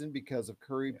season because of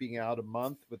Curry being out a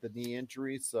month with a knee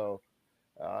injury. So,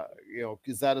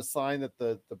 is that a sign that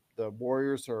the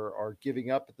Warriors are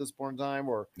giving up at this point in time,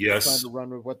 or trying to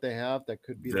run with what they have? That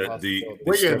could be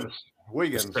the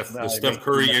Steph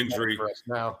Curry injury.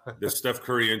 The Steph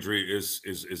Curry injury is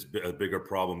a bigger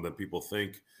problem than people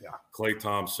think. Yeah. Klay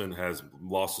Thompson has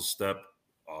lost a step.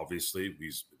 Obviously,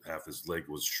 half his leg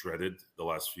was shredded the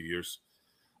last few years.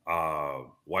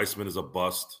 Wiseman is a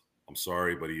bust. I'm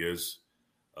sorry, but he is.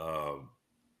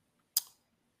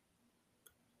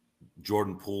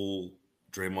 Jordan Poole,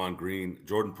 Draymond Green.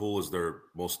 Jordan Poole is their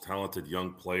most talented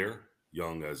young player,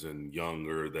 young as in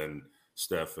younger than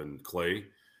Steph and Klay.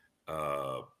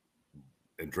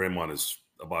 And Draymond is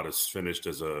about as finished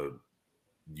as a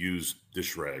used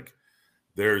dish rag.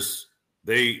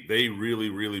 They really,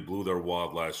 really blew their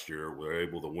wad last year. We were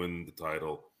able to win the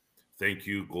title. Thank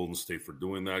you, Golden State, for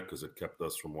doing that because it kept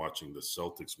us from watching the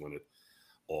Celtics win it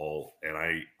all. And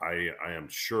I am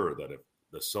sure that if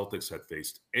the Celtics had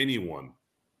faced anyone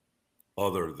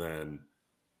other than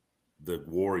the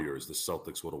Warriors, the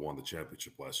Celtics would have won the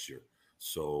championship last year.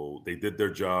 So they did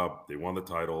their job. They won the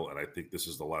title, and I think this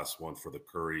is the last one for the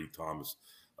Curry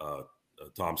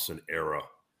Thompson era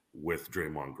with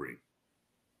Draymond Green.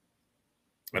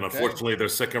 And unfortunately, their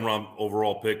second-round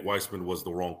overall pick, Wiseman, was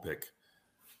the wrong pick.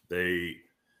 They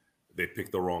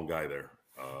picked the wrong guy there.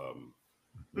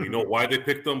 We know why they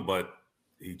picked him, but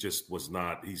he just was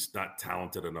not. He's not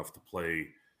talented enough to play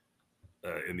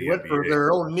in the NBA. For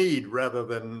their own need rather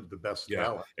than the best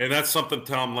talent. And that's something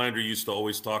Tom Landry used to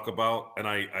always talk about. And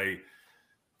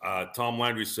Tom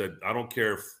Landry said, I don't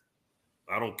care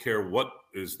what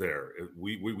is there.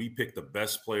 We pick the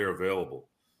best player available.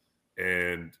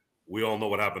 And we all know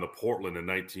what happened to Portland in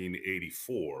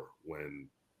 1984 when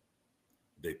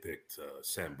they picked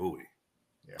Sam Bowie.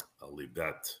 Yeah, I'll leave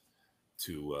that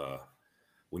to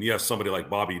when you have somebody like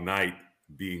Bobby Knight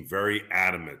being very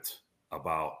adamant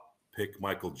about pick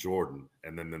Michael Jordan,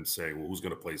 and then them saying, well, who's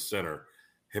going to play center?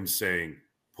 Him saying,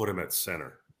 put him at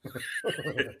center.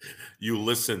 You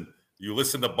listen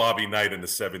to Bobby Knight in the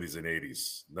 70s and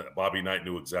 80s. Bobby Knight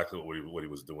knew exactly what he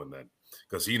was doing then,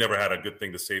 because he never had a good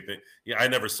thing to say. I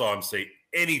never saw him say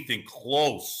anything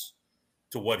close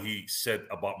to what he said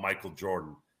about Michael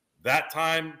Jordan. That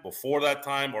time, before that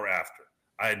time, or after.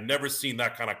 I had never seen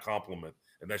that kind of compliment,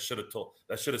 and that should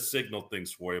have signaled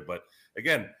things for you. But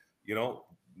again,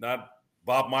 not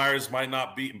Bob Myers might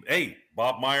not be. Hey,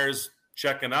 Bob Myers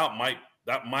checking out might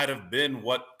have been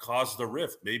what caused the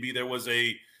rift. Maybe there was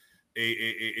a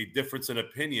difference in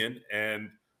opinion, and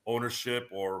ownership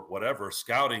or whatever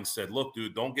scouting said, "Look,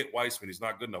 dude, don't get Weissman. He's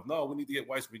not good enough. No, we need to get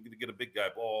Weissman. We need to get a big guy."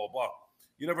 Blah blah blah.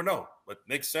 You never know, but it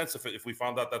makes sense if we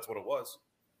found out that's what it was,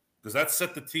 because that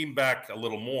set the team back a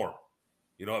little more.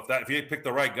 You know, if he had picked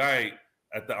the right guy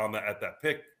at that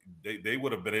pick, they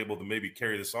would have been able to maybe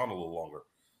carry this on a little longer.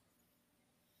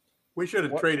 We should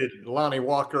have traded Lonnie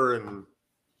Walker and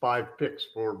 5 picks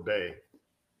for Bay.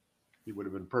 He would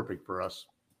have been perfect for us.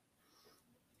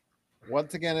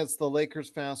 Once again, it's the Lakers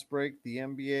Fast Break. The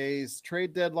NBA's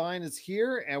trade deadline is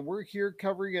here, and we're here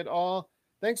covering it all.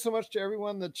 Thanks so much to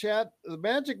everyone in the chat. The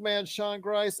Magic Man, Sean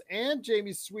Grice, and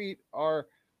Jamie Sweet, our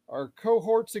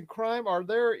cohorts in crime, are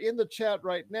there in the chat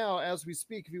right now as we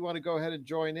speak. If you want to go ahead and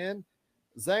join in.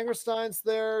 Zangerstein's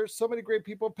there. So many great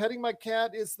people. Petting My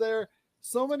Cat is there.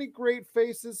 So many great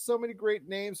faces. So many great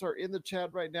names are in the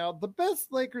chat right now. The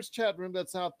best Lakers chat room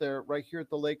that's out there right here at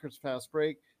the Lakers Fast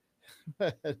Break.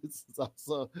 This is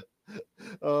also,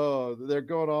 they're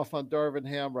going off on Darvin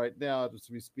Ham right now as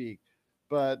we speak.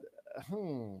 But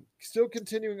still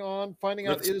continuing on, finding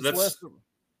out it is less.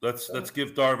 Let's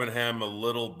give Darvin Ham a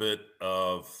little bit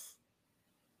of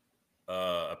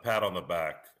a pat on the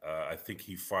back. I think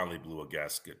he finally blew a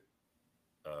gasket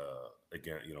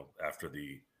again. You know, after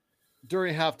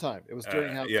during halftime. It was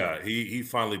during halftime. Yeah, he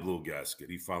finally blew a gasket.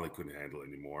 He finally couldn't handle it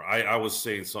anymore. I was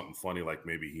saying something funny, like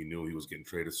maybe he knew he was getting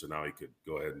traded, so now he could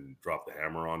go ahead and drop the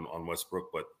hammer on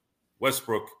Westbrook. But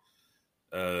Westbrook,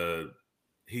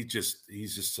 he's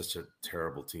just such a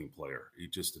terrible team player. He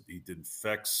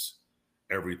infects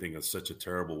everything in such a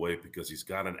terrible way because he's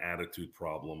got an attitude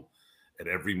problem at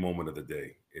every moment of the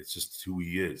day. It's just who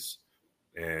he is.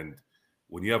 And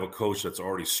when you have a coach that's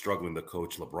already struggling to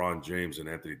coach LeBron James and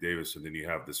Anthony Davis, and then you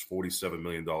have this $47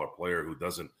 million player who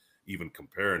doesn't even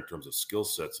compare in terms of skill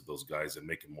sets of those guys and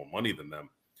making more money than them,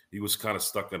 he was kind of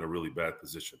stuck in a really bad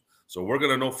position. So we're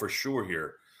going to know for sure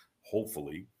here.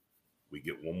 Hopefully we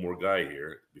get one more guy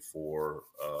here before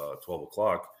 12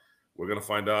 o'clock. We're going to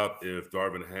find out if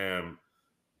Darvin Ham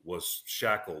was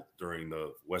shackled during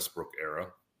the Westbrook era.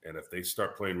 And if they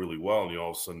start playing really well and you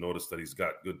all of a sudden notice that he's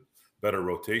got better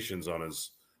rotations on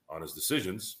his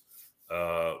decisions,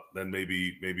 then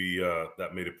maybe that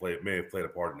may have played a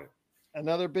part in it.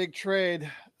 Another big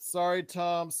trade. Sorry,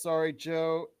 Tom. Sorry,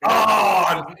 Joe.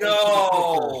 Oh,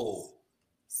 no.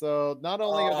 So not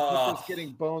only are the Clippers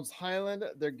getting Bones Highland,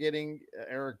 they're getting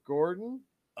Eric Gordon.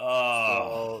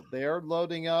 So they are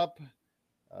loading up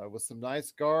with some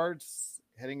nice guards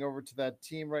heading over to that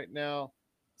team right now.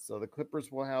 So the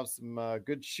Clippers will have some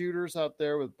good shooters out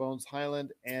there with Bones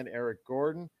Highland and Eric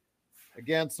Gordon.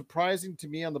 Again, surprising to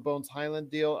me on the Bones Highland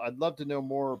deal. I'd love to know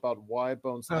more about why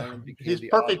Bones Highland became he's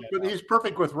perfect. He's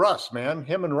perfect with Russ, man.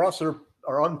 Him and Russ are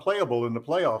unplayable in the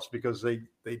playoffs because they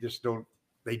just don't.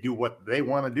 They do what they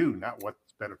want to do, not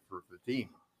what's better for the team.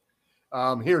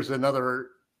 Here's another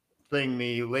thing: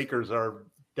 the Lakers are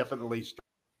definitely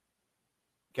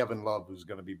Kevin Love, who's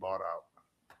going to be bought out.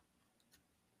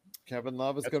 Kevin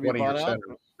Love is going to be bought out.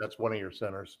 That's one of your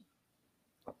centers.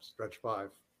 Stretch 5.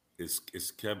 Is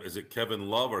it Kevin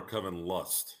Love or Kevin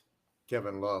Lust?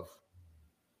 Kevin Love.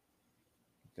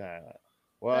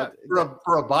 Well,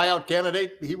 for a buyout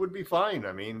candidate, he would be fine.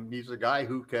 I mean, he's a guy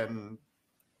who can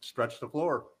stretch the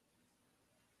floor.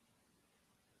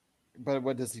 But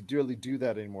what does he really do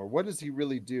that anymore? What does he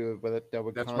really do?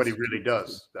 That's what he really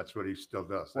does. That's what he still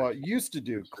does. Well, used to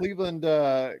do. Cleveland.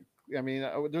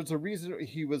 There's a reason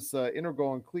he was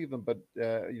integral in Cleveland, but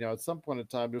at some point in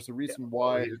time, there's a reason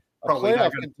why. He's probably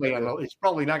not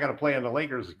going to play on the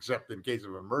Lakers except in case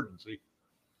of emergency.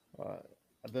 But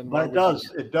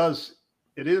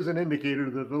it is an indicator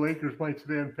that the Lakers might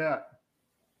stand pat.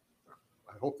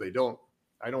 I hope they don't.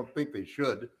 I don't think they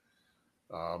should.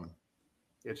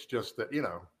 It's just that,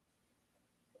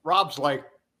 Rob's like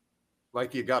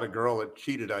you got a girl that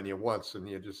cheated on you once and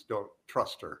you just don't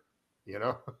trust her,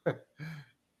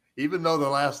 even though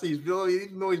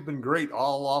even though he's been great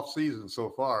all off season so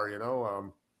far,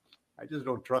 I just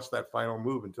don't trust that final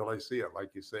move until I see it, like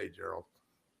you say, Gerald.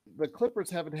 The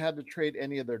Clippers haven't had to trade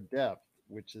any of their depth,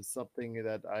 which is something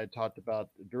that I talked about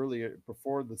earlier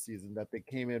before the season, that they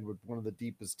came in with one of the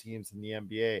deepest teams in the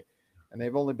NBA, and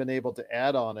they've only been able to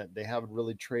add on it. They haven't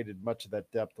really traded much of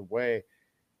that depth away.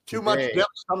 Too much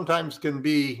depth sometimes can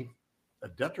be a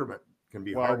detriment, can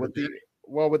be hard to do.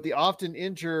 Well, with the often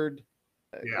injured,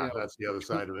 that's the other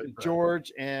side of it.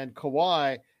 George and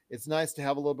Kawhi, it's nice to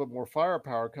have a little bit more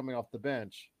firepower coming off the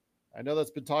bench. I know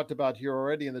that's been talked about here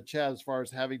already in the chat as far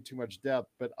as having too much depth,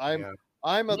 but I'm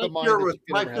of the mind.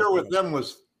 My fear with them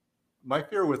was My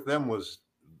fear with them was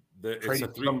It's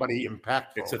trading somebody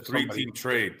impactful. It's a three-team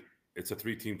trade. It's a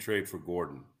three-team trade for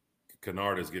Gordon.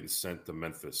 Kennard is getting sent to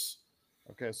Memphis.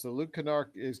 Okay, so Luke Kennard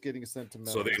is getting sent to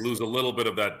Memphis. So they lose a little bit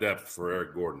of that depth for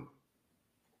Eric Gordon.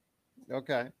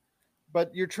 Okay.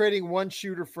 But you're trading one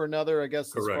shooter for another, I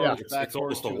guess. Correct. It's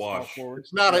almost a wash.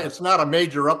 It's not a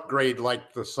major upgrade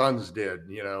like the Suns did.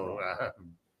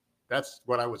 That's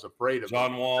what I was afraid of.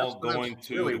 John Wall going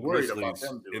to the Grizzlies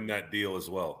in that deal as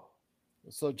well.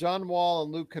 So John Wall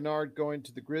and Luke Kennard going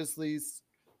to the Grizzlies.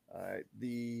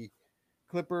 The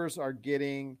Clippers are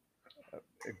getting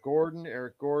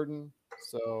Eric Gordon.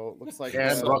 So looks like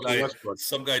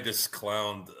some guy just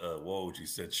clowned Woj. He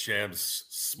said Shams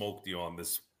smoked you on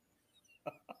this.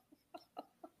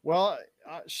 Well,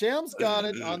 Shams got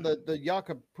it on the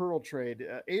Jakob Pearl trade.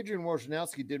 Adrian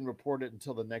Wojnarowski didn't report it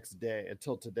until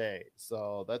today.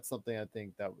 So that's something I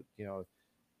think that would,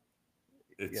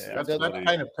 that's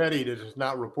kind of petty to just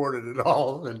not report it at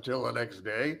all until the next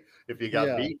day if you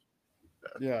got beat.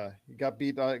 Yeah, he got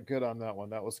beat good on that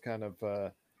one. That was kind of,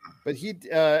 but he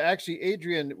actually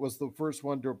Adrian was the first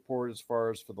one to report as far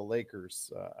as for the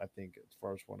Lakers. I think as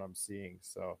far as what I'm seeing.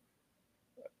 So.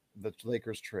 The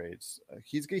Lakers trades.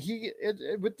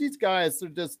 With these guys,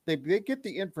 they get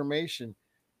the information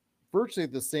virtually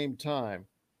at the same time.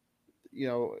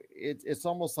 It's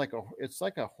almost like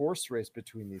a horse race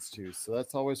between these two. So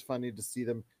that's always funny to see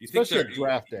them, especially at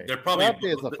draft day. They're probably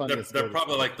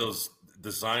like those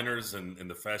designers in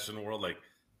the fashion world. Like,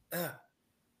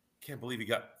 can't believe he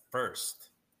got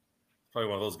first. Probably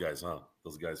one of those guys, huh?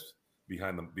 Those guys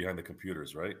behind the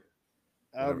computers, right?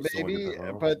 Maybe,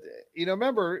 but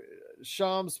remember,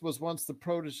 Shams was once the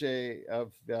protege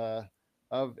of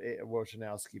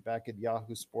Wojnarowski back at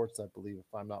Yahoo Sports, I believe, if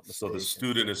I'm not mistaken. So the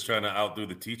student is trying to outdo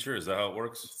the teacher. Is that how it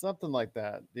works? Something like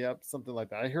that. Yep, something like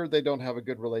that. I heard they don't have a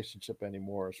good relationship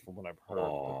anymore, from what I've heard.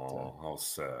 Oh, how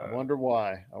sad! I wonder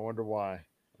why.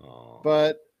 Oh.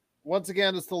 But once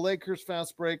again, it's the Lakers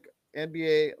Fast Break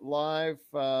NBA Live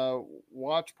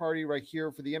watch party right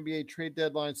here for the NBA Trade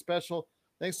Deadline Special.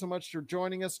 Thanks so much for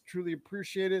joining us. Truly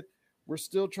appreciate it. We're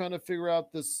still trying to figure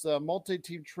out this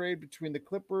multi-team trade between the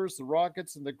Clippers, the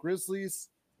Rockets, and the Grizzlies.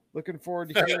 Looking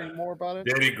forward to hearing more about it.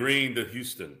 Danny Green to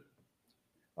Houston.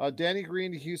 Danny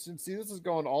Green to Houston. See, this is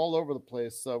going all over the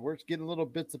place. We're getting little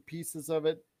bits and pieces of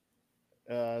it.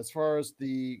 As far as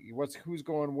who's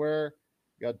going where,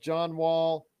 you got John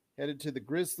Wall headed to the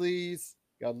Grizzlies.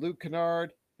 You got Luke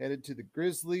Kennard headed to the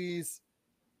Grizzlies.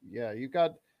 Yeah, you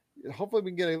got. Hopefully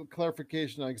we can get a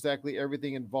clarification on exactly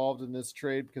everything involved in this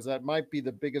trade, because that might be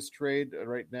the biggest trade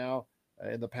right now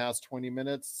in the past 20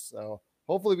 minutes. So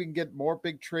hopefully we can get more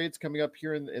big trades coming up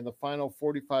here in the final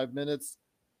 45 minutes.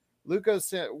 Luca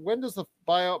said, when does the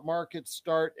buyout market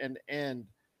start and end?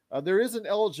 There is an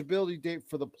eligibility date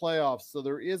for the playoffs. So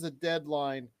there is a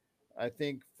deadline, I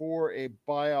think, for a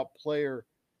buyout player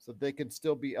so they can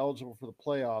still be eligible for the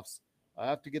playoffs. I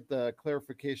have to get the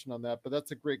clarification on that, but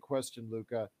that's a great question,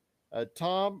 Luca.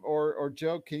 Tom or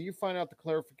Joe, can you find out the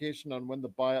clarification on when the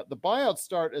buyouts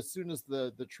start as soon as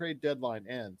the trade deadline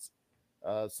ends?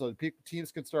 So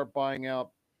teams can start buying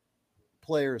out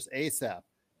players ASAP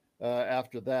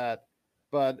after that.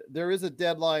 But there is a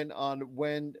deadline on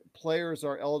when players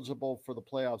are eligible for the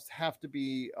playoffs, have to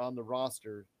be on the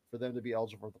roster for them to be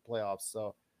eligible for the playoffs.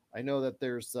 So I know that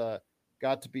there's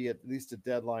got to be at least a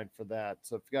deadline for that.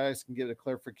 So if you guys can get a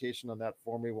clarification on that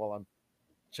for me while I'm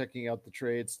checking out the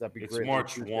trades, that'd be great. It's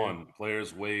March 1.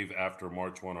 Players waived after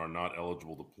March 1 are not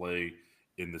eligible to play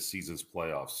in the season's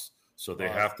playoffs. So they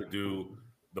have to do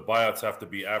the buyouts have to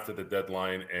be after the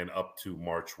deadline and up to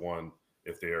March 1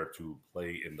 if they are to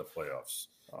play in the playoffs.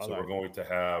 So we're going to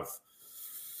have,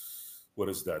 what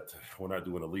is that? We're not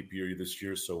doing a leap year this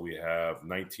year, so we have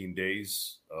 19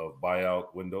 days of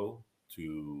buyout window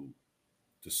to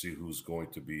see who's going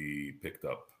to be picked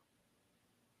up.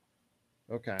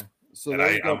 Okay. So and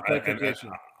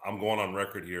I'm going on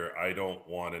record here. I don't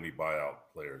want any buyout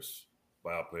players.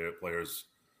 Players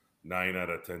 9 out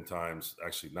of 10 times,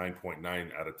 actually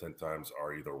 9.9 out of 10 times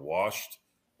are either washed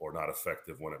or not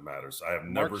effective when it matters. I have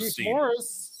never seen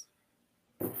Morris.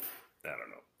 I don't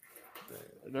know.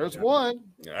 There's one.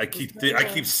 I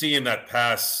keep seeing that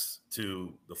pass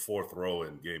to the fourth row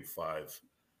in Game 5.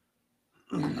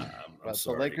 But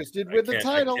the Lakers did win the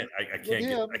title. I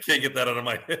can't get that out of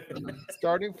my head.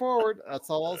 Starting forward, that's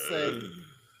all I'll say.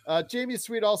 Jamie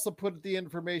Sweet also put the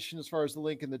information as far as the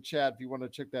link in the chat if you want to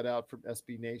check that out from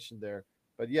SB Nation there.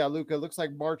 But yeah, Luca, it looks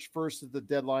like March 1st is the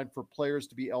deadline for players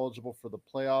to be eligible for the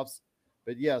playoffs.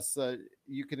 But yes,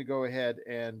 you can go ahead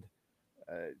and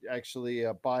actually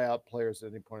buy out players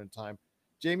at any point in time.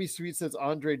 Jamie Sweet says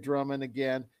Andre Drummond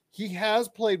again. He has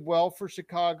played well for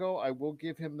Chicago. I will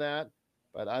give him that,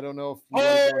 but I don't know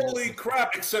if Holy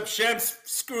crap! Except Shams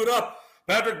screwed up.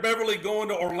 Patrick Beverly going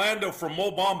to Orlando for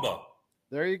Mo Bamba.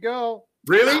 There you go.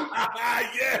 Really?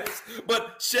 Yes,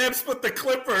 but Shams put the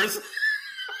Clippers.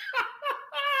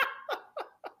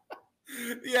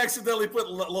 He accidentally put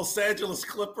Los Angeles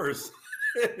Clippers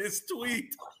in his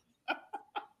tweet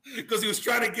because he was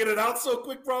trying to get it out so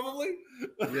quick, probably.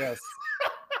 Yes.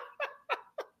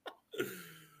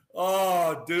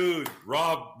 Oh, dude.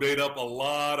 Rob made up a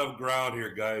lot of ground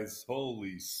here, guys.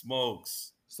 Holy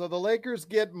smokes. So the Lakers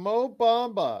get Mo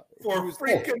Bamba. For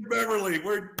freaking Beverly.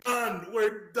 We're done.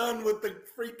 We're done with the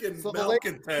freaking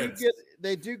malcontents.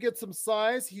 They do get some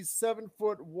size. He's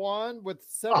 7'1" with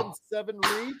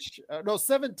 7'7" reach.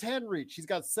 7'10" reach. He's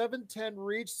got 7'10"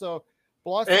 reach. So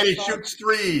blocks. And he shoots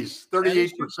threes,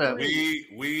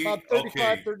 38%. We about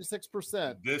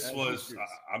 36%. This was.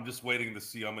 I'm just waiting to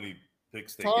see how many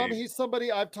picks they Tom, gave. he's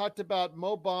somebody I've talked about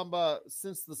Mo Bamba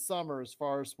since the summer as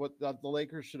far as what the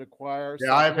Lakers should acquire.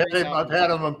 Yeah, I've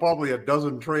had him in probably a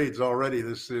dozen trades already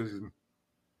this season.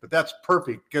 But that's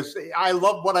perfect because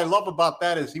what I love about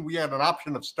that is we have an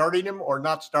option of starting him or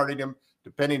not starting him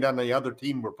depending on the other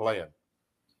team we're playing.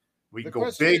 We can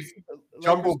go big,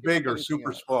 jumbo big, or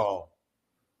super small.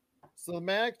 So the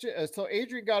Magic, so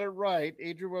Adrian got it right.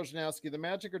 Adrian Wojnarowski. The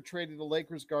Magic are trading the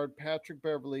Lakers guard Patrick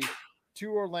Beverly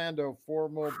to Orlando for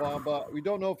Mo Bamba. We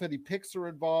don't know if any picks are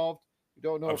involved. We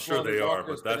don't know. I'm sure they are,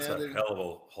 but that's a hell of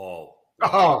a haul.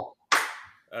 Oh,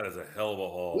 that is a hell of a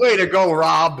haul. Way to go,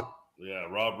 Rob. Yeah,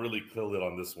 Rob really killed it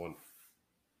on this one.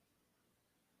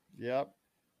 Yep.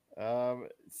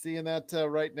 Seeing that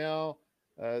right now,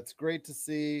 it's great to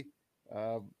see.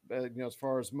 As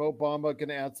far as Mo Bamba, going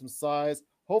to add some size.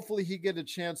 Hopefully, he get a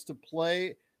chance to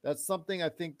play. That's something I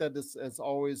think that is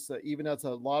always, even as a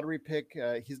lottery pick,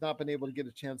 he's not been able to get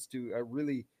a chance to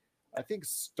really, I think,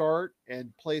 start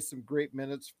and play some great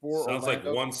minutes for Sounds Orlando.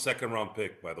 like 1 second-round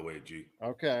pick, by the way, G.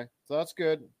 Okay, so that's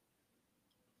good.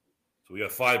 So we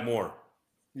got 5 more.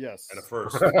 Yes. And a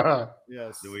first.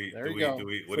 Yes. What do you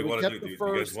So want to do? Do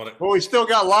you guys want to? Well, we still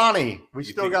got Lonnie. You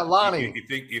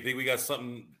think we got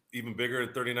something even bigger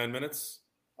in 39 minutes?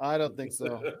 I don't think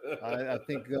so. I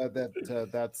think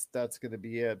that's going to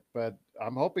be it. But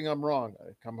I'm hoping I'm wrong.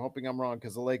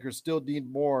 Because the Lakers still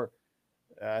need more.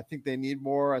 I think they need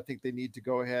more. I think they need to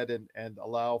go ahead and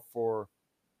allow for,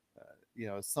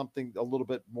 something a little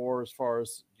bit more as far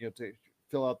as, to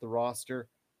fill out the roster.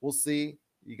 We'll see.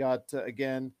 You got,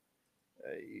 the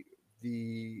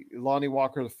Lonnie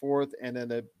Walker IV and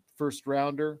then a first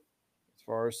rounder as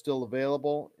far as still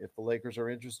available. If the Lakers are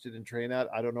interested in trading that,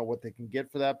 I don't know what they can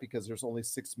get for that because there's only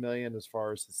 $6 million as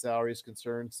far as the salary is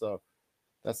concerned. So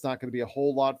that's not going to be a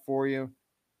whole lot for you.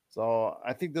 So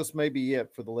I think this may be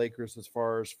it for the Lakers as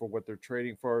far as for what they're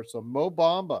trading for. So Mo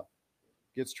Bamba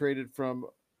gets traded from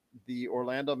the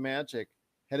Orlando Magic,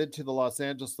 headed to the Los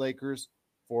Angeles Lakers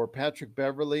for Patrick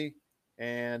Beverly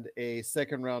and a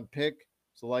second-round pick.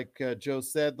 So like Joe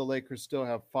said, the Lakers still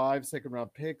have 5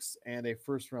 second-round picks and a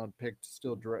first-round pick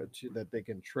that they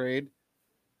can trade.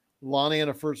 Lonnie and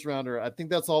a first-rounder. I think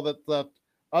that's all that's left,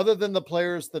 other than the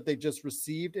players that they just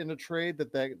received in a trade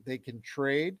that they can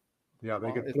trade. Yeah,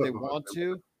 they can if they want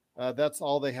to. That's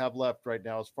all they have left right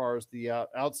now as far as the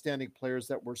outstanding players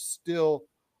that were still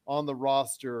on the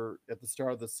roster at the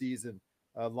start of the season.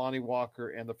 Lonnie Walker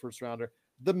and the first-rounder.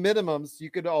 The minimums, you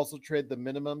could also trade the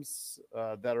minimums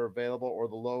that are available or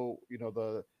the low,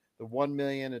 the $1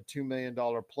 million and $2 million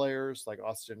players like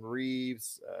Austin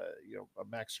Reeves,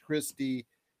 Max Christie,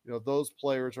 those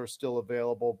players are still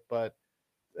available. But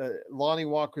Lonnie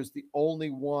Walker is the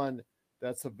only one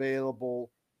that's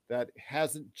available that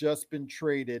hasn't just been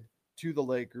traded to the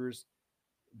Lakers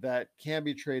that can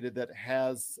be traded that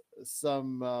has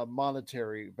some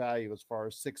monetary value as far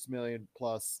as $6 million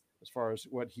plus as far as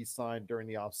what he signed during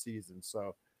the offseason.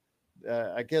 So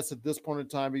I guess at this point in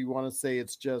time, you want to say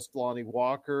it's just Lonnie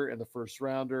Walker and the first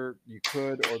rounder, you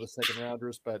could, or the second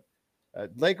rounders. But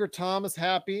Laker Tom is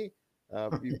happy.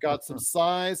 You've got some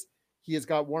size. He has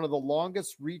got one of the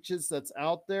longest reaches that's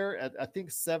out there at, I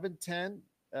think, 7'10",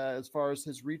 as far as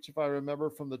his reach, if I remember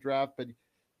from the draft. But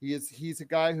he's a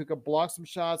guy who can block some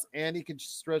shots and he can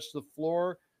stretch the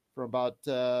floor for about,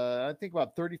 I think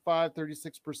about 35,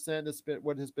 36% has been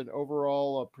what has been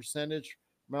overall percentage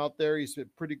from out there. He's been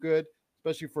pretty good,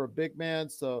 especially for a big man.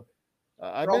 So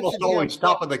I almost always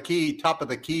top of the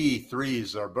key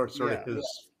threes are sort of his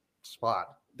spot.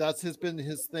 That's been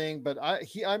his thing. But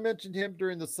I mentioned him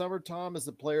during the summer, Tom, as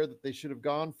a player that they should have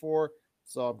gone for.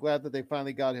 So I'm glad that they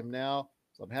finally got him now.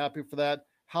 So I'm happy for that.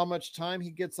 How much time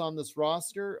he gets on this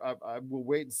roster, I will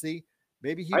wait and see.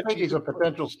 Maybe I think he's a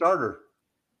potential starter.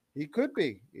 He could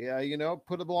be. Yeah,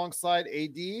 put him alongside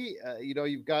AD.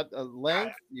 You've got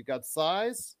length, you've got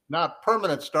size. Not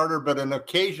permanent starter, but an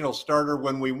occasional starter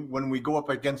when we go up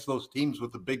against those teams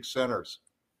with the big centers.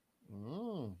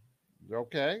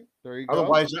 Okay, there you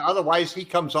go. Otherwise, he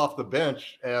comes off the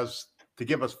bench as to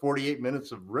give us 48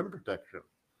 minutes of rim protection.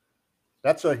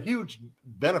 That's a huge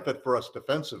benefit for us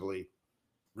defensively.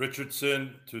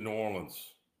 Richardson to New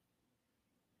Orleans.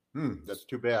 That's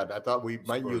too bad. I thought we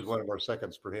might use one of our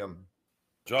seconds for him.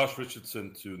 Josh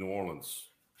Richardson to New Orleans.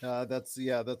 That's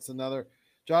another.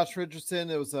 Josh Richardson,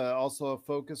 it was also a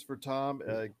focus for Tom,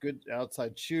 a good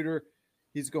outside shooter.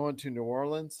 He's going to New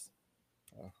Orleans,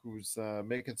 who's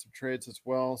making some trades as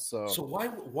well. So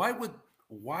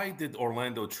why did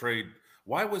Orlando trade?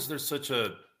 Why was there such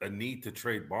a need to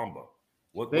trade Bamba?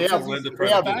 They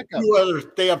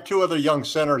have two other young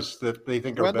centers that they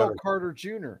think are Wendell better. Carter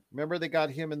Jr. Remember, they got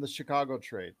him in the Chicago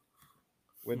trade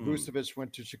when Vucevic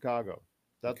went to Chicago.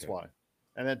 That's why.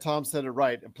 And then Tom said it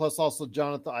right. And plus, also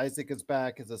Jonathan Isaac is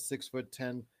back as a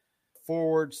 6'10"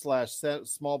 forward /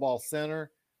 small ball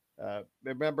center.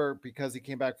 Remember, because he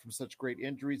came back from such great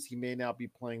injuries, he may now be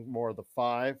playing more of the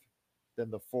 5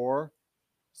 than the 4.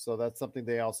 So that's something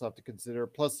they also have to consider.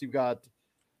 Plus, you've got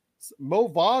Mo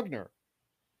Wagner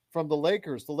from the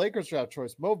Lakers draft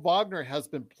choice. Mo Wagner has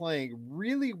been playing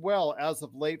really well as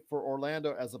of late for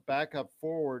Orlando as a backup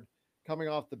forward coming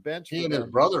off the bench. He and his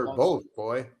brother both,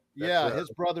 boy. His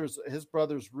brother's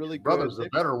really good. Brother's the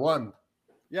better one.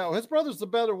 Yeah, well, his brother's the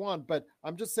better one, but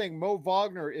I'm just saying Mo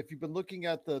Wagner, if you've been looking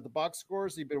at the box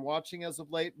scores you've been watching as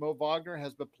of late, Mo Wagner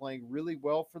has been playing really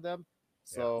well for them.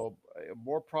 So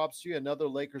more props to you. Another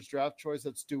Lakers draft choice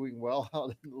that's doing well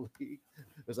out in the league.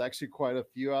 There's actually quite a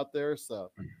few out there.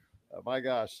 So, my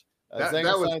gosh. That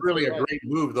was really a great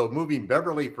move, though, moving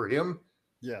Beverly for him.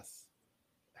 Yes.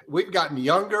 We've gotten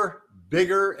younger,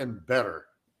 bigger, and better.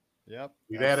 Yep.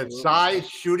 We've added size,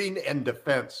 shooting, and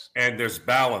defense. And there's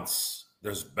balance.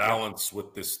 There's balance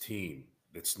with this team.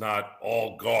 It's not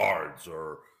all guards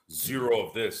or zero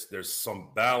of this. There's some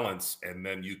balance, and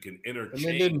then you can interchange.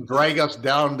 And they didn't drag us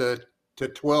down to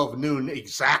 12 noon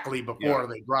exactly before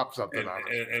they drop something on us.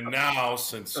 And now,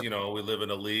 since, we live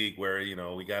in a league where,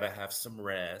 we got to have some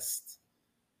rest.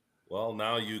 Well,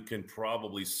 now you can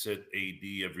probably sit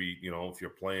AD every, if you're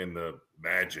playing the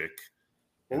Magic.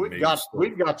 Well,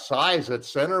 we've got size at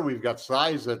center. We've got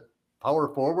size at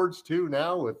power forwards too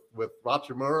now with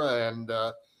Hachimura and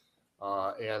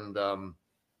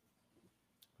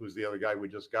who's the other guy we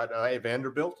just got?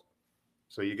 Vanderbilt.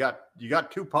 So you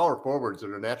got two power forwards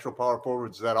that are natural power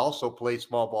forwards that also play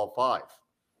small ball 5.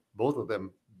 Both of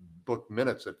them book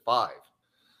minutes at 5.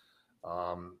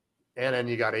 And then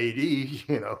you got AD,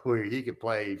 where he can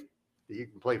play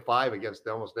 5 against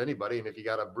almost anybody. And if you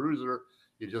got a bruiser,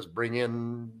 you just bring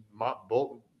in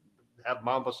have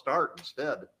Mamba start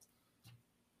instead.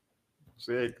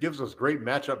 So it gives us great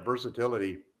matchup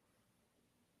versatility.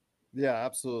 Yeah,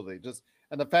 absolutely.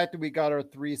 And the fact that we got our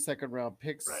 3 second-round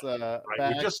picks back.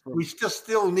 We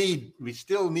still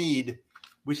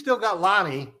got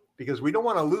Lonnie because we don't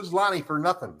want to lose Lonnie for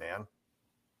nothing, man.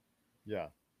 Yeah.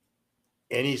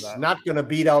 And he's not going to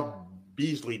beat out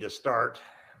Beasley to start.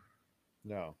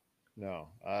 No.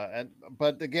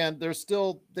 But again, there's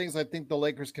still things I think the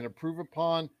Lakers can improve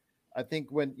upon. I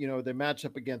think when, they match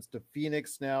up against the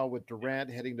Phoenix now with Durant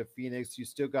heading to Phoenix, you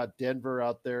still got Denver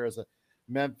out there as a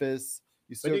Memphis.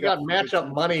 You got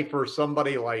matchup money for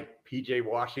somebody like PJ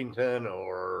Washington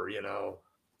or,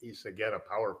 he's again a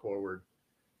power forward.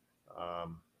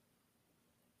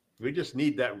 We just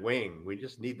need that wing. We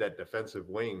just need that defensive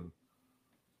wing.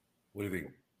 What do you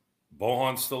think?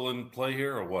 Bohan's still in play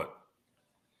here or what?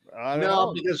 I don't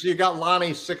know. Because you got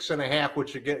Lonnie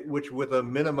 6.5, which with a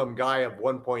minimum guy of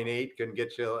 1.8 can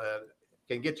get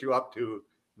you up to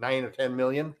 9 or 10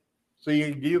 million. So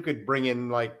you could bring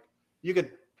in you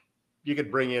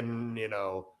could bring in,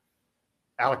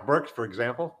 Alec Burks, for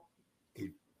example.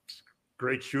 He's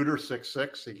great shooter,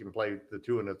 6'6". He can play the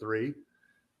 2 and the 3.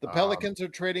 The Pelicans are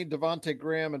trading Devontae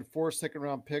Graham and 4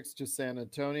 second-round picks to San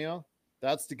Antonio.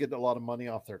 That's to get a lot of money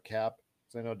off their cap.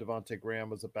 So I know Devontae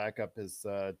Graham was a backup, is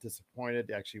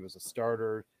disappointed. Actually, was a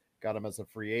starter. Got him as a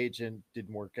free agent.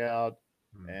 Didn't work out.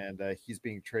 And he's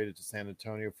being traded to San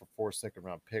Antonio for 4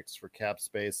 second-round picks for cap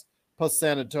space. Plus,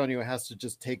 San Antonio has to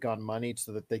just take on money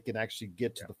so that they can actually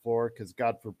get to the floor because,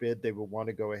 God forbid, they would want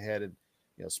to go ahead and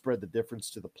spread the difference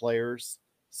to the players.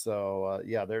 So,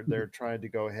 they're trying to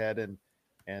go ahead and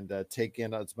take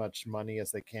in as much money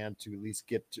as they can to at least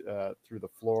get through the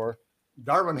floor.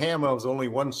 Darvin Ham is only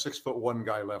one 6'1"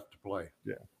 guy left to play.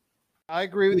 Yeah, I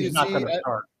agree with you. He's not going to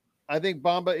start. I think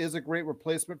Bamba is a great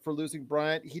replacement for losing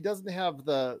Bryant. He doesn't have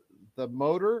the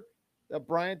motor that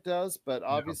Bryant does, but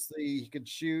obviously he can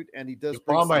shoot and he does. If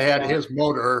Bamba had his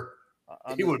motor,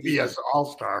 he would be an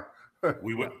all-star.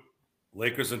 We would.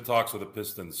 Lakers in talks with the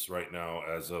Pistons right now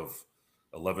as of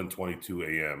 11:22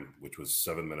 a.m., which was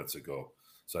 7 minutes ago.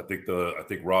 So I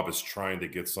think Rob is trying to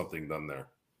get something done there.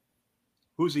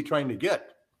 Who's he trying to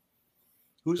get?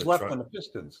 Who's left on the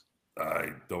Pistons?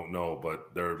 I don't know,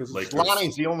 but they're Lakers.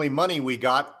 Lonnie's the only money we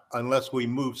got unless we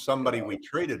move somebody we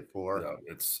traded for. Yeah,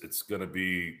 it's going to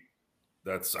be.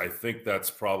 I think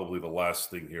that's probably the last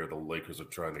thing here. The Lakers are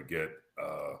trying to get.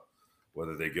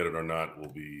 Whether they get it or not will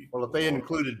be. Well, if they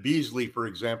included Beasley, for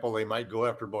example, they might go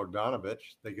after Bogdanovich.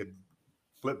 They could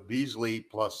flip Beasley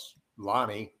plus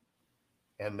Lonnie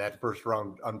and that first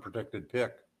round unprotected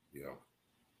pick. Yeah.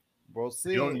 We'll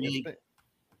see.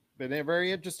 Been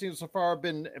very interesting so far.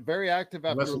 Been very active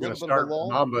after a little bit of a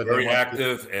lull. Very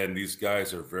active, and these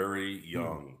guys are very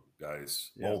young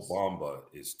guys. Yes. Mo Bamba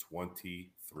is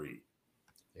 23.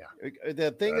 Yeah.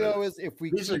 The thing though is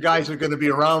these are guys who are going to be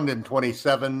around in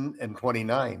 27 and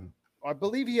 29. I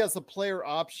believe he has a player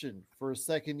option for a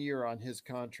second year on his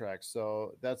contract.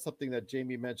 So that's something that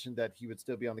Jamie mentioned, that he would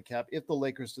still be on the cap if the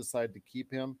Lakers decide to keep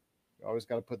him. You always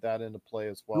got to put that into play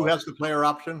as well. Who has the player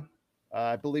option?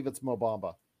 I believe it's Mo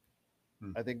Bamba.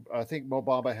 I think Mo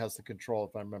Bamba has the control,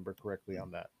 if I remember correctly,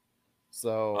 on that.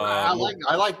 So I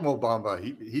like Mo Bamba.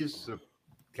 He's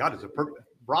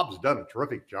Rob's done a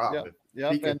terrific job.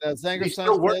 Yeah, and Zanger he's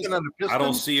still working on the Pistons. I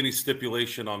don't see any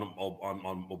stipulation on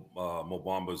Mo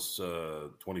Bamba's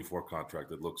 24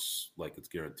 contract. It looks like it's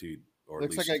guaranteed. Or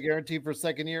looks like a guarantee for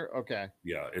second year. Okay.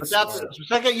 Yeah, but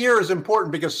second year is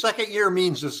important because second year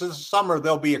means this summer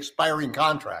they'll be expiring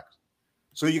contracts,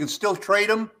 so you can still trade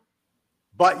them,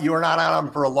 but you're not on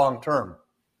them for a long term.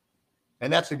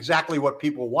 And that's exactly what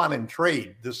people want in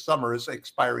trade this summer is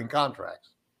expiring contracts.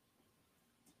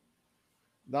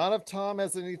 Not if Tom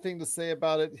has anything to say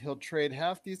about it. He'll trade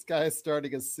half these guys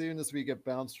starting as soon as we get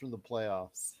bounced from the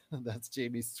playoffs. That's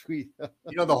Jamie's tweet.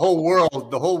 The whole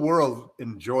world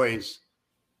enjoys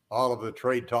all of the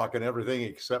trade talk and everything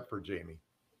except for Jamie.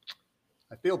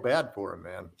 I feel bad for him,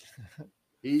 man.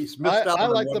 He's missed out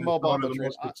on one of the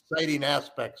most exciting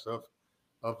aspects of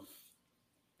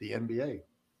the NBA.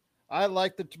 I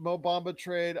like the Mo Bamba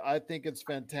trade. I think it's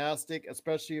fantastic,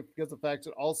 especially because of the fact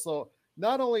that also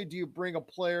not only do you bring a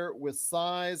player with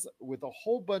size, with a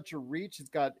whole bunch of reach, he's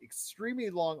got extremely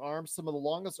long arms, some of the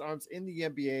longest arms in the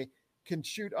NBA, can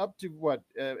shoot up to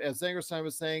as Zangerstein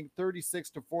was saying, 36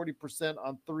 to 40%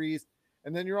 on threes.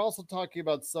 And then you're also talking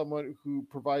about someone who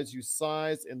provides you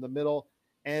size in the middle.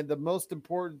 And the most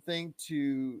important thing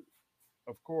to,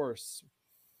 of course,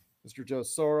 Mr. Joe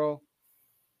Soro,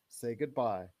 say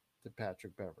goodbye to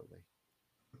Patrick Beverley.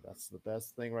 That's the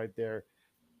best thing right there.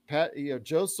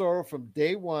 Joe Soro from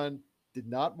day one did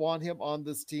not want him on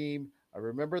this team. I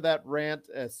remember that rant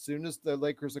as soon as the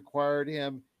Lakers acquired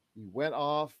him. He went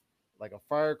off like a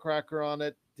firecracker on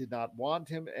it, did not want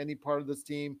him any part of this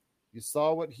team. You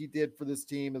saw what he did for this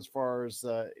team as far as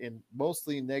in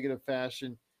mostly negative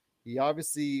fashion. He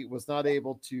obviously was not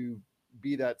able to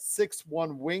be that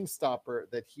 6'1" wing stopper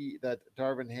that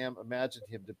Darvin Ham imagined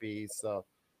him to be. So,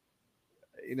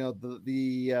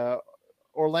 the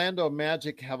Orlando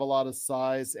Magic have a lot of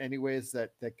size anyways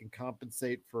that can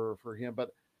compensate for him.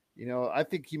 But, I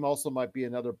think he also might be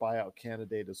another buyout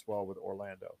candidate as well with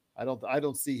Orlando. I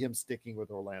don't see him sticking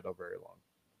with Orlando very long.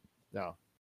 No.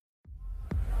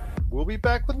 We'll be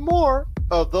back with more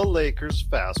of the Lakers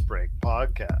Fast Break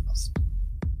podcast.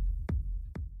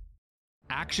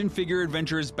 Action Figure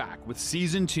Adventure is back with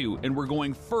Season 2, and we're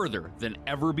going further than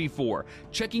ever before,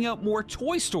 checking out more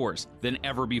toy stores than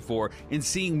ever before, and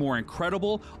seeing more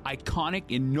incredible,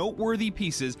 iconic, and noteworthy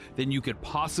pieces than you could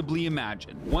possibly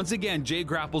imagine. Once again, Jay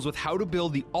grapples with how to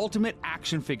build the ultimate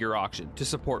action figure auction to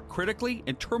support critically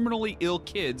and terminally ill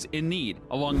kids in need.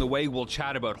 Along the way, we'll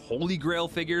chat about Holy Grail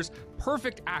figures,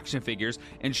 perfect action figures,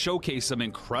 and showcase some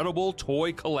incredible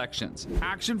toy collections.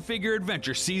 Action Figure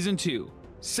Adventure Season 2.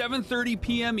 7:30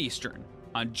 p.m. Eastern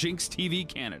on Jinx TV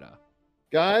Canada.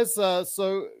 Guys,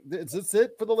 so is this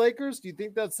it for the Lakers? Do you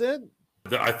think that's it?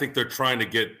 I think they're trying to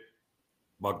get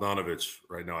Bogdanovich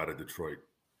right now out of Detroit.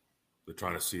 They're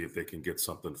trying to see if they can get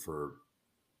something for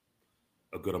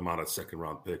a good amount of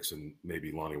second-round picks and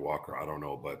maybe Lonnie Walker. I don't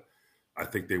know, but I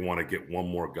think they want to get one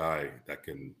more guy that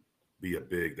can be a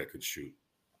big that could shoot.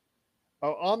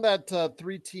 On that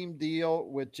 3-team deal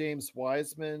with James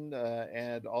Wiseman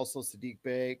and also Sadiq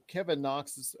Bey, Kevin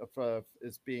Knox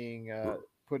is being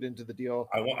put into the deal.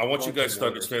 I want you guys to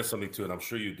understand something too, and I'm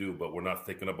sure you do, but we're not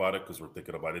thinking about it because we're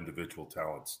thinking about individual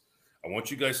talents. I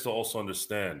want you guys to also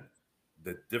understand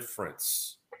the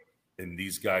difference in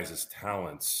these guys'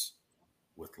 talents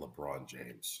with LeBron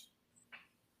James,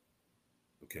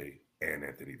 okay, and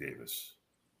Anthony Davis.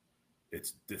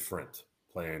 It's different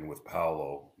playing with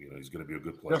Paolo. He's going to be a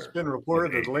good player. Just been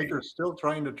reported that Lakers still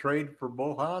trying to trade for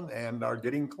Bohan and are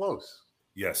getting close.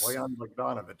 Yes. Bojan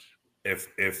Bogdanovic.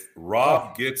 If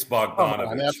Rob gets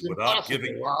Bogdanovic without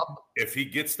giving, Rob. if he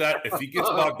gets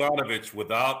Bogdanovic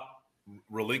without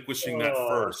relinquishing that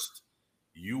first,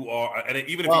 you are, and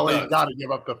even if he does, he's got to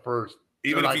give up the first.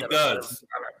 Even if he does,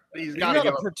 he's got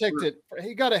to protect it.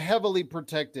 He got to heavily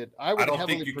protect it. I don't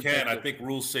think you can. I think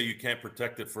rules say you can't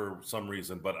protect it for some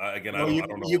reason. But I don't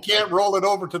know. You can't roll it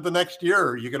over to the next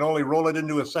year. You can only roll it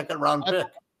into a second-round pick.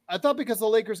 I thought because the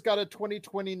Lakers got a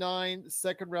 2029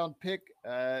 second-round pick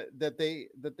that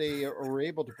they were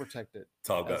able to protect it.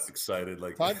 Tom got excited.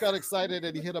 Tom got excited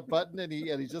and he hit a button and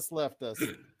he just left us.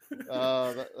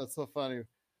 That's so funny.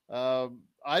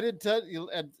 I didn't tell you,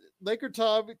 and Laker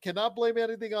Tom cannot blame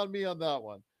anything on me on that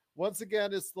one. Once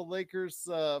again, it's the Lakers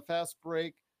Fast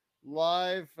Break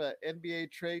live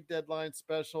NBA trade deadline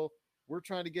special. We're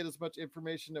trying to get as much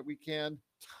information that we can.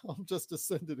 Tom just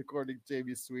ascended, according to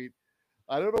Jamie Sweet.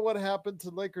 I don't know what happened to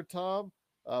Laker Tom,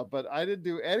 but I didn't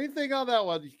do anything on that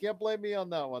one. You can't blame me on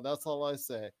that one. That's all I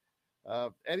say.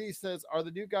 Eddie says, are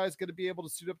the new guys going to be able to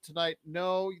suit up tonight?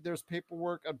 No, there's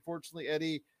paperwork. Unfortunately,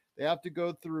 Eddie, they have to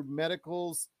go through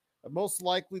medicals. Most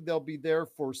likely they'll be there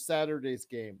for Saturday's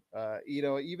game.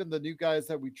 Even the new guys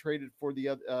that we traded for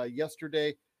the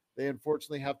yesterday, they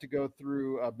unfortunately have to go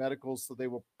through medicals, so they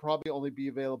will probably only be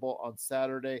available on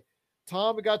Saturday.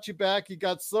 Tom, I got you back. You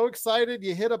got so excited,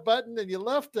 you hit a button and you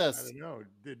left us. I don't know.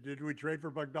 Did we trade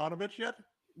for Bogdanovic yet?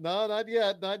 No, not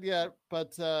yet.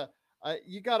 But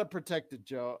you got to protect it,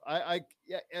 Joe.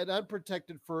 An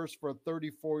unprotected first for a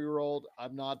 34-year-old.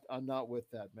 I'm not with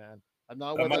that, man. I'm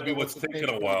not. That might be what's taking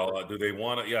a while. Do they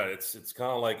want to? Yeah, it's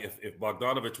kind of like if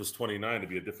Bogdanovic was 29, it'd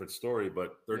be a different story.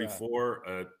 But 34,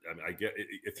 I mean, I get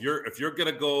if you're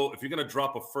gonna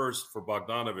drop a first for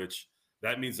Bogdanovic,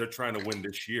 that means they're trying to win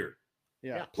this year.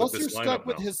 Yeah. Plus, you're stuck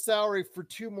with his salary for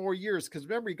 2 more years because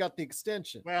remember he got the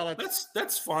extension. Well,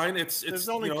 that's fine. There's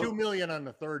only $2 million on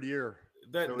the third year.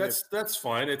 That's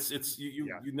fine.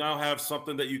 You now have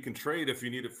something that you can trade if you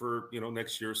need it for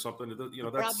next year or something.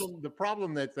 The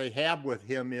problem that they have with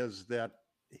him is that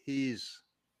he's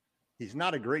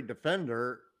not a great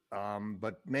defender,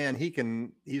 but man,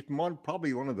 he's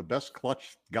probably one of the best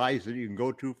clutch guys that you can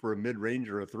go to for a mid-range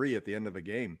or a three at the end of a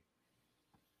game.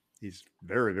 He's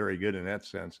very, very good in that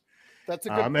sense. That's a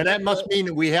good and that must mean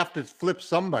that we have to flip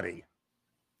somebody.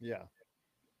 Yeah.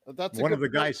 That's one of the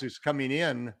guys who's coming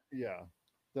in. Yeah.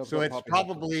 So it's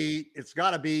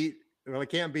got to be, it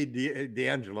can't be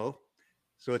D'Angelo.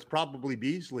 So it's probably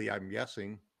Beasley, I'm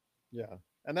guessing. Yeah.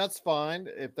 And that's fine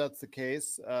if that's the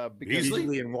case. Because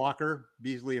Beasley and Walker.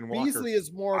 Beasley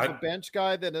is more of a bench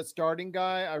guy than a starting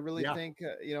guy. I really think,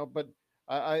 but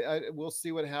I we'll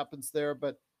see what happens there.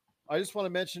 But I just want to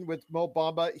mention with Mo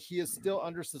Bamba, he is still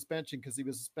under suspension because he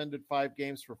was suspended 5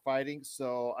 games for fighting.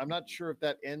 So I'm not sure if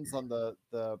that ends on the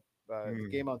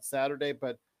game on Saturday,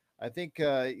 but I think,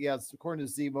 according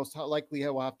to Z, most likely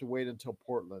we'll have to wait until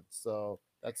Portland. So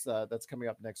that's coming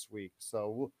up next week.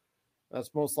 So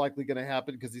that's most likely going to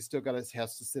happen because he still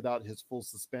has to sit out his full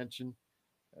suspension.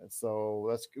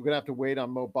 So we're going to have to wait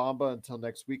on Mo Bamba until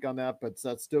next week on that, but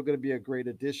that's still going to be a great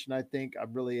addition. I think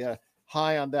I'm really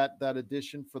high on that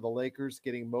addition for the Lakers,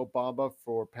 getting Mo Bamba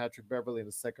for Patrick Beverley in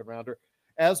the second rounder.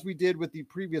 As we did with the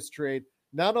previous trade,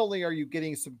 not only are you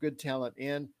getting some good talent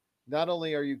in, not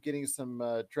only are you getting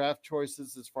some draft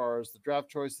choices as far as the draft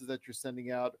choices that you're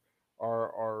sending out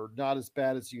are not as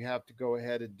bad as you have to go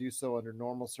ahead and do so under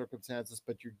normal circumstances,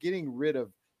 but you're getting rid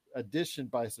of addition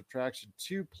by subtraction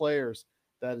 2 players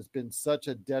that has been such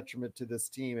a detriment to this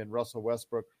team in Russell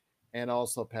Westbrook and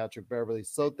also Patrick Beverley.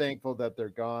 So thankful that they're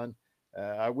gone.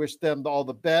 I wish them all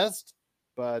the best,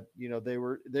 but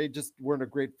they just weren't a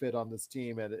great fit on this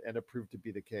team, and it proved to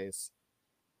be the case.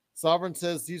 Sovereign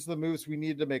says these are the moves we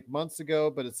needed to make months ago,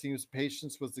 but it seems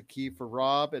patience was the key for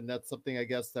Rob, and that's something I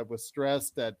guess that was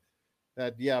stressed. That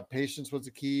patience was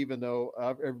the key, even though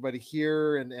everybody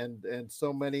here and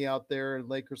so many out there in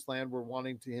Lakers land were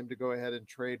wanting him to go ahead and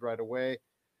trade right away.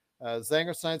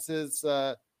 Zangerstein says.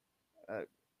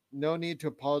 No need to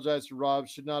apologize to Rob.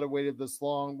 Should not have waited this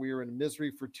long. We were in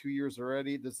misery for 2 years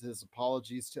already. This is his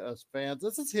apologies to us fans.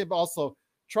 This is him also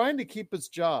trying to keep his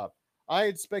job. I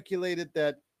had speculated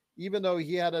that even though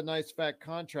he had a nice fat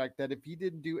contract, that if he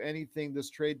didn't do anything this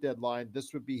trade deadline,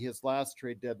 this would be his last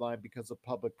trade deadline because of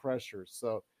public pressure.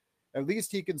 So at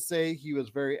least he can say he was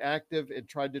very active and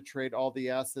tried to trade all the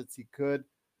assets he could,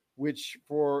 which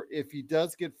for if he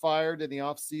does get fired in the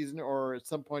offseason or at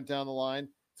some point down the line,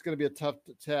 it's going to be a tough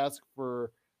task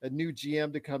for a new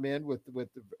GM to come in with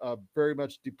very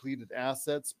much depleted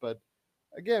assets. But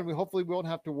again, we hopefully won't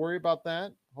have to worry about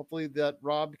that. Hopefully that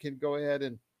Rob can go ahead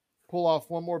and pull off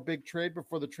one more big trade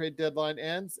before the trade deadline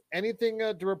ends. Anything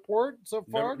to report so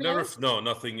far? No,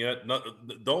 nothing yet.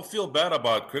 Don't feel bad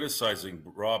about criticizing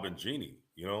Rob and Jeannie.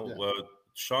 You know,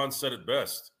 Sean said it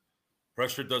best.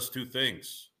 Pressure does two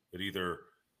things. It either,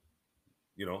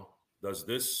 does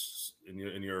this in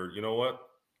your, you know what,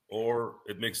 or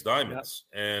it makes diamonds.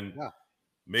 And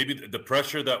maybe the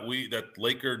pressure that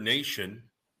Laker Nation,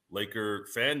 Laker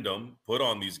fandom put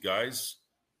on these guys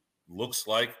looks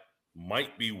like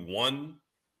might be one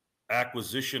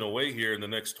acquisition away here in the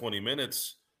next 20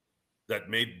 minutes that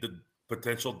made the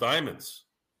potential diamonds.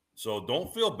 So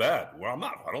don't feel bad. Well,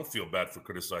 I don't feel bad for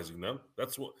criticizing them.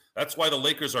 That's why the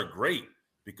Lakers are great,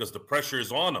 because the pressure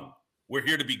is on them. We're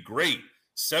here to be great.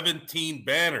 17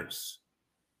 banners.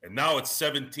 And now it's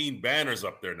 17 banners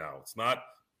up there now. It's not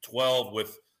 12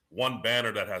 with one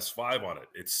banner that has 5 on it.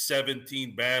 It's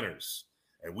 17 banners.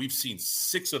 And we've seen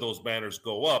 6 of those banners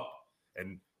go up.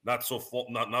 And not so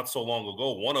long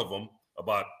ago, one of them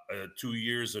about 2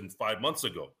 years and 5 months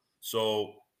ago.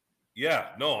 So,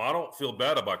 I don't feel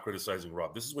bad about criticizing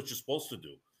Rob. This is what you're supposed to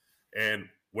do. And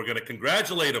we're going to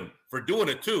congratulate him for doing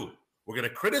it too. We're going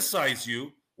to criticize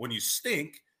you when you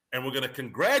stink, and we're going to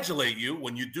congratulate you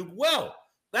when you do well.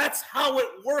 That's how it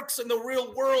works in the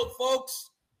real world, folks.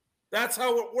 That's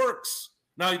how it works.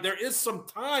 Now, there is some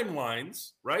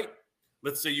timelines, right?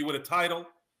 Let's say you win a title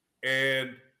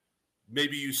and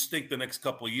maybe you stink the next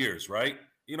couple of years, right?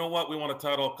 You know what? We won a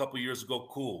title a couple of years ago.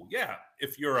 Cool. Yeah,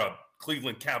 if you're a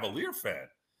Cleveland Cavalier fan.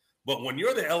 But when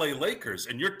you're the LA Lakers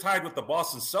and you're tied with the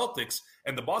Boston Celtics,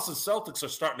 and the Boston Celtics are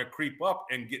starting to creep up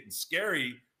and getting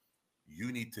scary,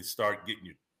 you need to start getting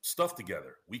your stuff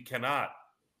together. We cannot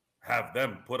have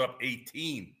them put up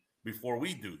 18 before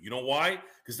we do. You know why?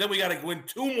 Because then we got to win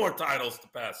 2 more titles to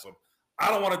pass them. I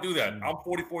don't want to do that. I'm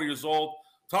 44 years old.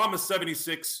 Tom is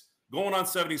 76, going on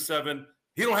 77.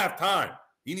 He don't have time.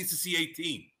 He needs to see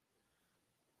 18.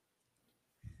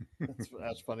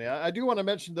 That's funny. I do want to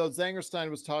mention, though, Zangerstein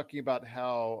was talking about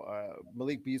how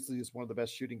Malik Beasley is one of the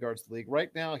best shooting guards in the league. Right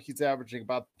now, he's averaging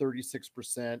about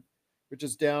 36%, which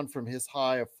is down from his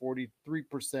high of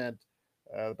 43%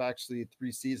 actually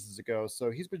 3 seasons ago. So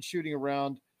he's been shooting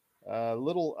around a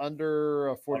little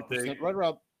under 40%, right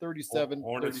around 37.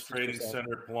 Hornets trading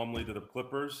Senator Plumlee to the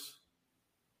Clippers.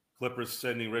 Clippers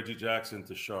sending Reggie Jackson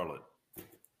to Charlotte.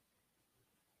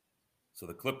 So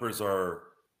the Clippers are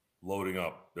loading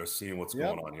up. They're seeing what's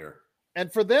going on here.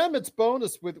 And for them, it's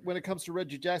bonus when it comes to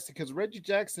Reggie Jackson, because Reggie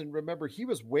Jackson, remember, he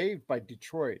was waived by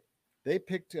Detroit. They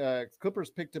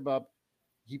Clippers picked him up.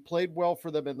 He played well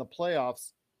for them in the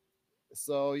playoffs.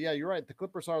 So, yeah, you're right. The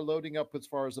Clippers are loading up as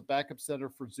far as a backup center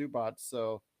for Zubac.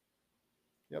 So,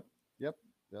 yep.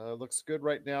 Looks good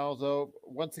right now. Though,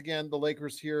 once again, the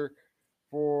Lakers here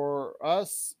for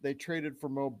us, they traded for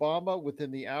Mo Bamba within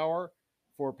the hour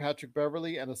for Patrick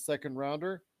Beverley and a second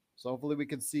rounder. So hopefully we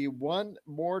can see one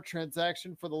more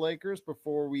transaction for the Lakers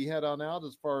before we head on out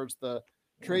as far as the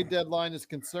trade deadline is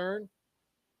concerned.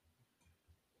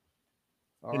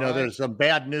 All right. There's some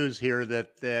bad news here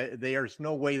that there's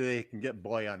no way they can get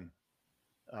Bojan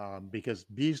because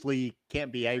Beasley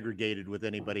can't be aggregated with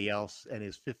anybody else, and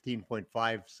his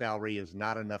 15.5 salary is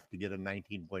not enough to get a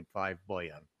 19.5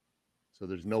 Bojan. So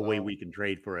there's no way we can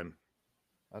trade for him.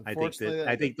 I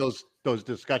think those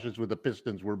discussions with the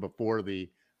Pistons were before the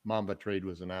Mamba trade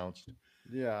was announced.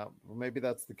 Yeah, well, maybe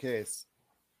that's the case.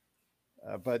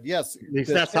 But yes, at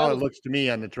least that's how it looks to me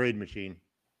on the trade machine.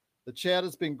 The chat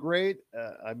has been great.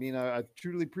 I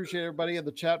truly appreciate everybody in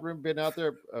the chat room being out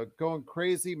there going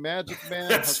crazy. Magic Man.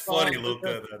 That's funny,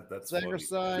 Luca. That's Zanger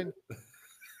sign.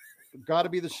 Got to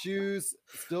be the shoes.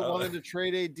 Still wanting to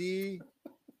trade AD.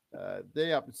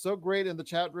 It's so great in the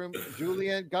chat room.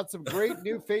 Julian got some great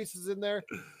new faces in there.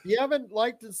 If you haven't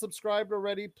liked and subscribed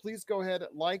already, please go ahead,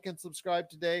 like and subscribe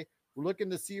today. We're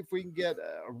looking to see if we can get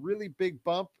a really big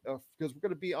bump because we're going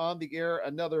to be on the air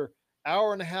another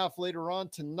hour and a half later on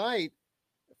tonight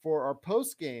for our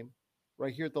post game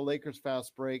right here at the Lakers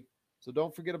Fast Break. So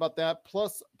don't forget about that.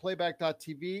 Plus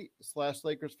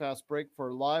playback.tv/Lakers Fast Break for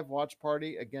a live watch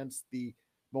party against the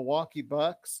Milwaukee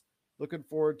Bucks. Looking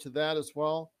forward to that as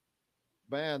well.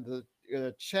 Man,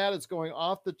 the chat is going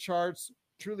off the charts.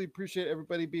 Truly appreciate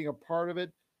everybody being a part of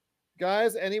it.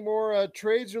 Guys, any more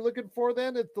trades you're looking for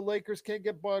then if the Lakers can't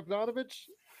get Bogdanovich?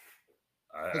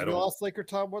 I we don't. lost Laker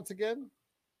Tom once again?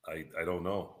 I don't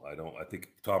know. I think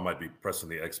Tom might be pressing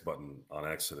the X button on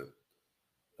accident.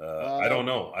 I don't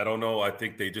know. I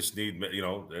think they just need,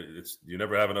 you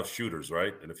never have enough shooters,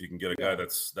 right? And if you can get a guy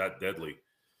that's that deadly,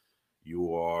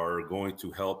 you are going to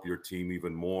help your team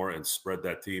even more and spread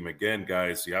that team. Again,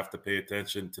 guys, you have to pay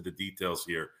attention to the details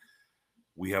here.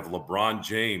 We have LeBron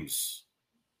James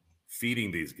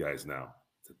feeding these guys now.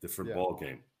 It's a different ball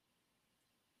game.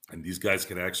 And these guys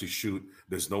can actually shoot.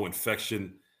 There's no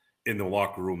infection in the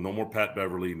locker room. No more Pat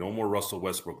Beverly. No more Russell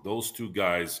Westbrook. Those two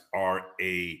guys are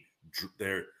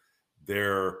they're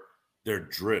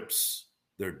drips.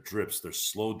 They're drips. They're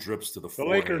slow drips to the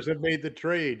forehead. Lakers have made the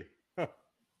trade.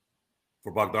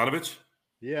 For Bogdanovich?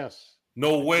 Yes.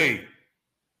 No way.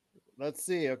 Let's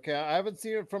see. Okay, I haven't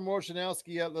seen it from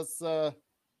Wojnarowski yet.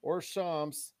 Or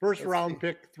Shams. First round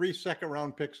pick, 3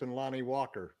 second-round picks, and Lonnie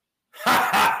Walker.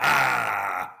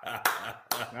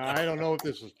 Now, I don't know if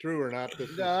this is true or not.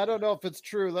 I don't know if it's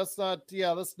true. Let's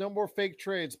no more fake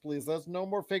trades, please. Let's no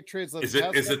more fake trades. Is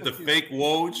it the fake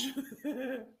Woj?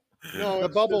 No, the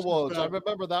bubble Woj. I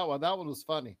remember that one. That one was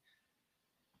funny.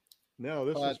 No,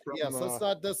 this is from... Yes,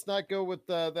 let's not go with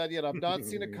that yet. I've not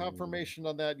seen a confirmation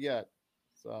on that yet.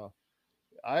 So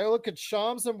I look at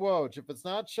Shams and Woj. If it's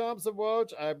not Shams and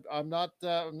Woj, I'm not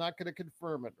going to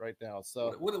confirm it right now.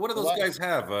 So what do those guys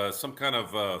have? Some kind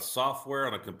of software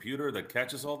on a computer that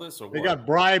catches all this, or they what? got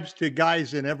bribes to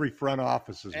guys in every front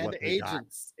office, is and what they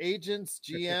agents,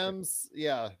 GMs.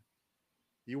 Yeah.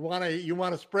 You want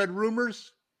to spread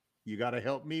rumors? You got to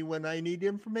help me when I need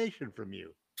information from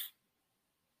you.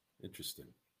 Interesting.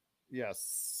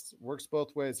 Yes, works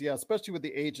both ways. Yeah, especially with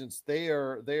the agents, they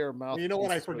are mouth. You know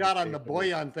what I forgot on the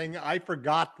Boyan thing? I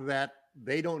forgot that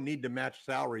they don't need to match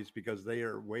salaries because they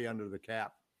are way under the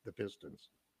cap, the Pistons.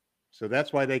 So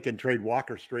that's why they can trade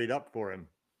Walker straight up for him.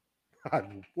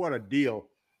 God, what a deal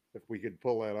if we could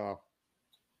pull that off.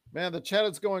 Man, the chat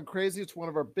is going crazy. It's one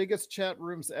of our biggest chat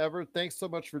rooms ever. Thanks so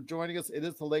much for joining us. It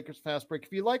is the Lakers Fast Break.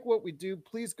 If you like what we do,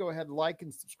 please go ahead and like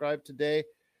and subscribe today.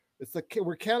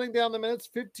 We're counting down the minutes,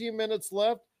 15 minutes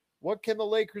left. What can the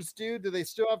Lakers do? Do they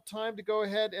still have time to go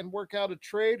ahead and work out a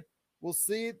trade? We'll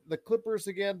see. The Clippers,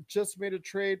 again, just made a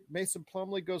trade. Mason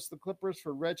Plumlee goes to the Clippers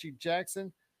for Reggie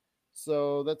Jackson.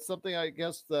 So that's something I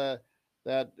guess that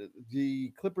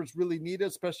the Clippers really needed,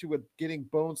 especially with getting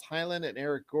Bones Highland and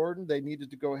Eric Gordon. They needed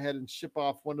to go ahead and ship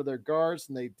off one of their guards,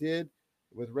 and they did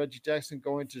with Reggie Jackson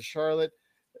going to Charlotte.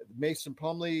 Mason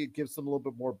Plumlee gives them a little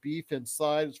bit more beef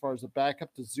inside as far as a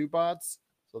backup to Zubac.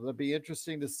 So that'll be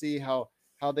interesting to see how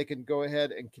they can go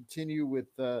ahead and continue with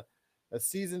a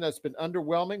season that's been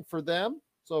underwhelming for them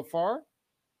so far.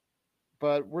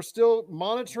 But we're still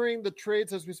monitoring the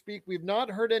trades as we speak. We've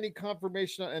not heard any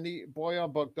confirmation on any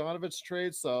Bojan Bogdanovic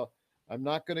trades, so I'm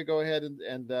not going to go ahead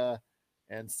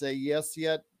and say yes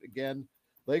yet. Again,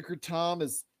 Laker Tom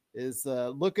is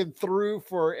looking through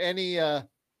for any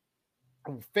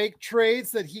fake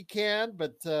trades that he can,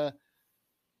 but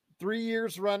 3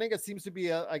 years running, it seems to be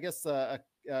a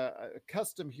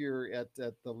custom here at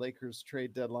the Lakers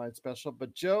trade deadline special.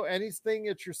 But Joe, anything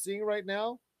that you're seeing right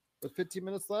now with 15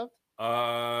 minutes left?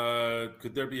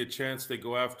 Could there be a chance they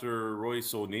go after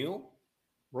Royce O'Neal?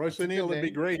 Royce O'Neal would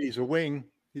be great. He's a wing.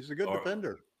 He's a good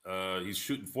defender. He's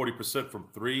shooting 40% from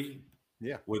three.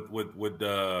 Yeah.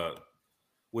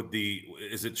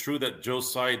 Is it true that Joe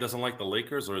Tsai doesn't like the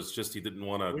Lakers, or it's just he didn't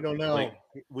want to? We don't know.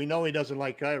 We know he doesn't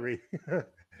like Kyrie.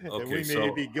 Okay,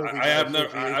 so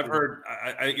I've heard.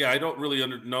 I don't really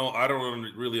know. I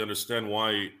don't really understand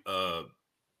why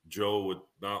Joe would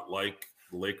not like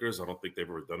the Lakers. I don't think they've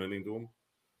ever done anything to him.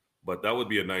 But that would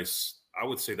be I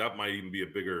would say that might even be a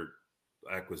bigger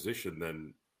acquisition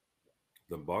than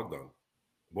Bojan.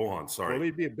 Sorry. Well,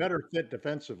 he'd be a better fit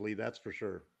defensively, that's for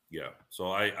sure. Yeah.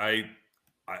 So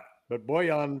But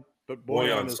Bojan.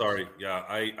 Sorry. Yeah.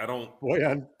 I don't.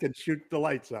 Bojan can shoot the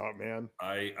lights out, man.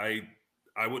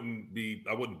 I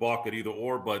wouldn't balk at either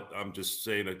or, but I'm just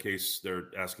saying in case they're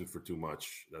asking for too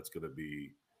much, that's going to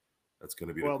be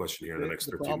the question here in the next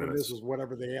 13 minutes. This is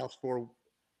whatever they ask for.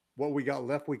 What we got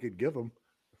left, we could give them.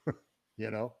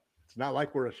 It's not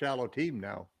like we're a shallow team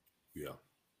now. Yeah.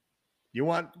 You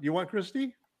want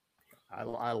Christie?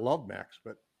 I love Max,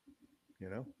 but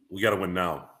we got to win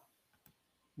now.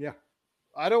 Yeah.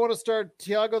 I don't want to start,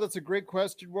 Tiago. That's a great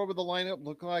question. What would the lineup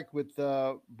look like with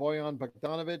Bojan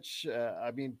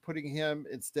Bogdanovic? Putting him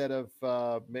instead of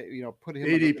putting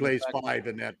him. AD plays 5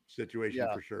 in that situation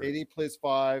for sure. AD plays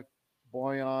 5,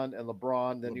 Bojan and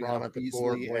LeBron. Then LeBron you have at the Beasley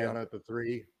 4, Bojan at the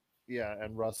 3. Yeah,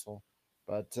 and Russell.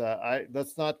 But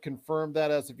let's not confirm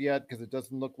that as of yet because it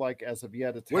doesn't look like as of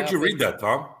yet. Where'd you read that,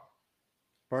 Tom?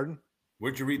 Pardon?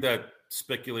 Where'd you read that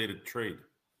speculated trade?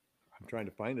 I'm trying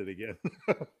to find it again.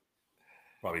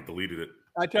 Probably deleted it.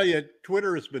 I tell you,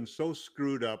 Twitter has been so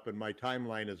screwed up, and my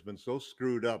timeline has been so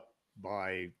screwed up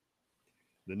by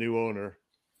the new owner.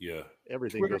 Yeah.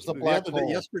 Everything Twitter's goes. a black hole.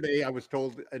 Yesterday, I was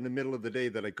told in the middle of the day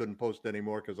that I couldn't post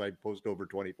anymore because I post over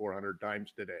 2,400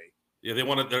 times today. Yeah, they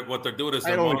want to. What they're doing is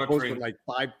I they're only monitoring. posted like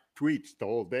 5 tweets the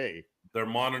whole day. They're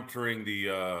monitoring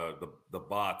the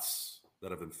bots that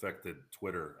have infected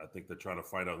Twitter. I think they're trying to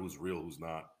find out who's real, who's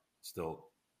not. Still,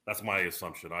 that's my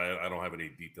assumption. I don't have any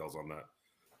details on that.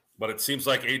 But it seems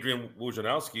like Adrian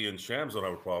Wojnarowski and Shams don't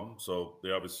have a problem. So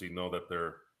they obviously know that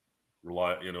they're they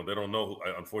don't know.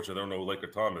 Unfortunately, they don't know who Laker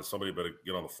Tom is. Somebody better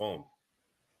get on the phone.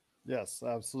 Yes,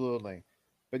 absolutely.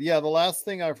 But yeah, the last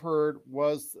thing I've heard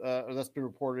was, or that's been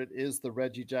reported, is the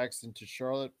Reggie Jackson to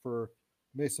Charlotte for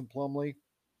Mason Plumlee.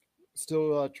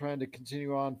 Still trying to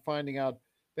continue on finding out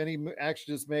if any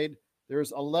action is made.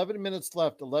 There's 11 minutes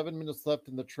left in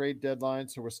the trade deadline.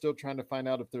 So we're still trying to find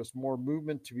out if there's more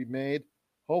movement to be made.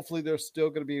 Hopefully there's still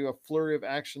going to be a flurry of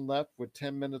action left with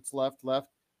 10 minutes left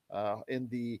in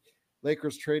the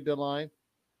Lakers trade deadline.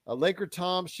 Laker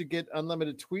Tom should get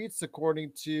unlimited tweets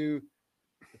according to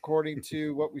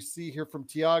what we see here from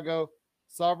Tiago.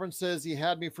 Sovereign says he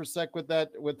had me for a sec with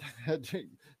that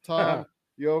Tom,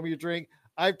 you owe me a drink.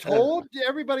 I've told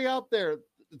everybody out there,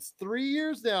 it's 3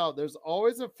 years now. There's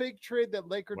always a fake trade that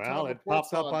Laker Tom Well, it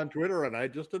popped up on Twitter, and I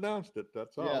just announced it.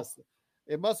 That's all. Yes,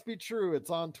 it must be true. It's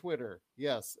on Twitter.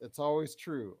 Yes, it's always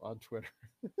true on Twitter.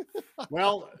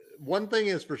 Well, one thing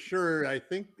is for sure. I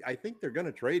think they're going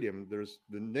to trade him. The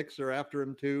Knicks are after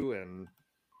him too, and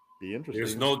be interesting.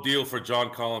 There's no deal for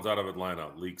John Collins out of Atlanta.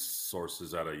 Leaks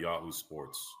sources out of Yahoo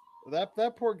Sports.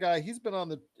 That poor guy. He's been on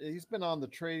the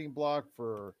trading block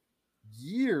for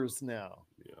years now.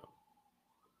 Yeah.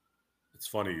 It's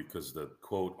funny because the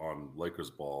quote on Lakers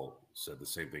Ball said the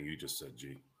same thing you just said,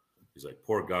 G. He's like,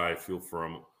 poor guy, feel for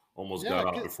him. Almost got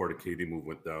out before the KD move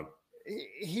went down.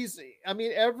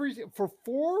 For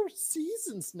 4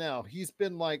 seasons now, he's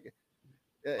been like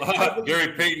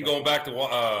Gary Payton going back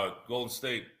to Golden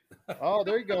State. Oh,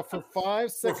 there you go. For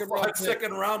 5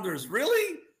 second rounders.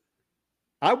 Really?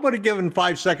 I would have given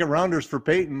 5 second rounders for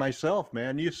Peyton myself,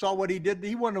 man. You saw what he did.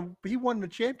 He won the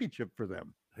championship for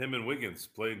them. Him and Wiggins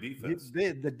playing defense.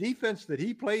 The defense that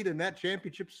he played in that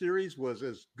championship series was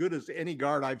as good as any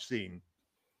guard I've seen.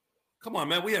 Come on,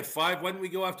 man. We had 5. Why didn't we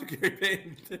go after Gary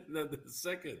Payton the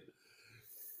second?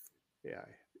 Yeah.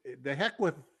 The heck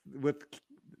with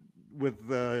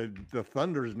the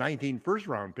Thunder's 19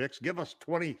 first-round picks. Give us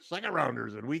 20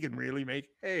 second-rounders, and we can really make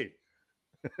hay.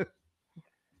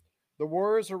 The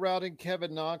Warriors are routing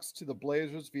Kevin Knox to the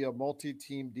Blazers via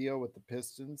multi-team deal with the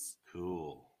Pistons.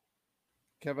 Cool.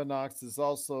 Kevin Knox is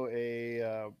also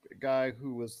a guy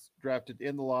who was drafted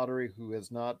in the lottery who has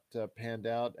not panned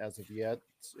out as of yet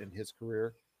in his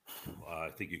career. I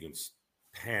think you can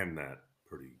pan that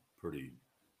pretty.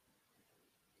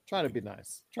 Trying to be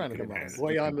nice. Trying to be nice.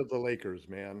 Way on to the Lakers,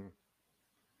 man.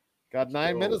 Got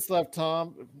 9 minutes left,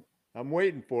 Tom. I'm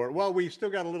waiting for it. Well, we still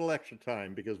got a little extra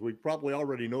time because we probably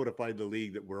already notified the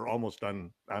league that we're almost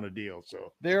on a deal.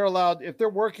 So they're allowed, if they're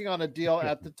working on a deal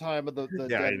at the time of the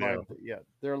deadline,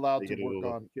 they're allowed to work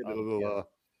on a little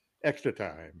extra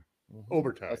time,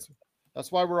 overtime. That's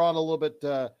why we're on a little bit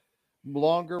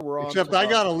longer. We're on. Except I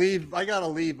gotta leave. I gotta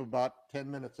leave about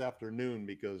 10 minutes after noon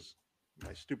because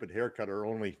my stupid haircutter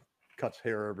only cuts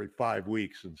hair every 5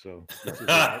 weeks, and so this is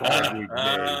a 5-week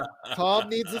day. Tom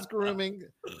needs his grooming,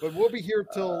 but we'll be here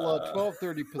till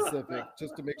 12:30 Pacific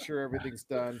just to make sure everything's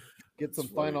done. Get some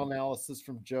final analysis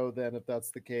from Joe then, if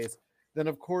that's the case. Then,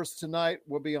 of course, tonight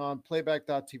we'll be on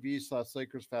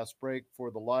playback.tv/Lakers Fast Break for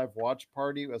the live watch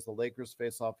party as the Lakers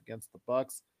face off against the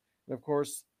Bucks. And, of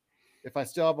course, if I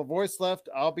still have a voice left,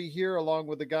 I'll be here along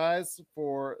with the guys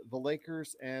for the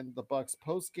Lakers and the Bucks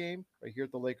post game right here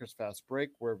at the Lakers Fast Break,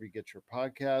 wherever you get your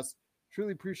podcasts.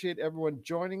 Truly appreciate everyone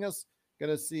joining us.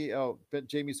 Gonna see.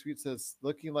 Jamie Sweet says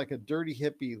looking like a dirty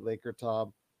hippie, Laker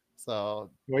Tom.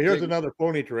 So here's another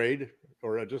phony trade,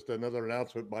 or just another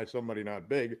announcement by somebody not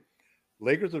big.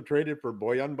 Lakers have traded for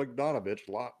Bojan Bogdanovic,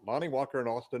 Lonnie Walker, and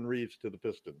Austin Reeves to the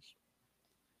Pistons.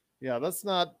 Yeah, that's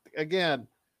not again.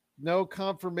 No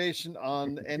confirmation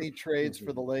on any trades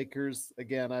for the Lakers.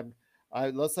 Again,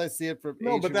 unless I see it from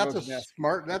but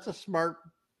that's a smart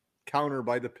counter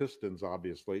by the Pistons,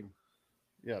 obviously.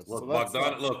 Yes. Look,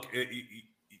 Bogdan,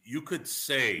 you could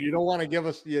say you don't want to give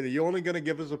us. You're only going to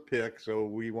give us a pick, so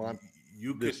we want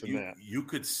this and that. You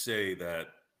could say that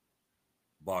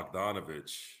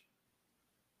Bogdanovic.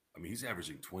 I mean, he's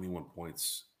averaging 21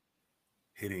 points,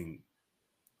 hitting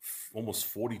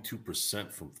almost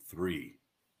 42% from 3.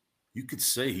 you could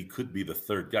say he could be the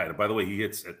third guy. And by the way, he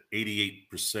hits at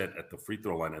 88% at the free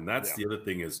throw line. And that's the other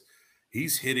thing is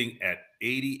he's hitting at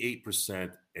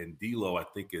 88%, and D'Lo, I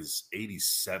think, is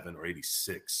 87 or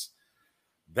 86.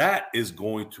 That is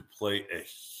going to play a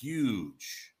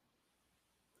huge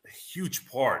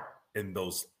part in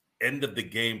those end of the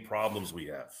game problems we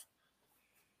have.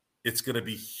 It's going to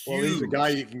be huge. Well, he's a guy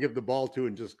you can give the ball to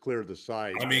and just clear the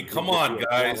side. I mean, come on,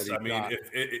 guys. I mean,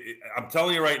 I'm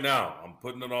telling you right now, I'm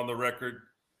putting it on the record.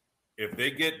 If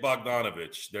they get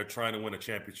Bogdanovich, they're trying to win a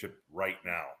championship right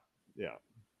now. Yeah.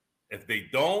 If they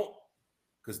don't,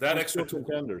 because that extra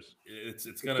contenders, it's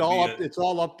going to be it's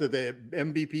all up to the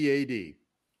MVP AD.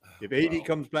 If AD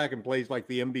comes back and plays like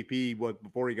the MVP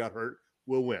before he got hurt,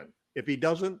 we'll win. If he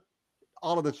doesn't,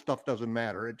 all of this stuff doesn't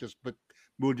matter.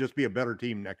 We'll just be a better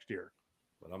team next year.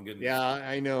 But I'm getting. Yeah,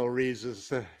 I know. Reeves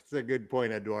it's a good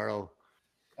point, Eduardo.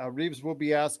 Reeves will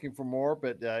be asking for more,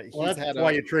 but that's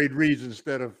why you trade Reeves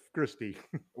instead of Christie.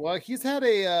 Well, he's had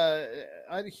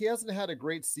he hasn't had a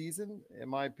great season, in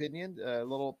my opinion. A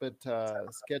little bit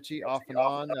sketchy off and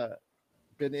on.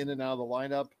 Been in and out of the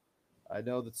lineup. I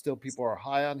know that still people are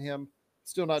high on him.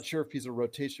 Still not sure if he's a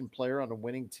rotation player on a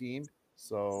winning team.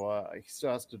 So he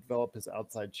still has to develop his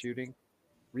outside shooting.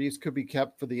 Reeves could be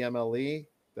kept for the MLE.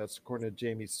 That's according to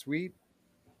Jamie Sweet.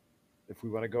 If we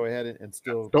want to go ahead and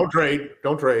still don't trade.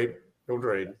 No trade.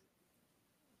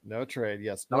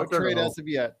 Yes, no trade as of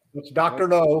yet. It's Dr.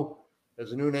 No.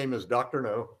 His new name is Dr.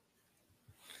 No.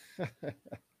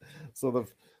 So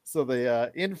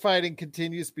the infighting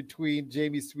continues between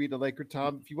Jamie Sweet and Laker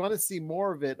Tom. If you want to see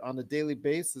more of it on a daily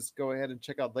basis, go ahead and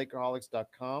check out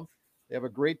Lakerholics.com. They have a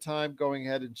great time going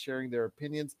ahead and sharing their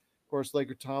opinions. Of course,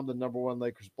 Laker Tom, the #1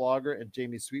 Lakers blogger, and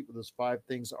Jamie Sweet with his 5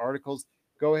 Things articles.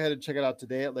 Go ahead and check it out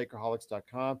today at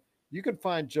Lakerholics.com. You can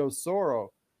find Joe Soro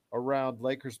around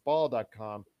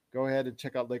LakersBall.com. Go ahead and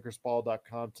check out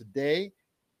LakersBall.com today,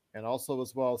 and also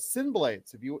as well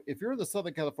Sinblades. If you're in the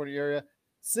Southern California area,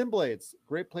 Sinblades,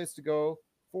 great place to go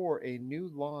for a new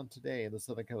lawn today in the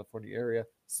Southern California area.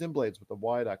 Sinblades with the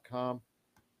Y.com.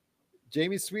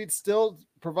 Jamie Sweet still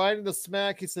providing the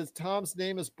smack. He says Tom's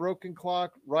name is Broken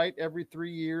Clock, right every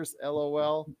 3 years.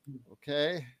 LOL.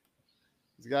 Okay.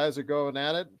 These guys are going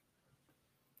at it.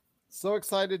 So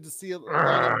excited to see a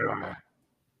lineup.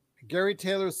 Gary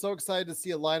Taylor is so excited to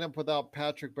see a lineup without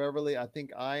Patrick Beverly. I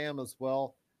think I am as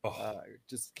well.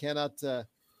 Just cannot say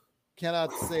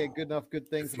good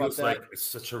things about that. Like it's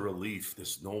such a relief.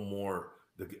 There's no more.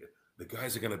 The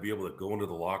guys are going to be able to go into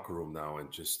the locker room now and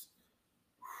just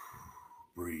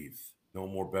breathe. No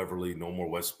more Beverly. No more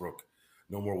Westbrook.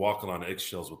 No more walking on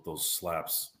eggshells with those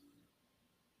slaps.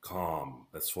 Calm.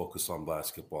 Let's focus on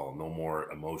basketball. No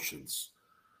more emotions.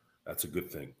 That's a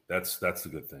good thing. That's the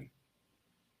good thing.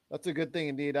 That's a good thing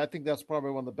indeed. I think that's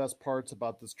probably one of the best parts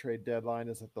about this trade deadline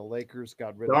is that the Lakers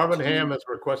got rid of Darvin Ham has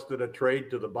requested a trade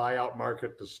to the buyout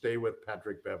market to stay with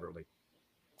Patrick Beverly.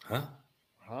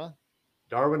 Huh?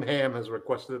 Darvin Ham has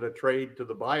requested a trade to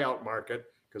the buyout market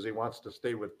because he wants to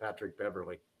stay with Patrick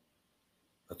Beverly.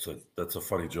 That's a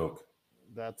funny joke.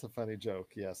 That's a funny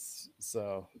joke, yes.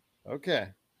 So, okay.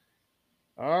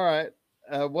 All right.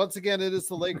 Once again, it is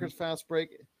the Lakers Fast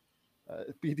Break.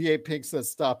 BDA Pink says,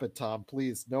 "Stop it, Tom,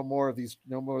 please. No more of these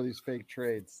fake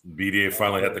trades." BDA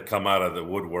finally had to come out of the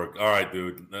woodwork. All right,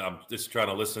 dude. I'm just trying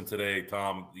to listen today,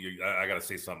 Tom. I got to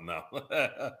say something now.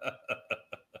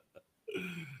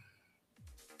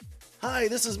 Hi,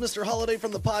 this is Mr. Holiday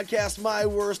from the podcast My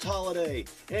Worst Holiday,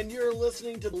 and you're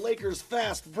listening to the Lakers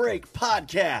Fast Break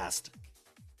podcast.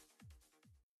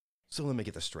 So let me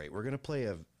get this straight. We're going to play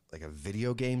a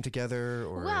video game together,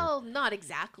 or? Well, not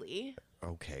exactly.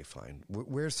 Okay, fine.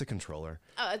 Where's the controller?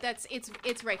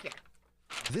 It's right here.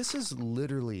 This is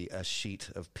literally a sheet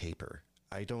of paper.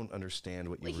 I don't understand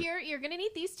what You're going to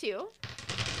need these too.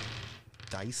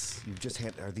 Dice?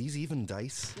 Are these even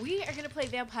dice? We are going to play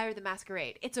Vampire the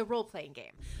Masquerade. It's a role-playing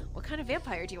game. What kind of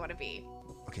vampire do you want to be?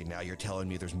 Okay, now you're telling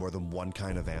me there's more than one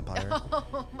kind of vampire?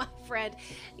 Oh, my friend,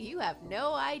 you have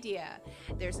no idea.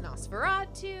 There's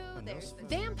Nosferatu, there's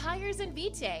Vampires and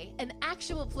Vitae, an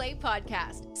actual play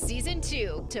podcast, Season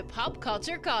 2 to Pop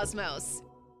Culture Cosmos.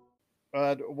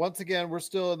 Once again, we're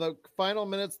still in the final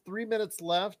minutes, 3 minutes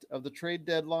left of the trade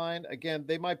deadline. Again,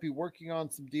 they might be working on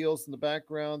some deals in the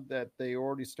background that they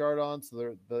already start on,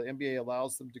 so the NBA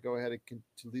allows them to go ahead and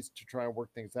at least to try and work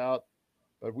things out.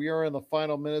 But we are in the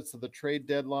final minutes of the trade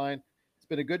deadline. It's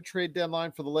been a good trade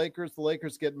deadline for the Lakers. The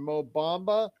Lakers get Mo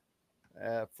Bamba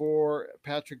for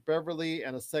Patrick Beverly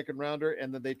and a second rounder,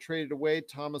 and then they traded away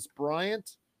Thomas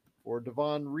Bryant for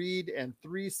Devon Reed and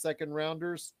 3 second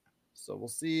rounders. So we'll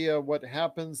see what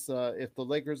happens if the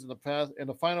Lakers in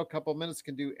the final couple minutes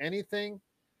can do anything.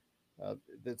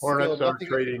 Hornets are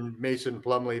trading Mason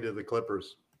Plumlee to the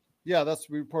Clippers. Yeah, that's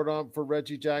what we reported on for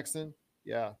Reggie Jackson.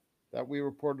 Yeah, that we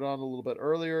reported on a little bit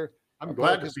earlier. I'm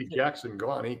glad to see Jackson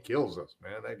gone. He kills us,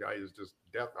 man. That guy is just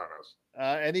death on us.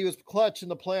 And he was clutch in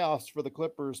the playoffs for the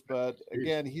Clippers, but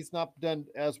again, he's not done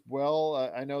as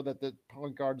well. I know that the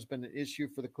point guard has been an issue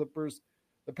for the Clippers.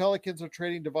 The Pelicans are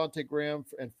trading Devontae Graham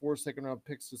and 4 second-round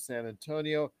picks to San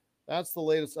Antonio. That's the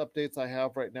latest updates I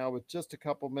have right now with just a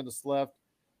couple minutes left.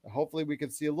 Hopefully we can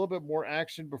see a little bit more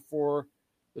action before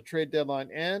the trade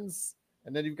deadline ends.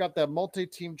 And then you've got that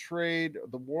multi-team trade,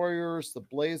 the Warriors, the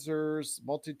Blazers,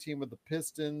 multi-team with the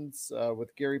Pistons,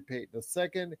 with Gary Payton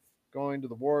II going to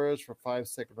the Warriors for 5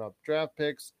 second-round draft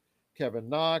picks. Kevin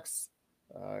Knox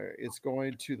is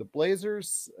going to the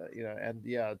Blazers,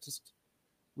 just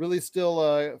really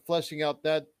still fleshing out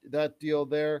that deal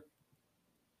there.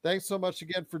 Thanks so much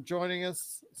again for joining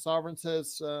us. Sovereign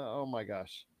says, oh my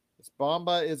gosh, this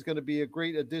Bamba is going to be a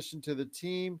great addition to the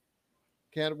team.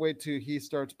 Can't wait till he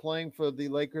starts playing for the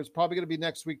Lakers. Probably going to be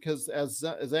next week because, as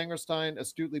Zangerstein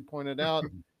astutely pointed out,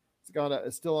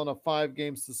 he's still on a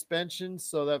 5-game suspension.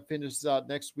 So that finishes out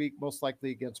next week, most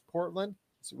likely against Portland.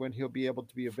 So when he'll be able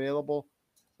to be available.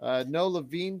 No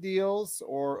Levine deals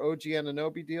or OG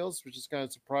Anunoby deals, which is kind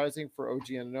of surprising for OG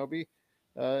Anunoby.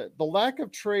 The lack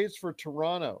of trades for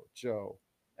Toronto, Joe,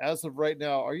 as of right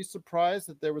now, are you surprised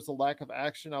that there was a lack of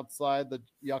action outside the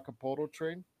Jakob Poeltl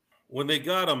trade? When they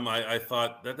got him, I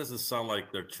thought that doesn't sound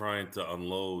like they're trying to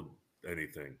unload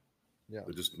anything. Yeah,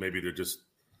 they're just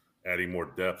adding more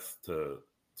depth to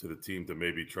the team to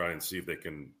maybe try and see if they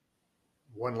can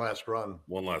one last run.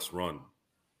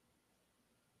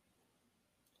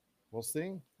 We'll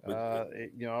see.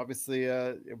 Obviously,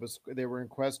 they were in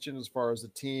question as far as the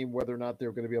team, whether or not they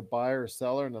were going to be a buyer or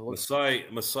seller. And it looks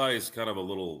Masai is kind of a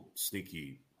little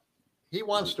sneaky. He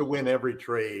wants to win every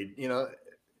trade.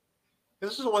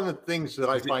 This is one of the things that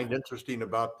I find interesting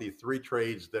about the 3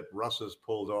 trades that Russ has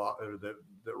pulled off, or that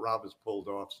Rob has pulled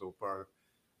off so far,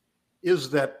 is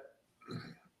that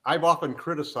I've often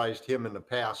criticized him in the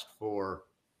past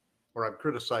I've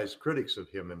criticized critics of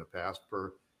him in the past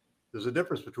for, there's a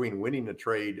difference between winning a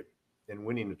trade and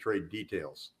winning the trade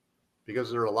details, because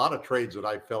there are a lot of trades that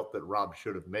I felt that Rob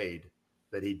should have made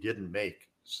that he didn't make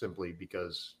simply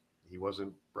because he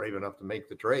wasn't brave enough to make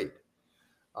the trade.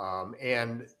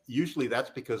 And usually that's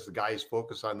because the guys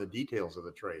focus on the details of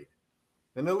the trade.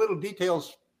 And the little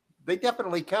details, they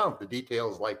definitely count. The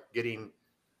details like getting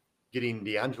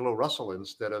D'Angelo Russell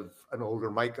instead of an older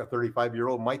a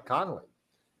 35-year-old Mike Conley.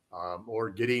 Or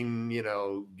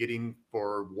getting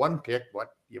for 1 pick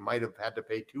what you might have had to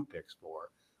pay 2 picks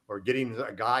for, or getting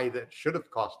a guy that should have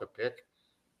cost a pick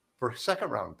for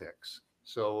 2nd-round picks.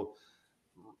 So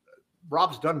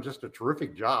Rob's done just a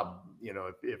terrific job.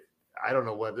 If I don't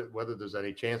know whether there's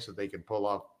any chance that they can pull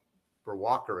off for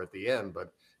Walker at the end,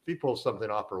 but if he pulls something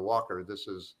off for Walker, this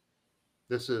is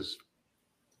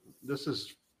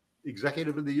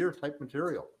executive of the year type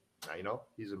material.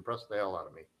 He's impressed the hell out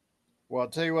of me. Well, I'll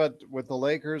tell you what, with the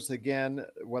Lakers, again,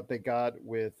 what they got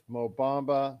with Mo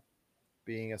Bamba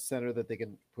being a center that they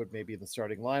can put maybe in the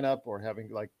starting lineup, or having,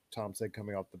 like Tom said,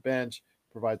 coming off the bench,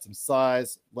 provide some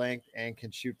size, length, and can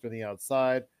shoot from the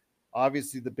outside.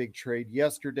 Obviously, the big trade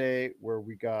yesterday where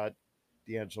we got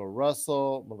D'Angelo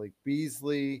Russell, Malik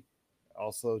Beasley,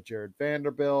 also Jared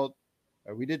Vanderbilt.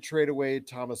 We did trade away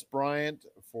Thomas Bryant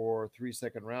for 3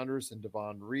 second-rounders and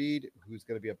Devon Reed, who's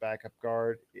going to be a backup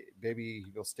guard. Maybe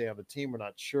he'll stay on the team. We're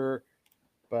not sure.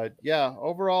 But, yeah,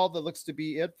 overall, that looks to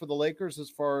be it for the Lakers as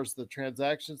far as the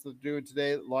transactions that they're doing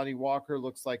today. Lonnie Walker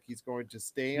looks like he's going to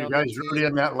stay on the team. You guys really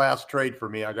in that last trade for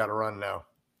me. I got to run now.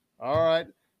 All right.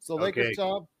 So, Lakers,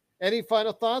 Tom, any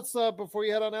final thoughts before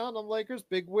you head on out on the Lakers?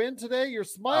 Big win today. You're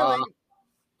smiling.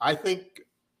 I think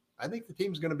the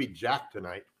team's going to be jacked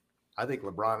tonight. I think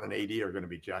LeBron and AD are going to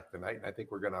be jacked tonight, and I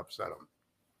think we're going to upset them.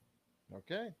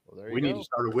 Okay. Well, there you go. We need to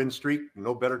start a win streak.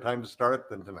 No better time to start it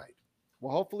than tonight.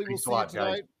 Well, hopefully we'll see you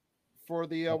tonight for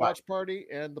the watch party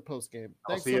and the post game.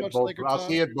 Thanks so much, Laker Tom. I'll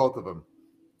see you at both of them.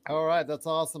 All right. That's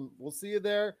awesome. We'll see you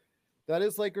there. That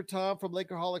is Laker Tom from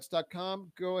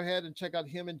Lakerholics.com. Go ahead and check out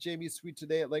him and Jamie Sweet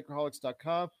today at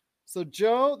Lakerholics.com. So,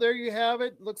 Joe, there you have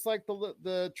it. Looks like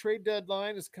the trade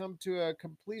deadline has come to a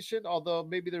completion, although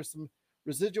maybe there's some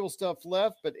residual stuff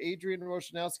left, but Adrian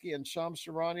Wojnarowski and Shams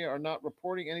Charania are not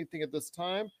reporting anything at this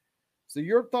time. So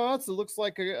your thoughts? It looks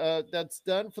like that's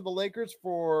done for the Lakers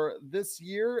for this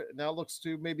year. Now it looks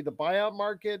to maybe the buyout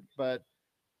market, but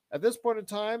at this point in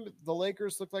time, the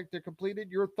Lakers look like they're completed.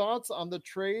 Your thoughts on the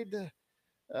trade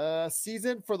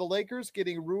season for the Lakers,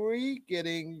 getting Rui,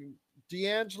 getting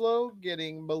D'Angelo,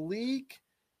 getting Malik,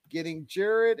 getting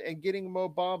Jared, and getting Mo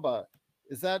Bamba.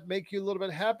 Does that make you a little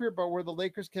bit happier about where the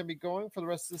Lakers can be going for the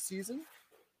rest of the season?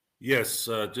 Yes,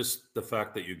 just the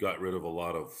fact that you got rid of a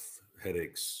lot of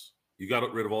headaches. You got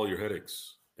rid of all your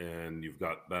headaches, and you've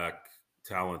got back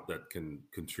talent that can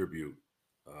contribute.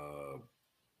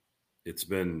 It's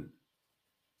been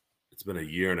a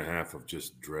year and a half of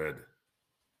just dread,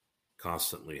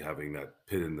 constantly having that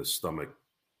pit in the stomach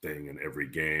thing in every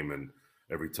game, and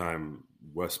every time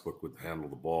Westbrook would handle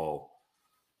the ball,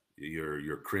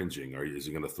 you're cringing. Is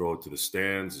he going to throw it to the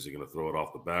stands? Is he going to throw it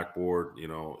off the backboard? You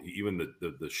know, even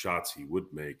the shots he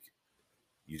would make,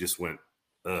 you just went,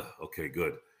 okay,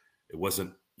 good. It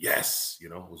wasn't yes. You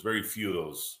know, it was very few of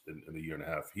those in a year and a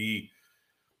half.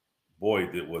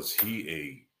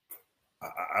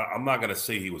 I'm not going to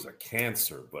say he was a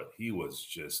cancer, but he was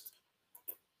just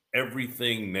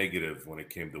everything negative when it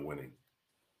came to winning.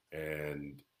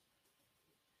 And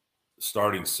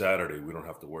starting Saturday, we don't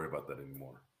have to worry about that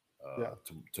anymore.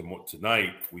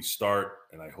 Tonight we start,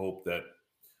 and I hope that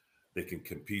they can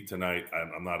compete tonight.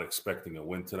 I'm not expecting a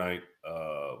win tonight,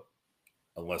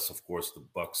 unless, of course, the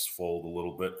Bucks fold a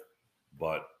little bit.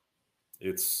 But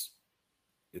it's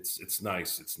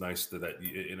nice. It's nice that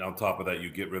and on top of that, you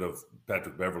get rid of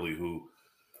Patrick Beverley, who,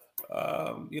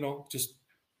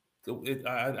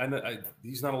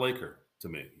 he's not a Laker to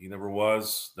me. He never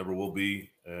was, never will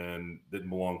be, and didn't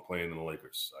belong playing in the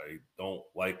Lakers. I don't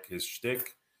like his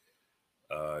shtick.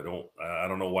 I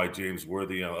don't know why James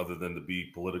Worthy, other than to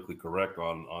be politically correct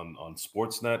on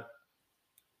Sportsnet.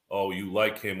 Oh, you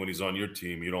like him when he's on your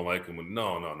team. You don't like him when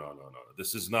no.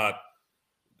 This is not.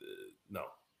 No,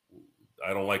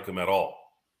 I don't like him at all.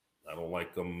 I don't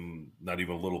like him, not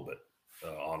even a little bit,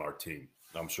 on our team.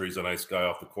 I'm sure he's a nice guy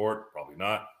off the court. Probably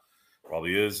not.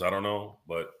 Probably is. I don't know,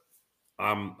 but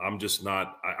I'm just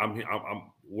not.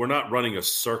 We're not running a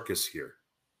circus here.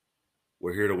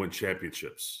 We're here to win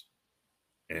championships.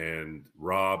 And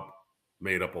Rob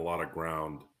made up a lot of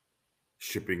ground,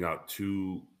 shipping out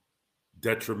 2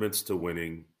 detriments to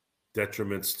winning,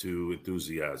 detriments to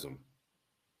enthusiasm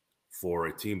for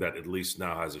a team that at least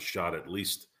now has a shot at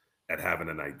least at having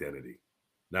an identity.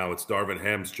 Now it's Darvin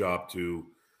Ham's job to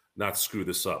not screw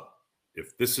this up.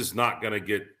 If this is not going to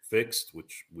get fixed,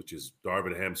 which is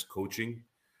Darvin Ham's coaching,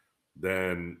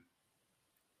 then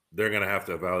they're going to have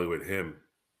to evaluate him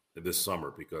this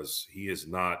summer, because he has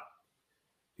not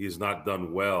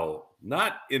done well.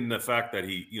 Not in the fact that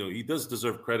he does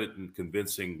deserve credit in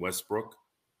convincing Westbrook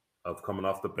of coming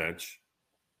off the bench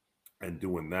and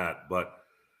doing that. But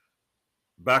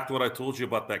back to what I told you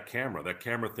about that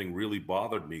camera thing really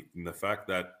bothered me, in the fact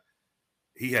that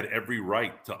he had every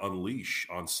right to unleash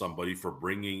on somebody for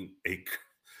bringing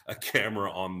a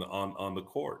camera on the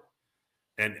court.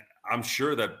 And I'm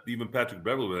sure that even Patrick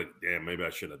Beverley was like, damn, maybe I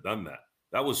shouldn't have done that.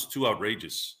 That was too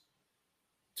outrageous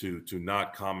to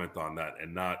not comment on that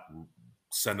and not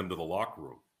send him to the locker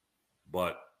room.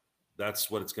 But that's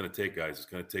what it's going to take, guys. It's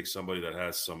going to take somebody that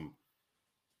has some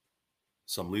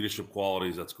leadership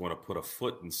qualities, that's going to put a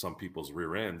foot in some people's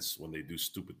rear ends when they do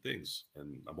stupid things.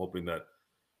 And I'm hoping that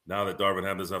now that Darvin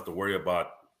Ham doesn't have to worry about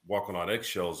walking on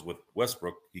eggshells with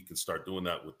Westbrook, he can start doing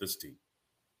that with this team.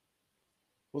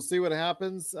 We'll see what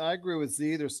happens. I agree with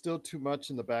Z. There's still too much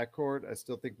in the backcourt. I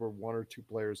still think we're 1 or 2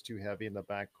 players too heavy in the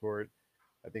backcourt.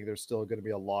 I think there's still going to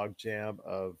be a logjam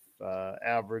of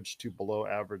average to below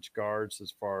average guards,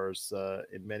 as far as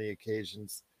in many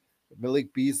occasions.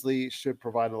 Malik Beasley should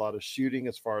provide a lot of shooting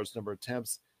as far as number of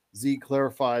attempts. Z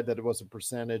clarified that it wasn't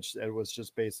percentage. It was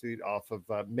just basically off of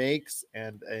makes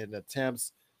and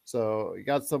attempts. So you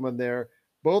got someone there.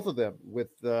 Both of them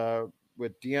with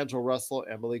D'Angelo Russell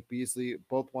and Malik Beasley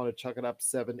both want to chuck it up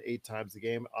 7-8 times a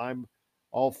game. I'm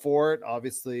all for it.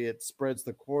 Obviously, it spreads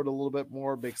the court a little bit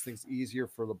more, makes things easier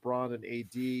for LeBron and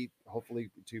AD,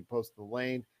 hopefully to post the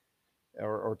lane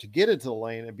or to get into the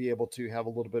lane and be able to have a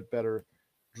little bit better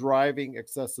driving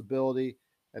accessibility.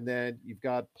 And then you've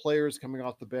got players coming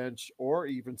off the bench or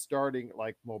even starting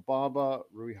like Mo Bamba,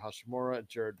 Rui Hachimura, and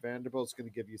Jared Vanderbilt. It's going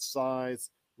to give you size,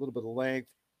 a little bit of length,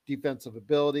 defensive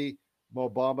ability. Mo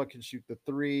Bamba can shoot the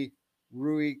 3.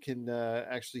 Rui can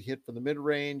actually hit from the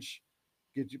mid-range,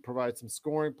 provide some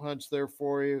scoring punch there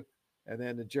for you. And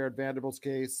then in Jared Vanderbilt's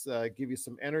case, give you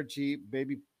some energy,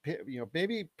 maybe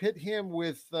pit him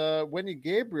with Wendy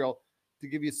Gabriel to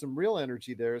give you some real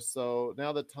energy there. So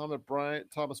now that Thomas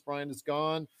Bryant is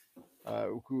gone,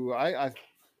 who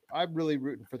I'm really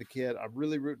rooting for the kid. I'm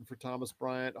really rooting for Thomas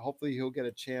Bryant. Hopefully he'll get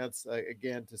a chance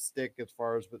again to stick as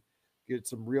far as get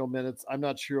some real minutes. I'm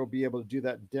not sure he'll be able to do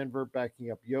that in Denver,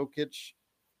 backing up Jokic.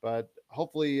 but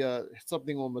hopefully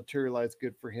something will materialize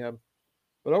good for him.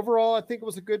 But overall, I think it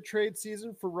was a good trade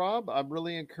season for Rob. I'm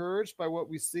really encouraged by what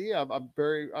we see. I'm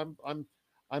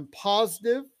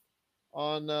positive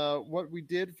on what we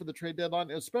did for the trade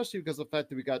deadline, especially because of the fact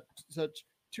that we got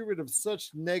rid of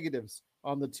such negatives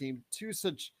on the team,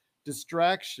 such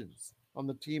distractions on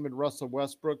the team, and Russell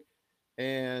Westbrook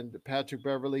and Patrick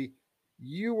Beverley.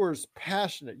 You were as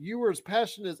passionate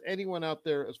as anyone out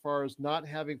there as far as not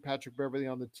having Patrick Beverley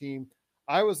on the team.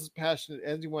 I was as passionate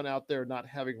as anyone out there not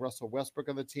having Russell Westbrook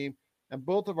on the team, and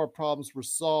both of our problems were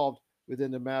solved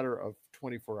within a matter of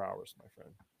 24 hours, my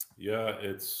friend. Yeah,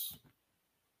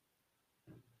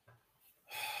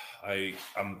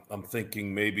 I'm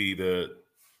thinking maybe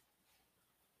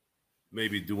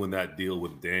doing that deal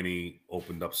with Danny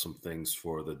opened up some things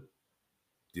for the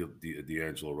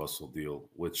D'Angelo Russell deal,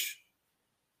 which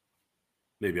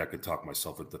maybe I could talk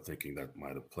myself into thinking that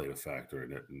might have played a factor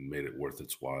in it and made it worth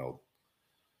its while.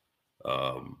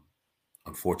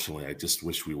 Unfortunately, I just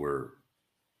wish we were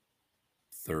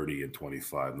 30 and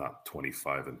 25, not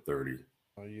 25 and 30.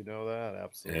 Oh, you know that,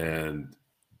 absolutely. And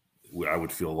I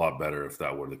would feel a lot better if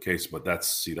that were the case. But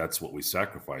that's what we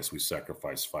sacrificed. We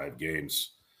sacrificed 5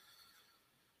 games.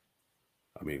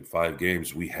 I mean, 5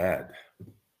 games we had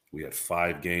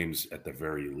 5 games at the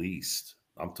very least.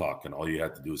 I'm talking all you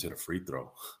had to do is hit a free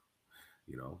throw.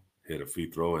 Hit a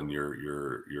free throw and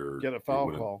you're get a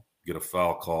foul call. Get a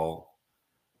foul call.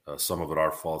 Some of it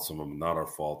our fault, some of them not our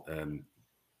fault. And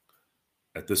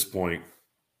at this point,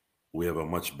 we have a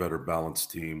much better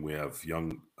balanced team. We have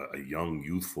a young,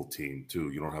 youthful team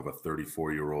too. You don't have a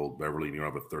 34-year-old Beverly, and you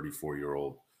don't have a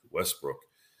 34-year-old Westbrook.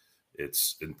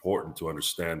 It's important to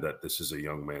understand that this is a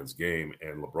young man's game,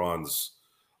 and LeBron's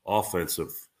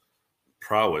offensive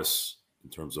prowess in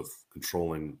terms of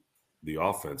controlling the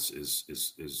offense is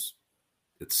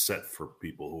it's set for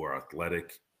people who are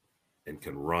athletic and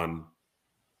can run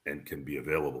and can be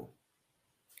available.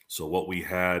 So what we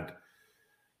had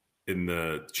in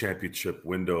the championship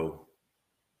window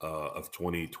of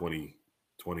 2020,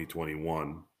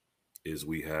 2021 is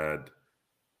we had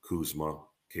Kuzma,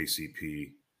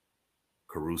 KCP,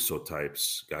 Caruso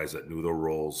types, guys that knew their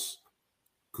roles.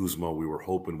 Kuzma, we were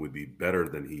hoping would be better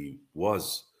than he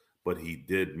was, but he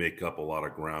did make up a lot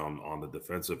of ground on the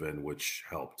defensive end, which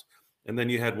helped. And then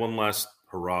you had one last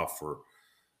hurrah for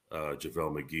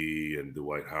JaVale McGee and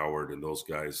Dwight Howard and those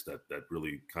guys that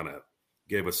really kind of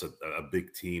gave us a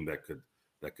big team that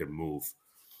could move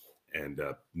and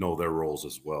know their roles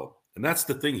as well. And that's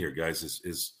the thing here, guys,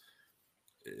 is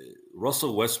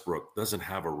Russell Westbrook doesn't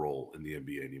have a role in the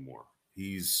NBA anymore.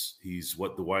 He's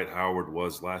what Dwight Howard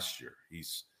was last year.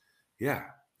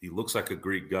 He looks like a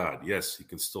Greek god. Yes, he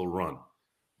can still run,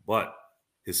 but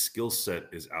his skill set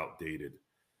is outdated.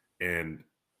 And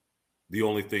the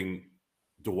only thing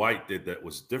Dwight did that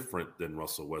was different than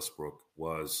Russell Westbrook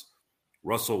was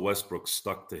Russell Westbrook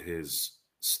stuck to his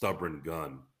stubborn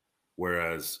gun,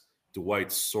 whereas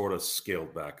Dwight sort of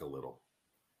scaled back a little.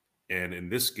 And in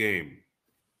this game,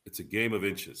 it's a game of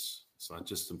inches. It's not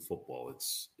just in football.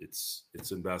 It's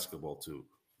in basketball too.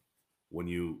 When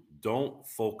you don't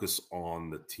focus on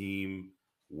the team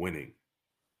winning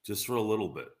just for a little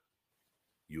bit,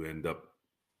 you end up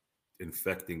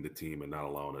infecting the team and not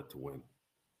allowing it to win.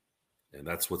 And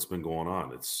that's what's been going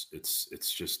on. It's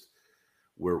just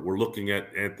we're looking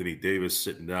at Anthony Davis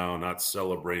sitting down, not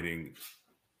celebrating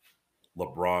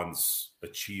LeBron's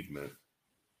achievement.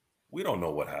 We don't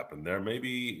know what happened there.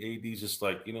 Maybe AD's just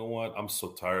like, you know what? I'm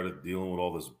so tired of dealing with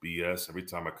all this BS. Every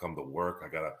time I come to work, I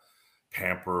got to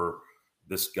pamper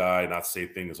this guy, not say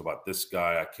things about this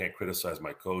guy. I can't criticize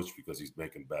my coach because he's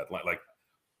making bad. Like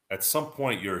at some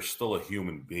point, you're still a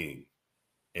human being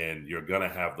and you're going to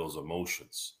have those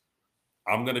emotions.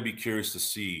 I'm going to be curious to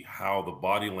see how the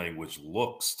body language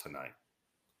looks tonight.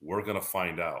 We're going to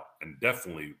find out, and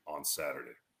definitely on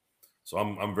Saturday. So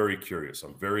I'm very curious.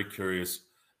 I'm very curious,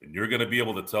 and you're going to be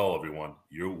able to tell everyone.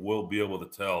 You will be able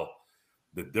to tell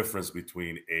the difference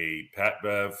between a Pat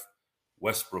Bev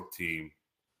Westbrook team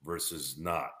versus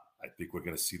not. I think we're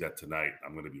going to see that tonight.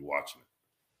 I'm going to be watching it.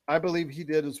 I believe he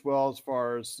did as well as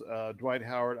far as Dwight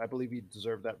Howard. I believe he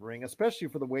deserved that ring, especially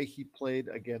for the way he played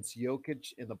against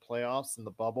Jokic in the playoffs in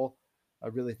the bubble. I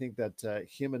really think that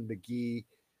him and McGee,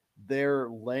 their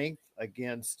length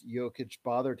against Jokic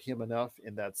bothered him enough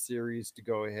in that series to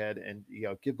go ahead and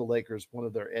give the Lakers one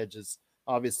of their edges.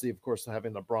 Obviously, of course,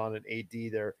 having LeBron and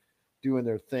AD, they're doing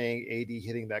their thing. AD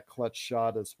hitting that clutch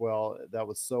shot as well. That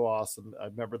was so awesome. I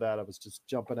remember that. I was just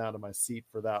jumping out of my seat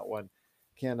for that one.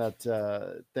 Cannot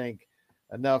thank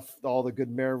enough, all the good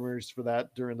memories for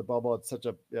that during the bubble. It's such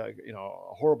a a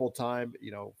horrible time,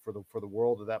 for the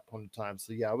world at that point in time.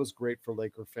 So yeah, it was great for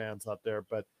Laker fans out there.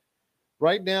 But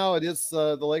right now, it is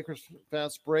the Lakers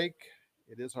fast break.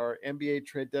 It is our NBA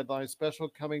trade deadline special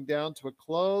coming down to a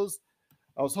close.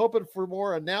 I was hoping for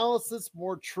more analysis,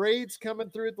 more trades coming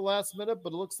through at the last minute,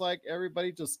 but it looks like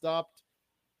everybody just stopped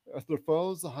their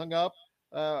phones, hung up.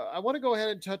 I want to go ahead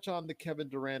and touch on the Kevin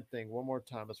Durant thing one more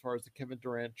time. As far as the Kevin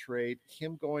Durant trade,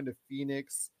 him going to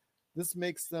Phoenix, this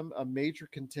makes them a major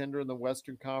contender in the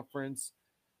Western Conference.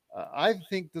 I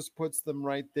think this puts them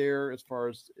right there as far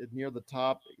as near the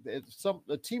top. It's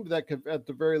a team that could, at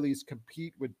the very least,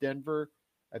 compete with Denver,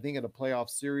 I think, in a playoff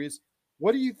series.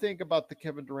 What do you think about the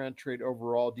Kevin Durant trade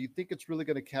overall? Do you think it's really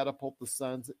going to catapult the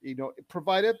Suns,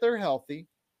 provided they're healthy?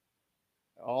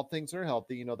 All things are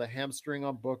healthy. The hamstring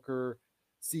on Booker,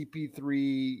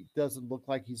 CP3 doesn't look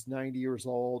like he's 90 years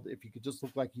old. If he could just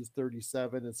look like he's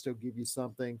 37 and still give you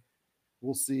something,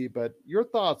 we'll see. But your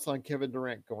thoughts on Kevin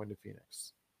Durant going to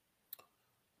Phoenix?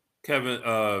 Kevin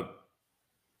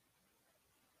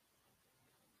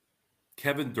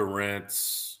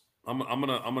Durant's. I'm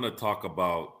gonna talk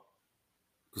about,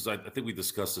 because I think we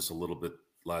discussed this a little bit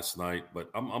last night,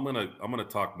 but I'm gonna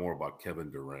talk more about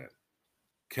Kevin Durant.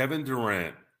 Kevin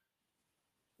Durant,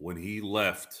 when he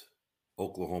left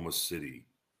Oklahoma City,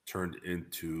 turned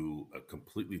into a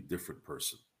completely different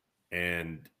person.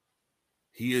 And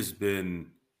he has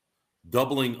been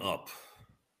doubling up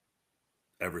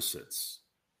ever since.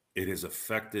 It has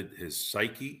affected his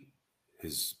psyche,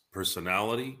 his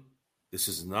personality. This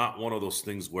is not one of those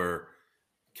things where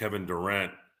Kevin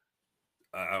Durant,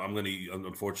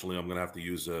 unfortunately, I'm going to have to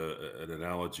use an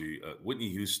analogy. Whitney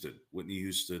Houston,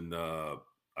 I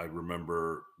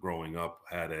remember growing up,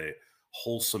 had a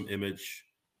wholesome image,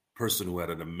 person who had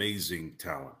an amazing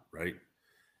talent, right?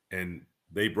 And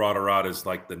they brought her out as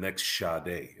like the next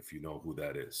Sade, if you know who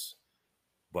that is.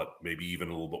 But maybe even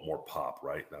a little bit more pop,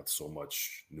 right? Not so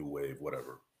much new wave,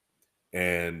 whatever.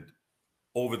 And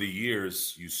over the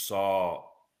years, you saw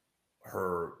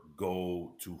her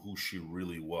go to who she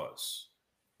really was.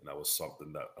 And that was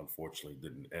something that unfortunately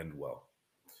didn't end well.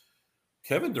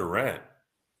 Kevin Durant,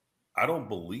 I don't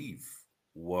believe,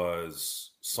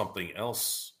 was something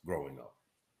else growing up.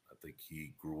 I think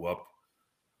he grew up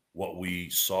what we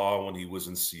saw when he was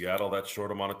in Seattle that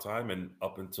short amount of time, and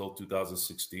up until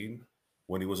 2016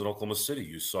 when he was in Oklahoma City.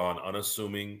 You saw an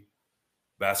unassuming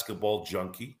basketball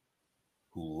junkie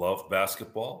who loved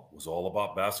basketball, was all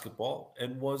about basketball,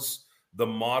 and was the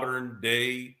modern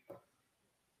day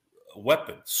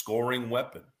weapon, scoring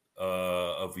weapon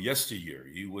of yesteryear.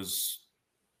 He was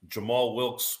Jamal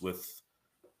Wilkes with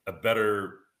a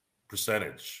better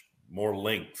percentage, more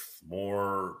length,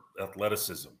 more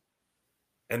athleticism.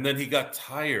 And then he got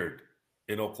tired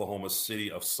in Oklahoma City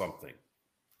of something.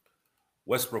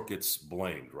 Westbrook gets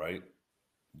blamed, right?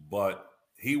 But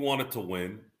he wanted to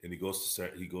win, and he goes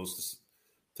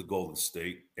to Golden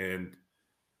State. And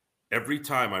every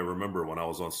time I remember when I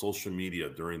was on social media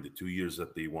during the 2 years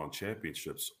that they won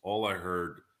championships, all I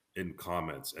heard in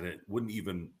comments, and it wouldn't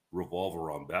even revolve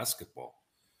around basketball,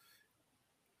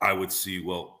 I would see,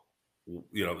 well,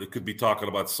 it could be talking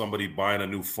about somebody buying a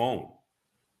new phone.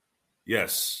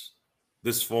 Yes,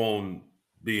 this phone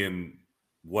being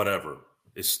whatever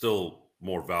is still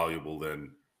more valuable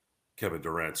than Kevin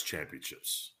Durant's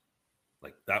championships.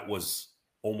 Like, that was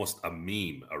almost a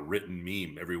meme, a written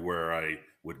meme everywhere I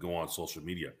would go on social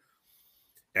media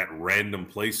at random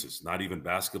places, not even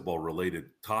basketball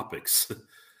related topics.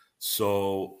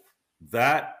 So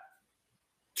that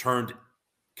turned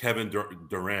Kevin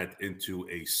Durant into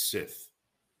a Sith.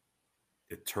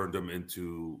 It turned him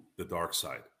into the dark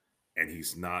side, and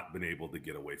he's not been able to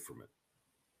get away from it.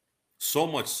 So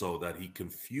much so that he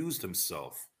confused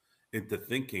himself into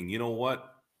thinking, you know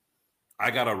what? I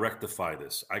got to rectify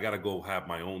this. I got to go have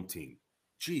my own team.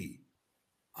 Gee,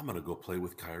 I'm going to go play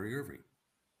with Kyrie Irving.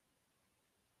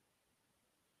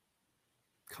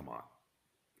 Come on.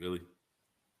 Really?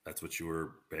 That's what you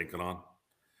were banking on?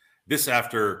 This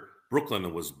after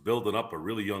Brooklyn was building up a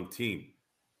really young team.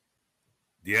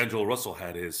 D'Angelo Russell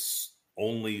had his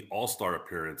only all-star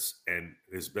appearance and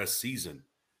his best season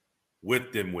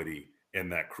with Dinwiddie and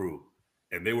that crew.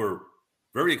 And they were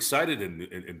very excited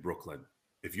in Brooklyn.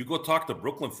 If you go talk to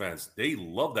Brooklyn fans, they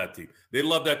love that team. They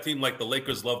love that team like the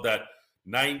Lakers love that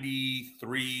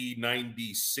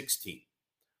 93-96 team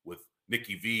with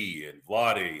Nicky V and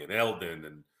Vlade and Eldon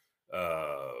and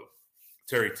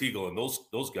Terry Teagle and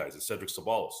those guys and Cedric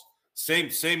Sabalos.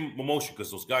 Same emotion,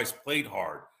 because those guys played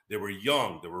hard. They were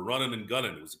young. They were running and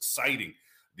gunning. It was exciting.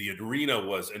 The arena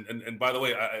was, and by the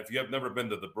way, if you have never been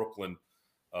to the Brooklyn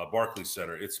Barclays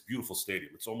Center. It's a beautiful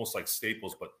stadium. It's almost like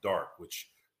Staples, but dark, which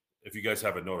if you guys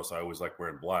haven't noticed, I always like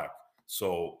wearing black.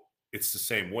 So it's the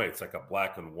same way. It's like a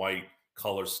black and white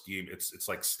color scheme. It's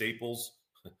like Staples,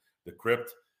 the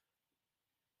Crypt,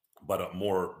 but a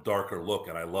more darker look,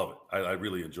 and I love it. I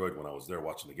really enjoyed when I was there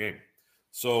watching the game.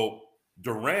 So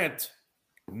Durant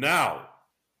now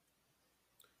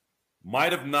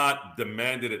might have not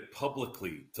demanded it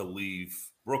publicly to leave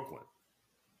Brooklyn.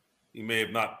 He may have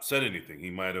not said anything.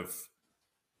 He might have,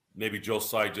 maybe Joe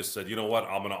Tsai just said, you know what,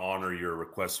 I'm going to honor your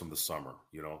request from the summer,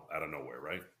 out of nowhere,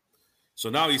 right? So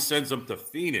now he sends him to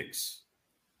Phoenix,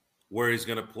 where he's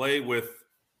going to play with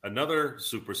another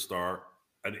superstar,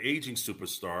 an aging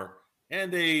superstar,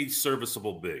 and a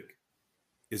serviceable big.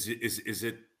 Is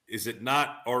it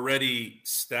not already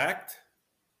stacked?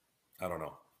 I don't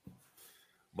know.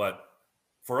 But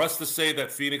for us to say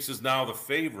that Phoenix is now the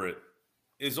favorite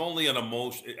is only an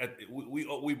emotion.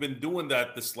 We've been doing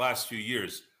that this last few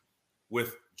years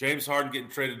with James Harden getting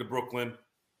traded to Brooklyn,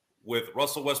 with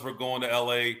Russell Westbrook going to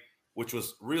LA, which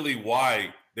was really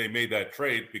why they made that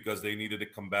trade, because they needed to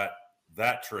combat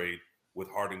that trade with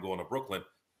Harden going to Brooklyn.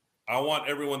 I want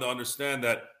everyone to understand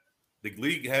that the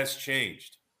league has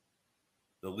changed.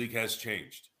 The league has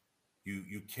changed.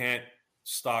 You can't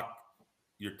stock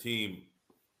your team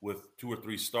with 2 or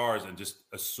 3 stars and just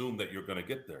assume that you're going to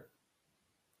get there.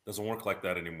 It doesn't work like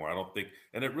that anymore, I don't think.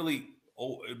 And it really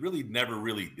never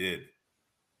really did.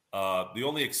 The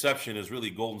only exception is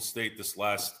really Golden State this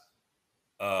last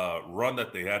run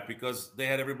that they had, because they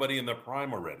had everybody in their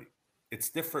prime already. It's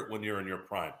different when you're in your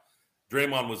prime.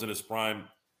 Draymond was in his prime,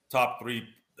 top 3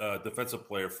 defensive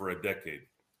player for a decade.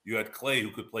 You had Clay, who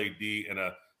could play D, and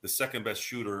the second best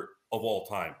shooter of all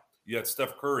time. You had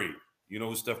Steph Curry. You know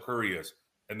who Steph Curry is.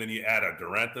 And then you add a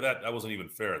Durant to that. That wasn't even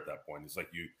fair at that point. It's like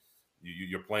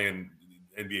you're playing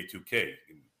NBA 2K. You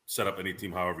can set up any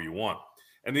team however you want.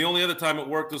 And the only other time it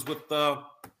worked was with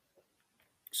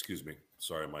excuse me.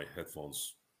 Sorry, my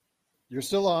headphones. You're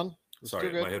still on.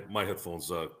 Sorry, my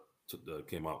headphones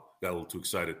came out. Got a little too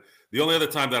excited. The only other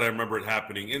time that I remember it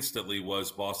happening instantly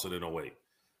was Boston in 08,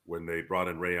 when they brought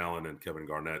in Ray Allen and Kevin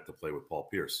Garnett to play with Paul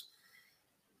Pierce.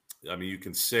 I mean, you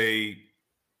can say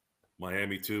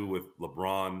Miami too, with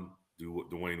LeBron,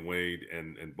 Dwayne Wade,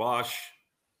 and Bosh.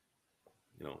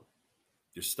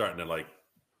 You're starting to, like,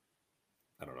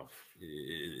 I don't know.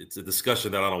 It's a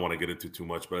discussion that I don't want to get into too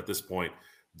much, but at this point,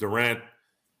 Durant,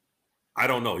 I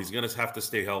don't know. He's going to have to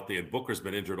stay healthy, and Booker's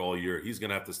been injured all year. He's going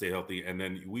to have to stay healthy, and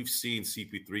then we've seen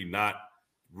CP3 not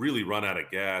really run out of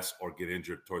gas or get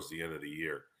injured towards the end of the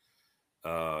year.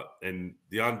 And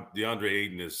DeAndre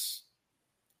Ayton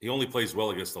he only plays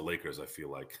well against the Lakers, I feel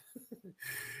like.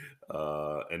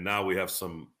 And now we have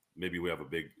maybe we have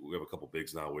a couple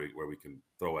bigs now where we can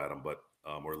throw at them, but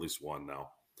or at least one now.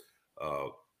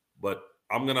 But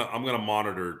I'm gonna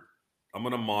monitor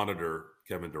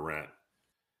Kevin Durant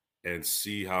and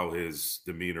see how his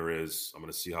demeanor is. I'm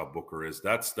gonna see how Booker is.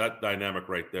 That's that dynamic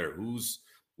right there.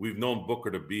 We've known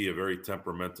Booker to be a very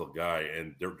temperamental guy,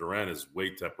 and Durant is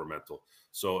way temperamental.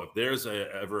 So if there's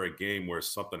ever a game where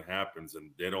something happens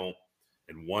and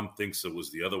one thinks it was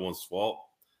the other one's fault,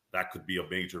 that could be a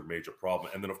major, major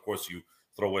problem. And then, of course, you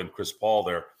throw in Chris Paul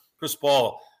there. Chris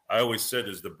Paul, I always said,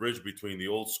 is the bridge between the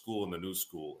old school and the new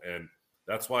school. And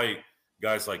that's why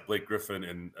guys like Blake Griffin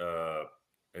and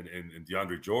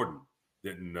DeAndre Jordan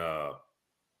didn't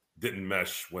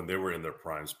mesh when they were in their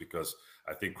primes, because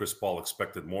I think Chris Paul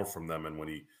expected more from them. And when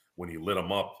he lit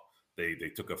them up, they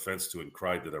took offense to it and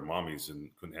cried to their mommies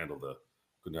and couldn't handle the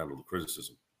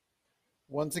criticism.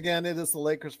 Once again, it is the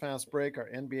Lakers Fast Break, our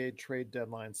NBA trade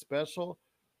deadline special.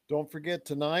 Don't forget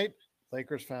tonight,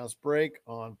 Lakers Fast Break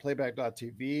on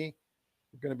playback.tv.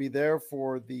 We're going to be there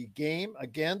for the game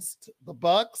against the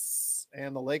Bucks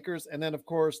and the Lakers. And then, of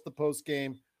course, the post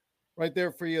game right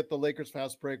there for you at the Lakers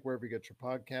Fast Break, wherever you get your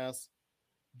podcasts.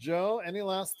 Joe, any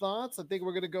last thoughts? I think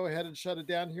we're going to go ahead and shut it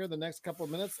down here in the next couple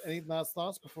of minutes. Any last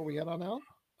thoughts before we head on out?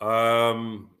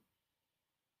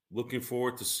 Looking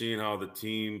forward to seeing how the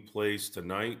team plays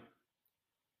tonight.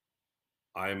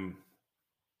 I'm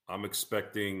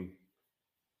expecting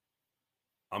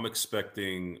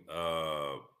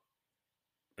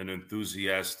an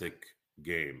enthusiastic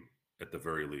game at the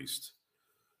very least.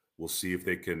 We'll see if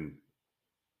they can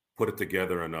put it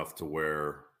together enough to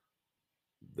where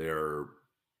they're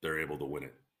able to win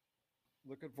it.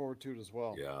 Looking forward to it as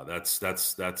well. Yeah, that's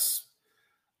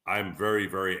I'm very,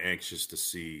 very anxious to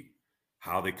see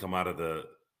how they come out of the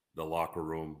locker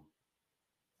room,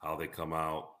 how they come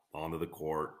out onto the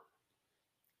court.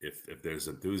 If there's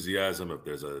enthusiasm,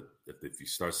 if you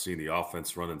start seeing the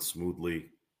offense running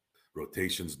smoothly,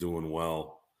 rotations doing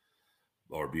well.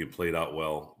 or being played out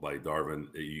well by Darvin,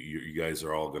 you guys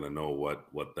are all going to know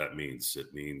what that means.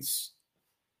 It means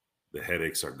the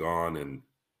headaches are gone and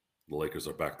the Lakers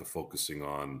are back to focusing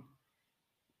on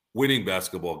winning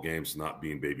basketball games, not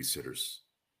being babysitters.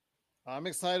 I'm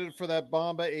excited for that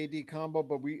Bamba AD combo,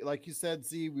 but we, like you said,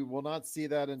 Z, we will not see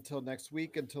that until next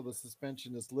week, until the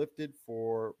suspension is lifted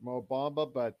for Mo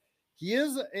Bamba. But he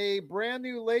is a brand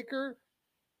new Laker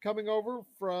coming over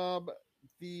from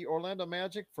the Orlando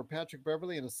Magic for Patrick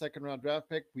Beverley in a second-round draft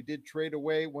pick. We did trade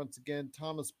away, once again,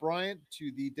 Thomas Bryant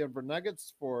to the Denver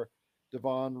Nuggets for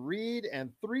Devon Reed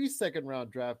and 3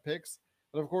 second-round draft picks.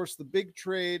 And, of course, the big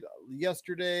trade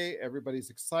yesterday, everybody's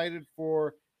excited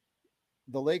for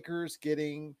the Lakers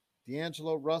getting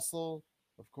D'Angelo Russell,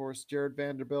 of course, Jared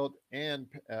Vanderbilt, and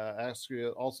actually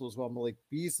also as well Malik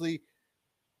Beasley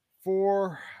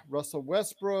for Russell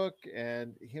Westbrook,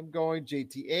 and him going.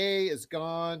 JTA is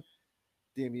gone.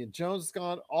 Damian Jones is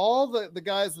gone. All the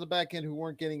guys in the back end who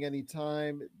weren't getting any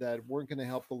time, that weren't going to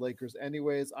help the Lakers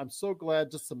anyways. I'm so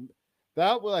glad.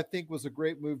 That I think was a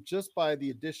great move just by the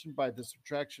addition, by the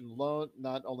subtraction alone.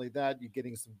 Not only that, you're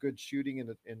getting some good shooting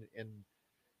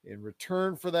in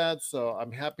return for that. So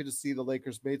I'm happy to see the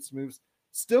Lakers made some moves.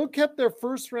 Still kept their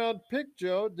first round pick,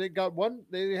 Joe. They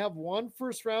have 1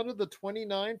 first rounder, the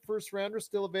 29 first rounders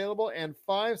still available, and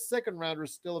 5 second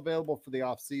rounders still available for the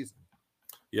offseason.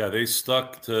 Yeah, they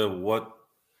stuck to what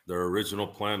their original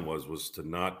plan was to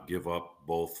not give up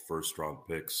both first round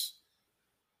picks.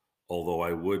 Although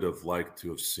I would have liked to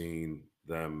have seen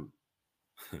them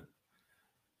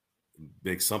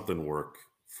make something work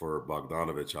for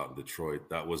Bogdanovich out in Detroit.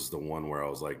 That was the one where I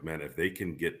was like, man, if they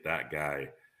can get that guy,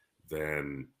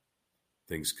 then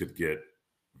things could get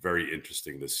very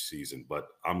interesting this season. But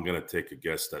I'm going to take a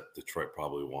guess that Detroit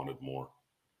probably wanted more.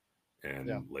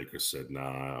 And Lakers said,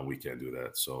 nah, we can't do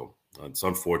that. So it's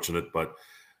unfortunate, but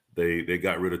they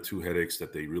got rid of 2 headaches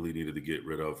that they really needed to get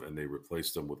rid of, and they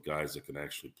replaced them with guys that can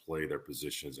actually play their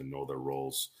positions and know their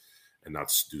roles and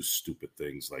not do stupid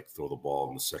things like throw the ball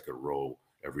in the second row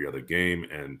every other game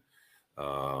and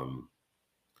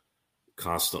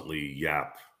constantly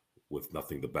yap with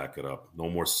nothing to back it up. No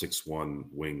more 6'1"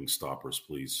 wing stoppers,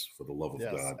 please, for the love of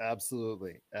God.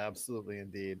 Absolutely. Absolutely,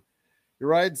 indeed. You're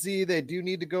right, Z. They do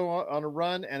need to go on a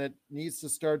run, and it needs to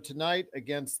start tonight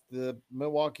against the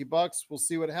Milwaukee Bucks. We'll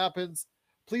see what happens.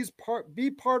 Please be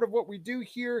part of what we do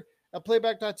here at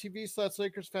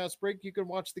playback.tv/Lakers Fast Break. You can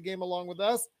watch the game along with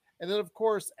us. And then, of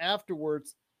course,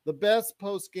 afterwards, the best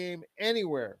post game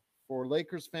anywhere for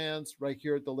Lakers fans right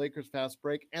here at the Lakers Fast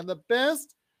Break, and the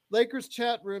best Lakers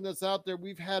chat room that's out there.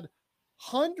 We've had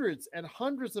hundreds and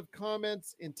hundreds of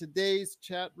comments in today's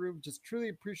chat room. Just truly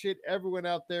appreciate everyone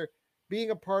out there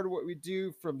being a part of what we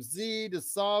do, from Z to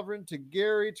Sovereign to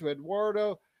Gary to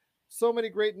Eduardo. So many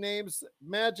great names.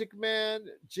 Magic Man,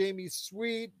 Jamie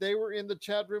Sweet, they were in the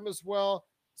chat room as well.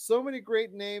 So many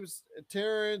great names.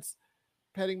 Terrence,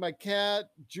 Petting My Cat,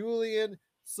 Julian,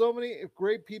 so many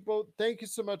great people. Thank you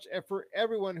so much for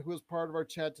everyone who was part of our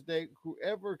chat today.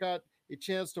 Whoever got a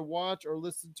chance to watch or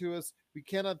listen to us, we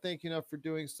cannot thank you enough for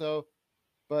doing so.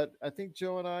 But I think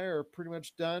Joe and I are pretty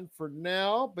much done for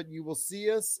now, but you will see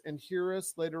us and hear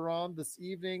us later on this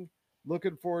evening.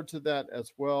 Looking forward to that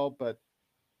as well. But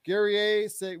Gary A,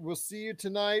 say we'll see you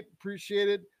tonight. Appreciate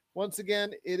it. Once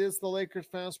again, it is the Lakers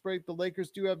Fast Break. The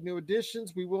Lakers do have new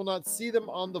additions. We will not see them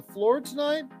on the floor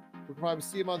tonight. We'll probably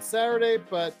see them on Saturday,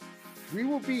 but we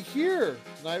will be here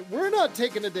tonight. We're not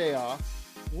taking a day off.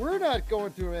 We're not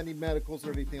going through any medicals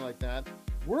or anything like that.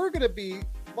 We're going to be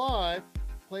live,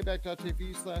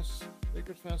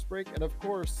 playback.tv/Lakers Fast Break. And of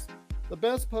course, the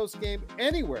best post game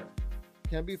anywhere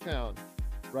can be found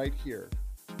right here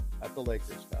at the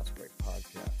Lakers Fast Break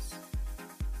podcast.